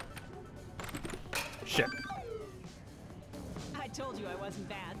 Shit. I told you I wasn't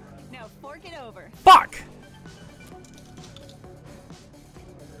bad. Now fork it over. Fuck!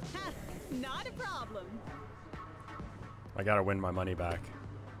 Ha, not a problem. I gotta win my money back.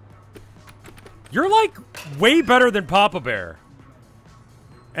 You're like way better than Papa Bear.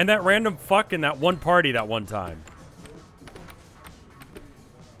 And that random fuck in that one party that one time.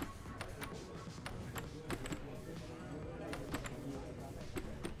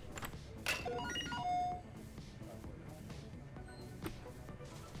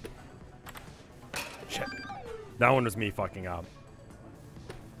 Shit. That one was me fucking up.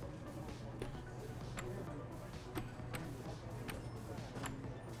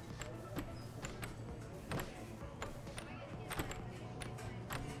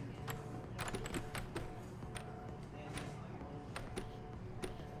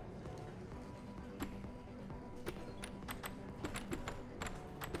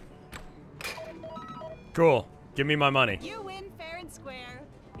 Cool. Give me my money. You win fair and square.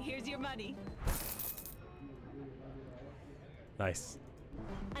 Here's your money. Nice.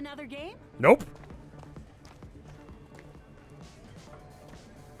 Another game? Nope.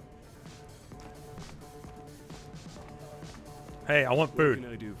 Hey, I want food. What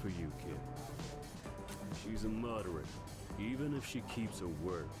can I do for you, kid? She's a moderate. Even if she keeps her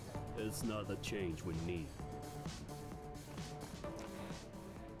word, it's not the change we need.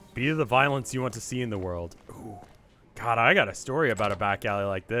 Be the violence you want to see in the world. Ooh. God, I got a story about a back alley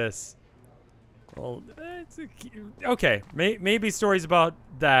like this. Well, okay. Maybe stories about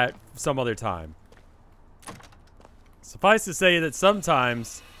that some other time. Suffice to say that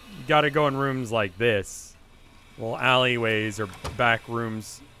sometimes you gotta go in rooms like this. Little alleyways or back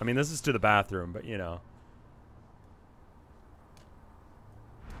rooms. I mean, this is to the bathroom, but you know.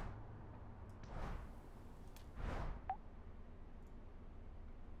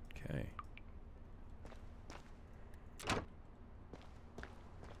 Okay.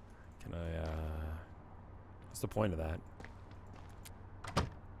 Can I, what's the point of that?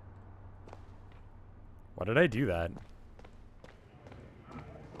 Why did I do that?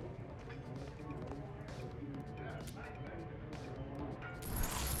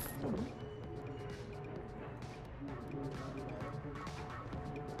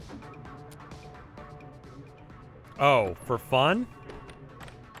 Oh, for fun?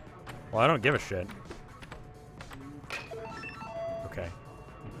 Well, I don't give a shit. Okay.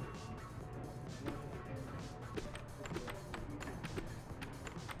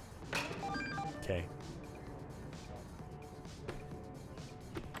 Okay.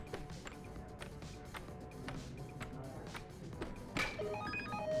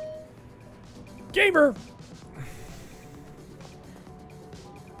 Gamer!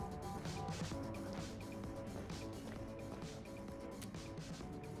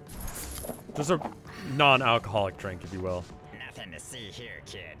 Just a non-alcoholic drink, if you will. Nothing to see here,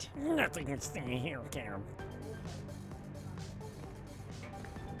 kid. Nothing to see here, kid.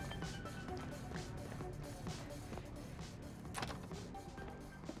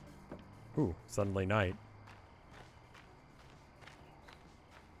 Ooh, suddenly night.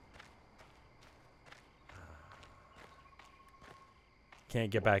 Can't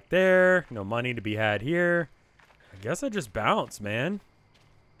get back there. No money to be had here. I guess I just bounce, man.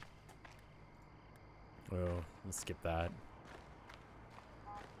 Oh, let's skip that.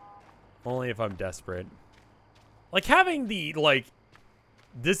 Only if I'm desperate. Like, having the, like,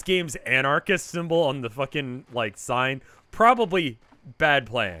 this game's anarchist symbol on the fucking, like, sign, probably bad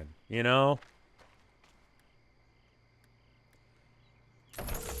plan, you know?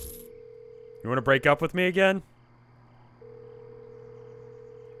 You want to break up with me again?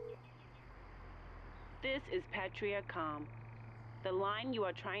 This is Patria Com. The line you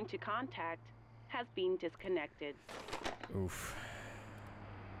are trying to contact has been disconnected. Oof.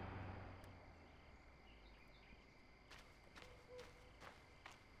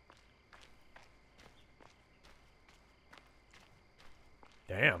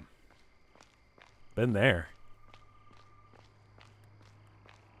 Damn. Been there.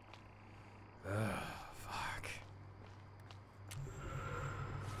 Ugh, fuck.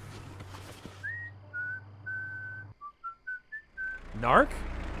 Narc?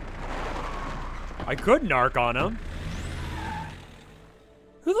 I could narc on him.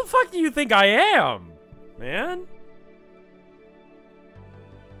 Who the fuck do you think I am, man?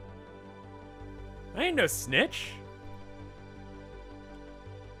 I ain't no snitch.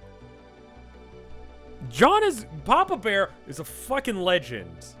 Papa Bear is a fucking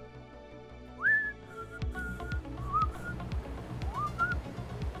legend.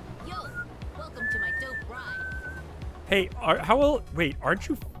 Yo, welcome to my dope ride. Hey, how old? Wait, aren't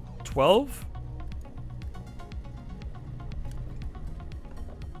you 12?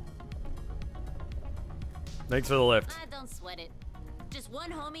 Thanks for the lift. Don't sweat it. Just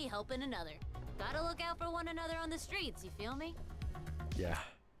one homie helping another. Gotta look out for one another on the streets, you feel me? Yeah.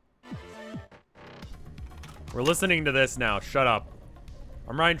 We're listening to this now. Shut up.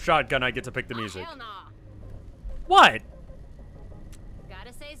 I'm riding shotgun. I get to pick the music. Hell nah. What?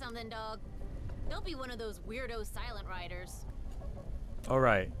 Gotta say something, dog. Don't be one of those weirdo silent riders. All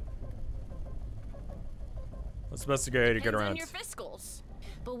right. What's the best way to get Depends around? on your fiscals.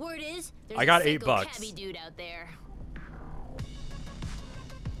 But word is, there's I got a $8. psycho cabbie dude out there.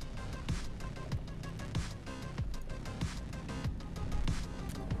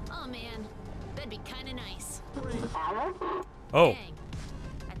 Oh man, that'd be kind of nice. Oh. Dang,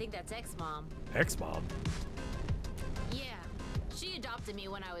 I think that's ex-mom. Ex-mom? Yeah, she adopted me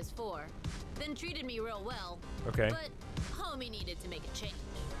when I was 4, then treated me real well. Okay. But homie needed to make a change.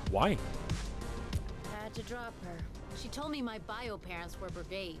 Why? Had to drop her. She told me my bio parents were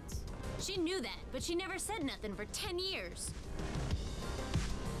brigades. She knew that, but she never said nothing for 10 years.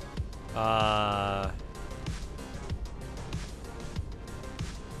 Uh...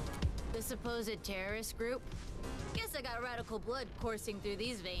 The supposed terrorist group? Guess I got radical blood coursing through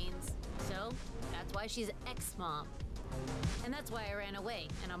these veins. So, that's why she's ex-mom. And that's why I ran away,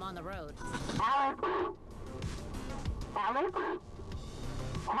 and I'm on the road. Alex? Alex?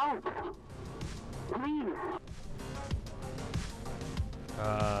 Help! Please!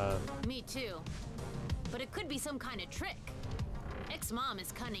 Me too. But it could be some kind of trick. Ex-mom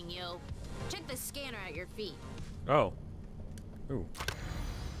is cunning, yo. Check the scanner at your feet. Oh. Ooh.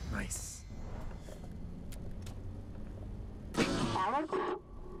 Nice. Alex?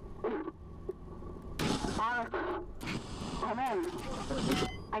 Alex? Come in.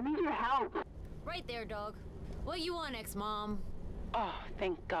 I need your help. Right there, dog. What you want, ex-mom? Oh,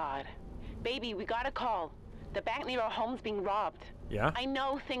 thank God. Baby, we got a call. The bank near our home's being robbed. Yeah? I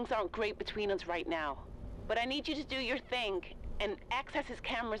know things aren't great between us right now, but I need you to do your thing and access his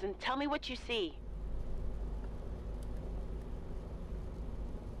cameras and tell me what you see.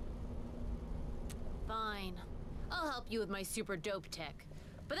 Fine. I'll help you with my super dope tech.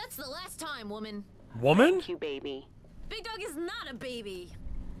 But that's the last time, woman. Woman? Thank you, baby. Big Dog is not a baby.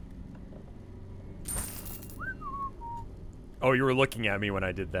 Oh, you were looking at me when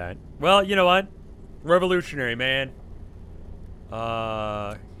I did that. Well, you know what? Revolutionary, man.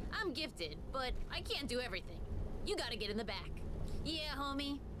 I'm gifted, but I can't do everything. You gotta get in the back. Yeah,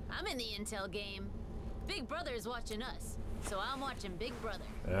 homie. I'm in the intel game. Big Brother is watching us, so I'm watching Big Brother.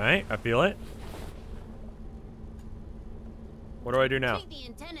 Alright, I feel it. What do I do now? Take the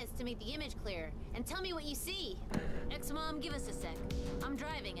antennas to make the image clear, and tell me what you see. Ex-Mom, give us a sec. I'm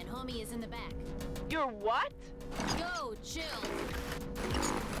driving, and homie is in the back. You're what? Go, chill.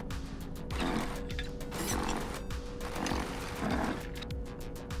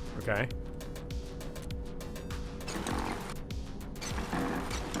 Okay.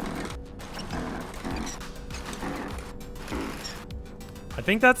 I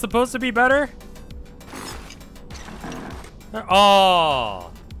think that's supposed to be better.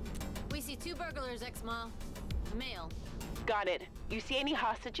 Oh. We see 2 burglars, Ex-Mom. Male. Got it. You see any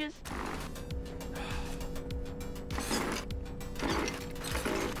hostages?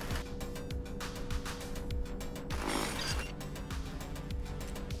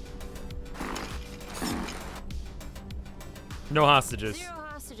 No hostages. 0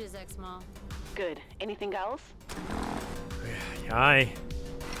 hostages, Ex-Mom. Good. Anything else? Aye.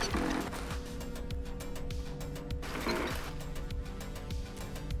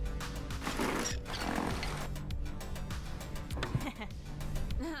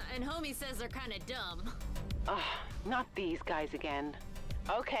 And homie says they're kind of dumb. Ugh, not these guys again.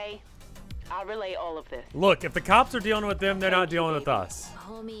 Okay. I'll relay all of this. Look, if the cops are dealing with them, they're not dealing with us.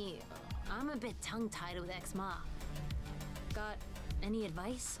 Homie, I'm a bit tongue-tied with Ex-Ma. Got any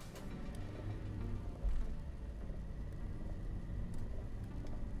advice?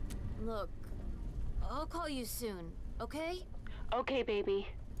 Look, I'll call you soon, okay? Okay, baby.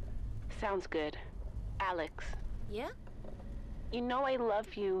 Sounds good. Alex. Yeah? You know I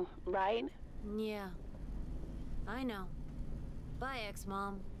love you, right? Yeah. I know. Bye,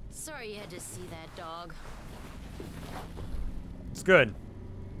 Ex-Mom. Sorry you had to see that dog. It's good.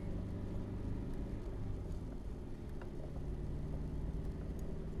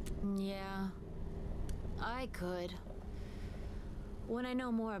 Yeah. I could. When I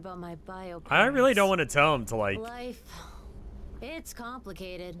know more about my bio. I really don't want to tell him to, like... Life. It's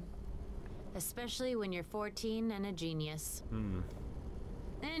complicated. Especially when you're 14 and a genius.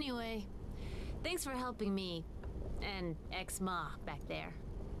 Anyway, thanks for helping me and Ex-Ma back there.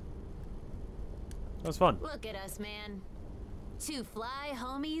 That was fun. Look at us, man. 2 fly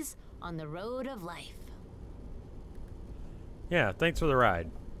homies on the road of life. Yeah, thanks for the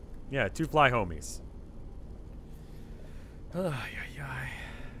ride. Yeah, 2 fly homies.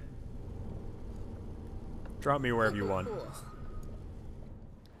 Drop me wherever you want.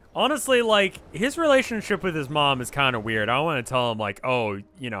 Honestly, like, his relationship with his mom is kind of weird. I don't want to tell him, like, oh,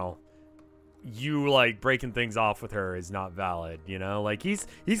 you know, you, like, breaking things off with her is not valid, you know? Like, he's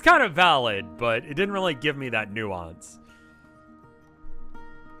kind of valid, but it didn't really give me that nuance.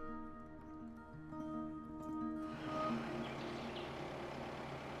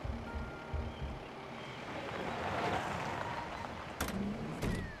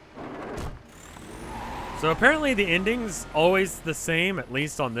 So apparently the ending's always the same, at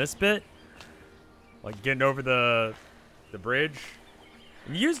least on this bit. Like getting over the bridge.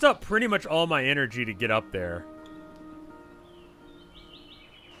 I used up pretty much all my energy to get up there.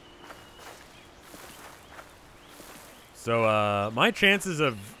 So my chances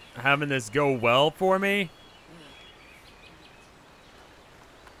of having this go well for me,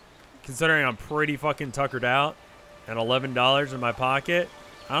 considering I'm pretty fucking tuckered out and $11 in my pocket,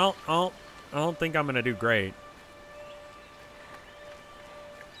 I don't think I'm gonna do great.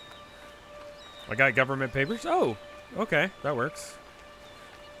 I got government papers. Oh, okay, that works.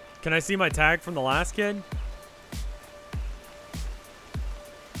 Can I see my tag from the last kid?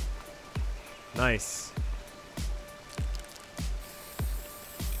 Nice.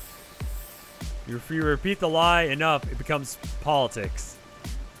 If you repeat the lie enough, it becomes politics.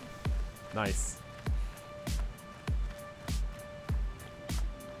 Nice.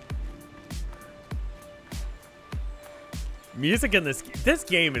 Music in this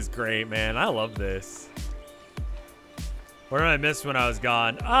game is great, man. I love this. What did I miss when I was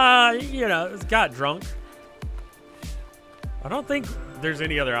gone? You know, got drunk. I don't think there's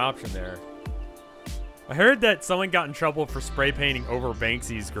any other option there. I heard that someone got in trouble for spray painting over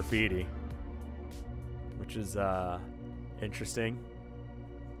Banksy's graffiti, which is interesting.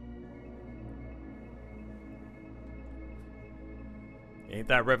 Ain't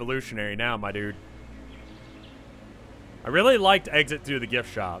that revolutionary now, my dude? I really liked Exit Through the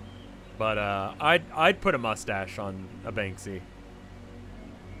Gift Shop, but I'd put a mustache on a Banksy.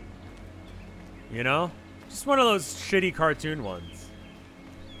 You know? Just one of those shitty cartoon ones.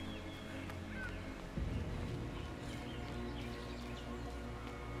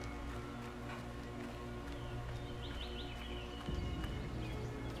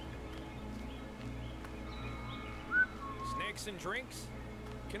 Snacks and drinks?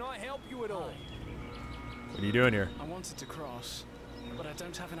 Can I help you at all? What are you doing here? I wanted to cross, but I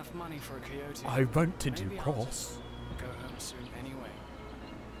don't have enough money for a coyote. I wanted to Maybe I'll cross. just go home soon anyway.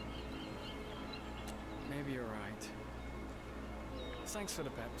 Maybe you're right. Thanks for the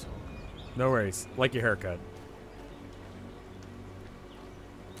pep talk. No worries. Like your haircut.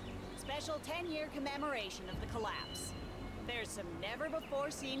 Special 10-year commemoration of the collapse. There's some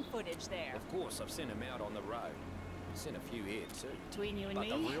never-before-seen footage there. Of course, I've seen him out on the road. I've seen a few here too. Between you and but me,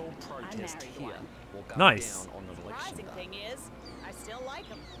 the real I protest married here one. will go Nice. down on the election Surprising day. thing is, I still like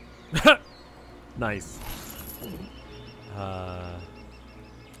him. Nice.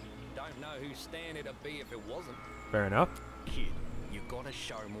 Don't know whose stand it'd be if it wasn't. Fair enough. Kid, you gotta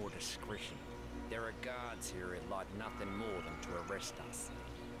show more discretion. There are guards here who'd like nothing more than to arrest us.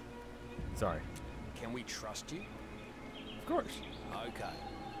 Sorry. Can we trust you? Of course. Okay.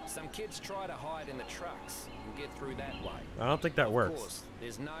 Some kids try to hide in the trucks and get through that way. I don't think that works. Of course,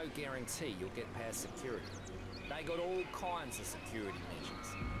 there's no guarantee you'll get past security. They got all kinds of security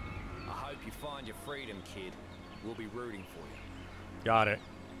measures. I hope you find your freedom, kid. We'll be rooting for you. Got it.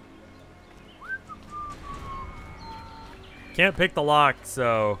 Can't pick the lock,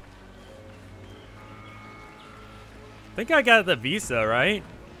 so... I think I got the visa, right?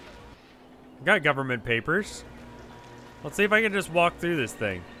 I got government papers. Let's see if I can just walk through this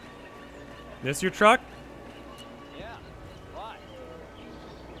thing. This your truck? Yeah. Why?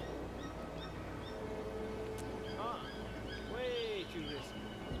 Way too risky.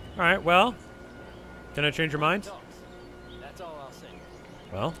 Alright, well. Can I change your mind? That's all I'll say.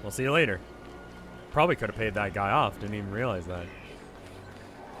 Well, we'll see you later. Probably could have paid that guy off. Didn't even realize that.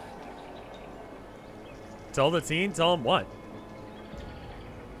 Tell the teen? Tell him what?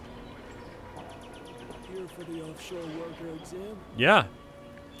 Here for the offshore worker exam? Yeah,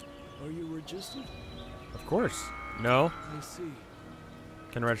 Are you registered? of course. No. I see.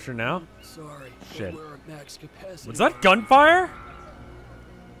 Can I register now? Sorry. but Shit. We're at max capacity. Was that gunfire?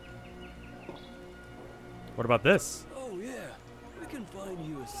 What about this? Oh yeah. We can find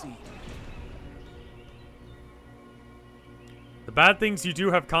you a seat. The bad things you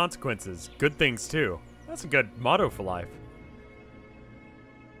do have consequences. Good things too. That's a good motto for life.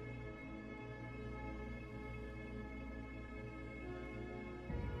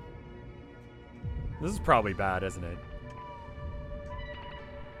 This is probably bad, isn't it?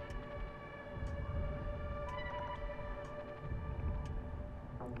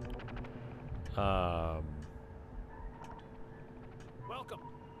 Welcome.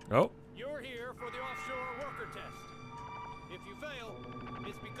 Oh. You're here for the offshore worker test. If you fail,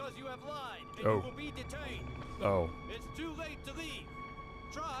 it's because you have lied and Oh. you will be detained. Oh. It's too late to leave.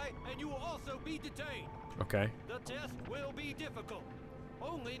 Try and you will also be detained. Okay. The test will be difficult.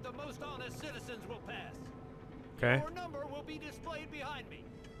 Only the most honest citizens will pass. Okay. Your number will be displayed behind me.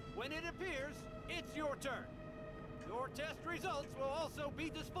 When it appears, it's your turn. Your test results will also be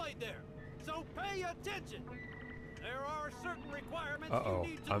displayed there. So pay attention. There are certain requirements Uh-oh. you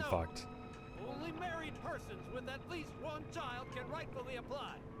need to I'm know. fucked. Only married persons with at least one child can rightfully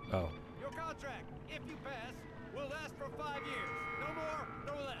apply. Oh. Your contract, if you pass, will last for 5 years. No more,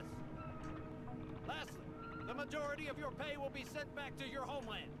 no less. Lastly, the majority of your pay will be sent back to your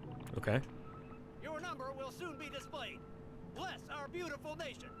homeland. Okay. Your number will soon be displayed. Bless our beautiful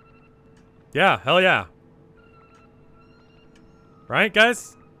nation. Yeah, hell yeah. Right,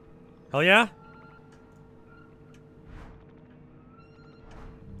 guys? Hell yeah?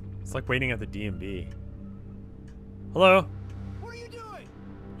 It's like waiting at the DMV. Hello? What are you doing?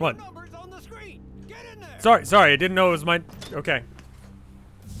 What? Your number's on the screen. Get in there. Sorry, I didn't know it was my... Okay.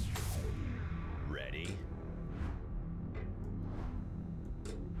 Ready?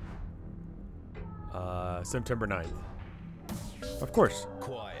 September 9th. Of course.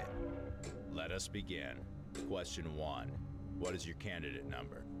 Quiet. Let us begin. Question 1. What is your candidate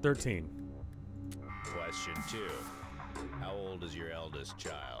number? 13. Question 2. How old is your eldest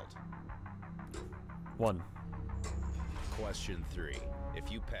child? 1. Question 3.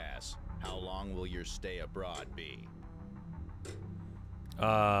 If you pass, how long will your stay abroad be?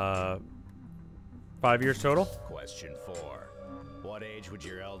 5 years total. Question 4. What age would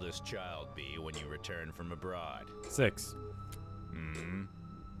your eldest child be when you return from abroad? 6.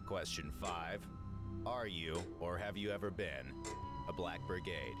 Question 5. Are you, or have you ever been, a Black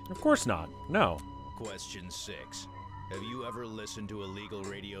Brigade? Of course not. No. Question 6. Have you ever listened to illegal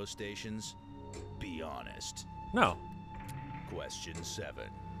radio stations? Be honest. No. Question 7.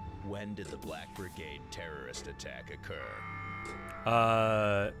 When did the Black Brigade terrorist attack occur?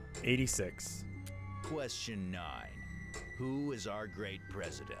 86. Question 9. Who is our great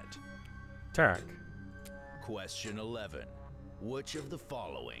president? Tarek. Question 11. Which of the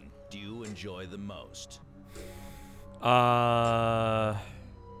following do you enjoy the most? You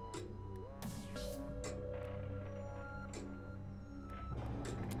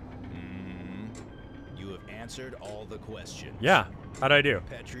have answered all the questions. Yeah. How'd I do?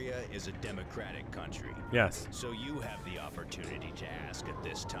 Petria is a democratic country. Yes. So you have the opportunity to ask at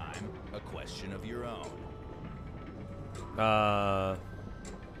this time a question of your own.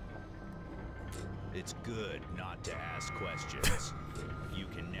 It's good not to ask questions. You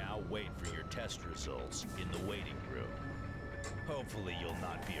can now wait for your test results in the waiting room. Hopefully you'll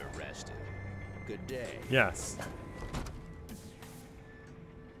not be arrested. Good day. Yes.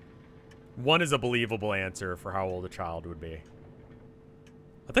 1 is a believable answer for how old a child would be.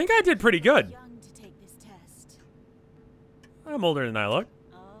 I think I did pretty good. Young to take this test. I'm older than I look.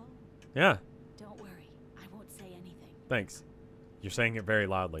 Oh? Yeah. Don't worry. I won't say anything. Thanks. You're saying it very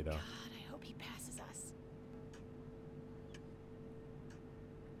loudly, though. God, I hope he passes us.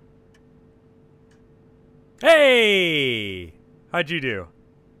 Hey! How'd you do?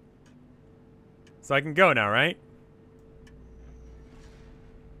 So I can go now, right?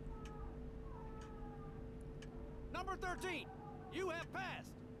 Number 13, you have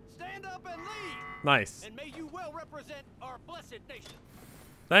passed. Stand up and leave. Nice. And may you well represent our blessed nation.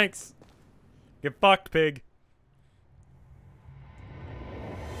 Thanks. Get fucked, pig.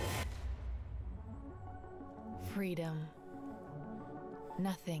 Freedom.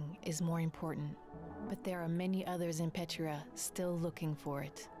 Nothing is more important, but there are many others in Petria still looking for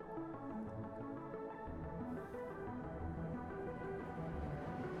it.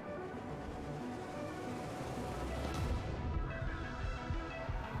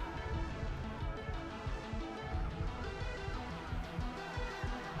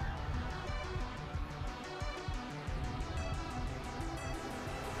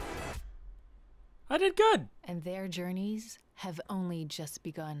 I did good. And their journeys have only just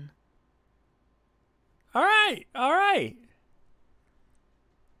begun. All right. All right.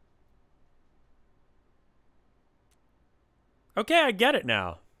 Okay, I get it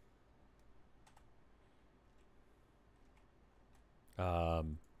now. But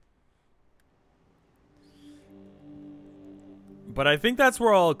I think that's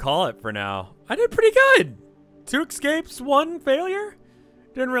where I'll call it for now. I did pretty good. 2 escapes, 1 failure.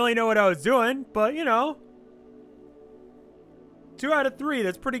 Didn't really know what I was doing, but you know. 2 out of 3,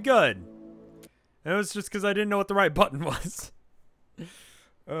 that's pretty good. And it was just because I didn't know what the right button was.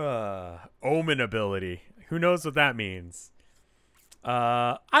 Omen ability. Who knows what that means?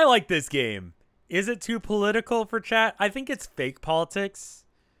 I like this game. Is it too political for chat? I think it's fake politics.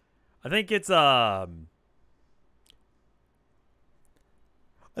 I think it's hard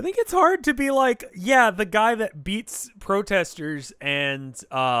to be like, yeah, the guy that beats protesters and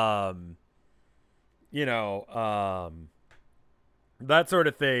you know, that sort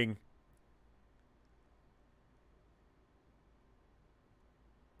of thing.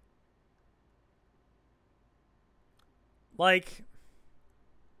 Like,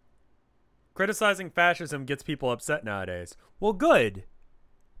 criticizing fascism gets people upset nowadays. Well, good.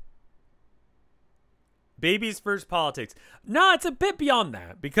 Baby's first politics. No, it's a bit beyond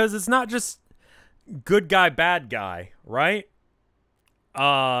that because it's not just good guy, bad guy, right?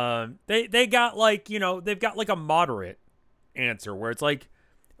 They got like, you know, they've got like a moderate answer where it's like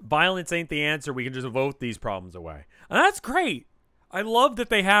violence ain't the answer. We can just vote these problems away. And that's great. I love that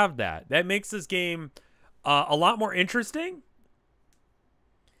they have that. That makes this game a lot more interesting.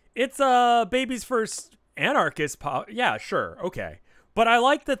 It's baby's first anarchist yeah, sure. Okay. But I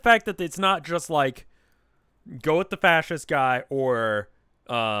like the fact that it's not just like go with the fascist guy or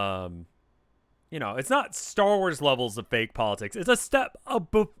you know, it's not Star Wars levels of fake politics. It's a step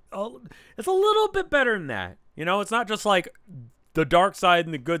above, it's a little bit better than that. You know, it's not just like the dark side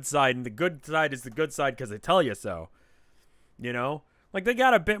and the good side is the good side because they tell you so. You know? Like, they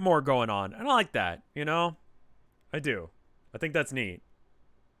got a bit more going on. And I like that, you know? I do. I think that's neat.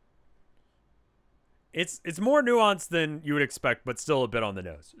 it's more nuanced than you would expect, but still a bit on the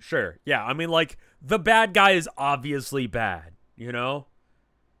nose. Sure. Yeah, I mean, like, the bad guy is obviously bad, you know?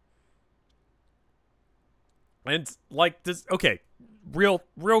 And, like, okay, real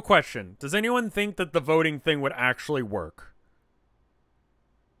question. Does anyone think that the voting thing would actually work?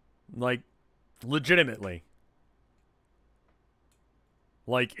 Like, legitimately.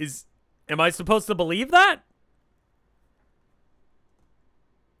 Like, am I supposed to believe that?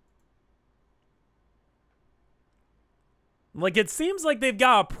 Like, it seems like they've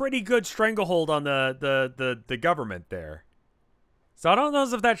got a pretty good stranglehold on the government there. So I don't know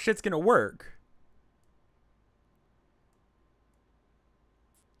if that shit's gonna work.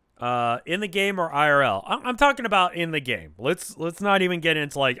 In the game or IRL? I'm talking about in the game. Let's not even get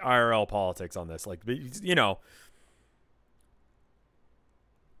into like IRL politics on this. Like, you know.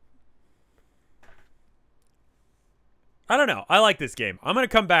 I don't know. I like this game. I'm gonna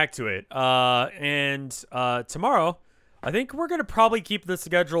come back to it. And tomorrow, I think we're gonna probably keep the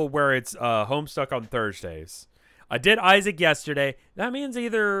schedule where it's Homestuck on Thursdays. I did Isaac yesterday. That means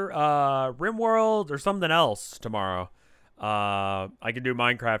either RimWorld or something else tomorrow. I can do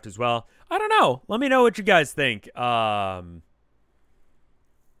Minecraft as well. I don't know. Let me know what you guys think.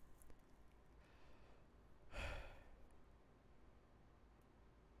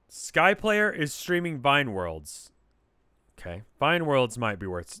 Skyplayer is streaming Vine Worlds. Okay. Vine Worlds might be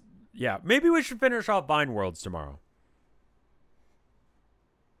worth... Yeah, maybe we should finish off Vine Worlds tomorrow.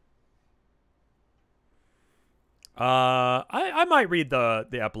 I might read the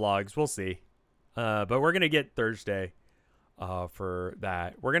epilogues. We'll see. But we're going to get Thursday for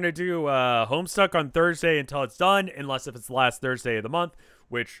that. We're going to do Homestuck on Thursday until it's done, unless if it's the last Thursday of the month,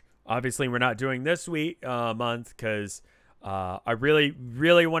 which obviously we're not doing this month because I really,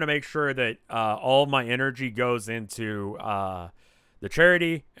 really want to make sure that all of my energy goes into the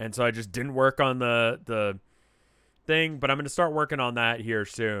charity, and so I just didn't work on the thing, but I'm going to start working on that here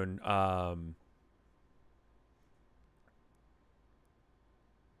soon.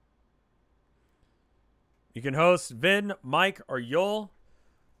 You can host Vin, Mike, or Yul.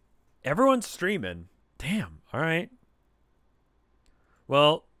 Everyone's streaming. Damn. All right.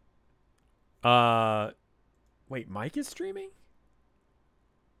 Well, wait, Mike is streaming?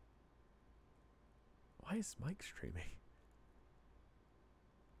 Why is Mike streaming?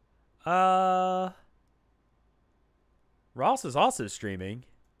 Ross is also streaming.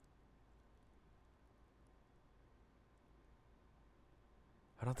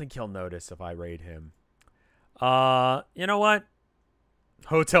 I don't think he'll notice if I raid him. You know what?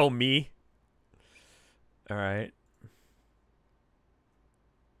 Hotel me. All right.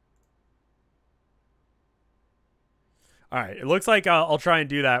 All right. It looks like I'll try and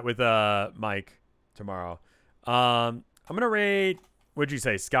do that with Mike tomorrow. I'm gonna raid. What'd you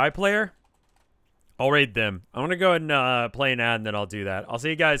say, Skyplayer? I'll raid them. I'm gonna go ahead and play an ad, and then I'll do that. I'll see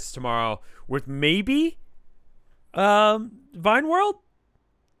you guys tomorrow with maybe Vine World.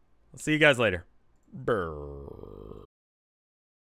 I'll see you guys later. Brr.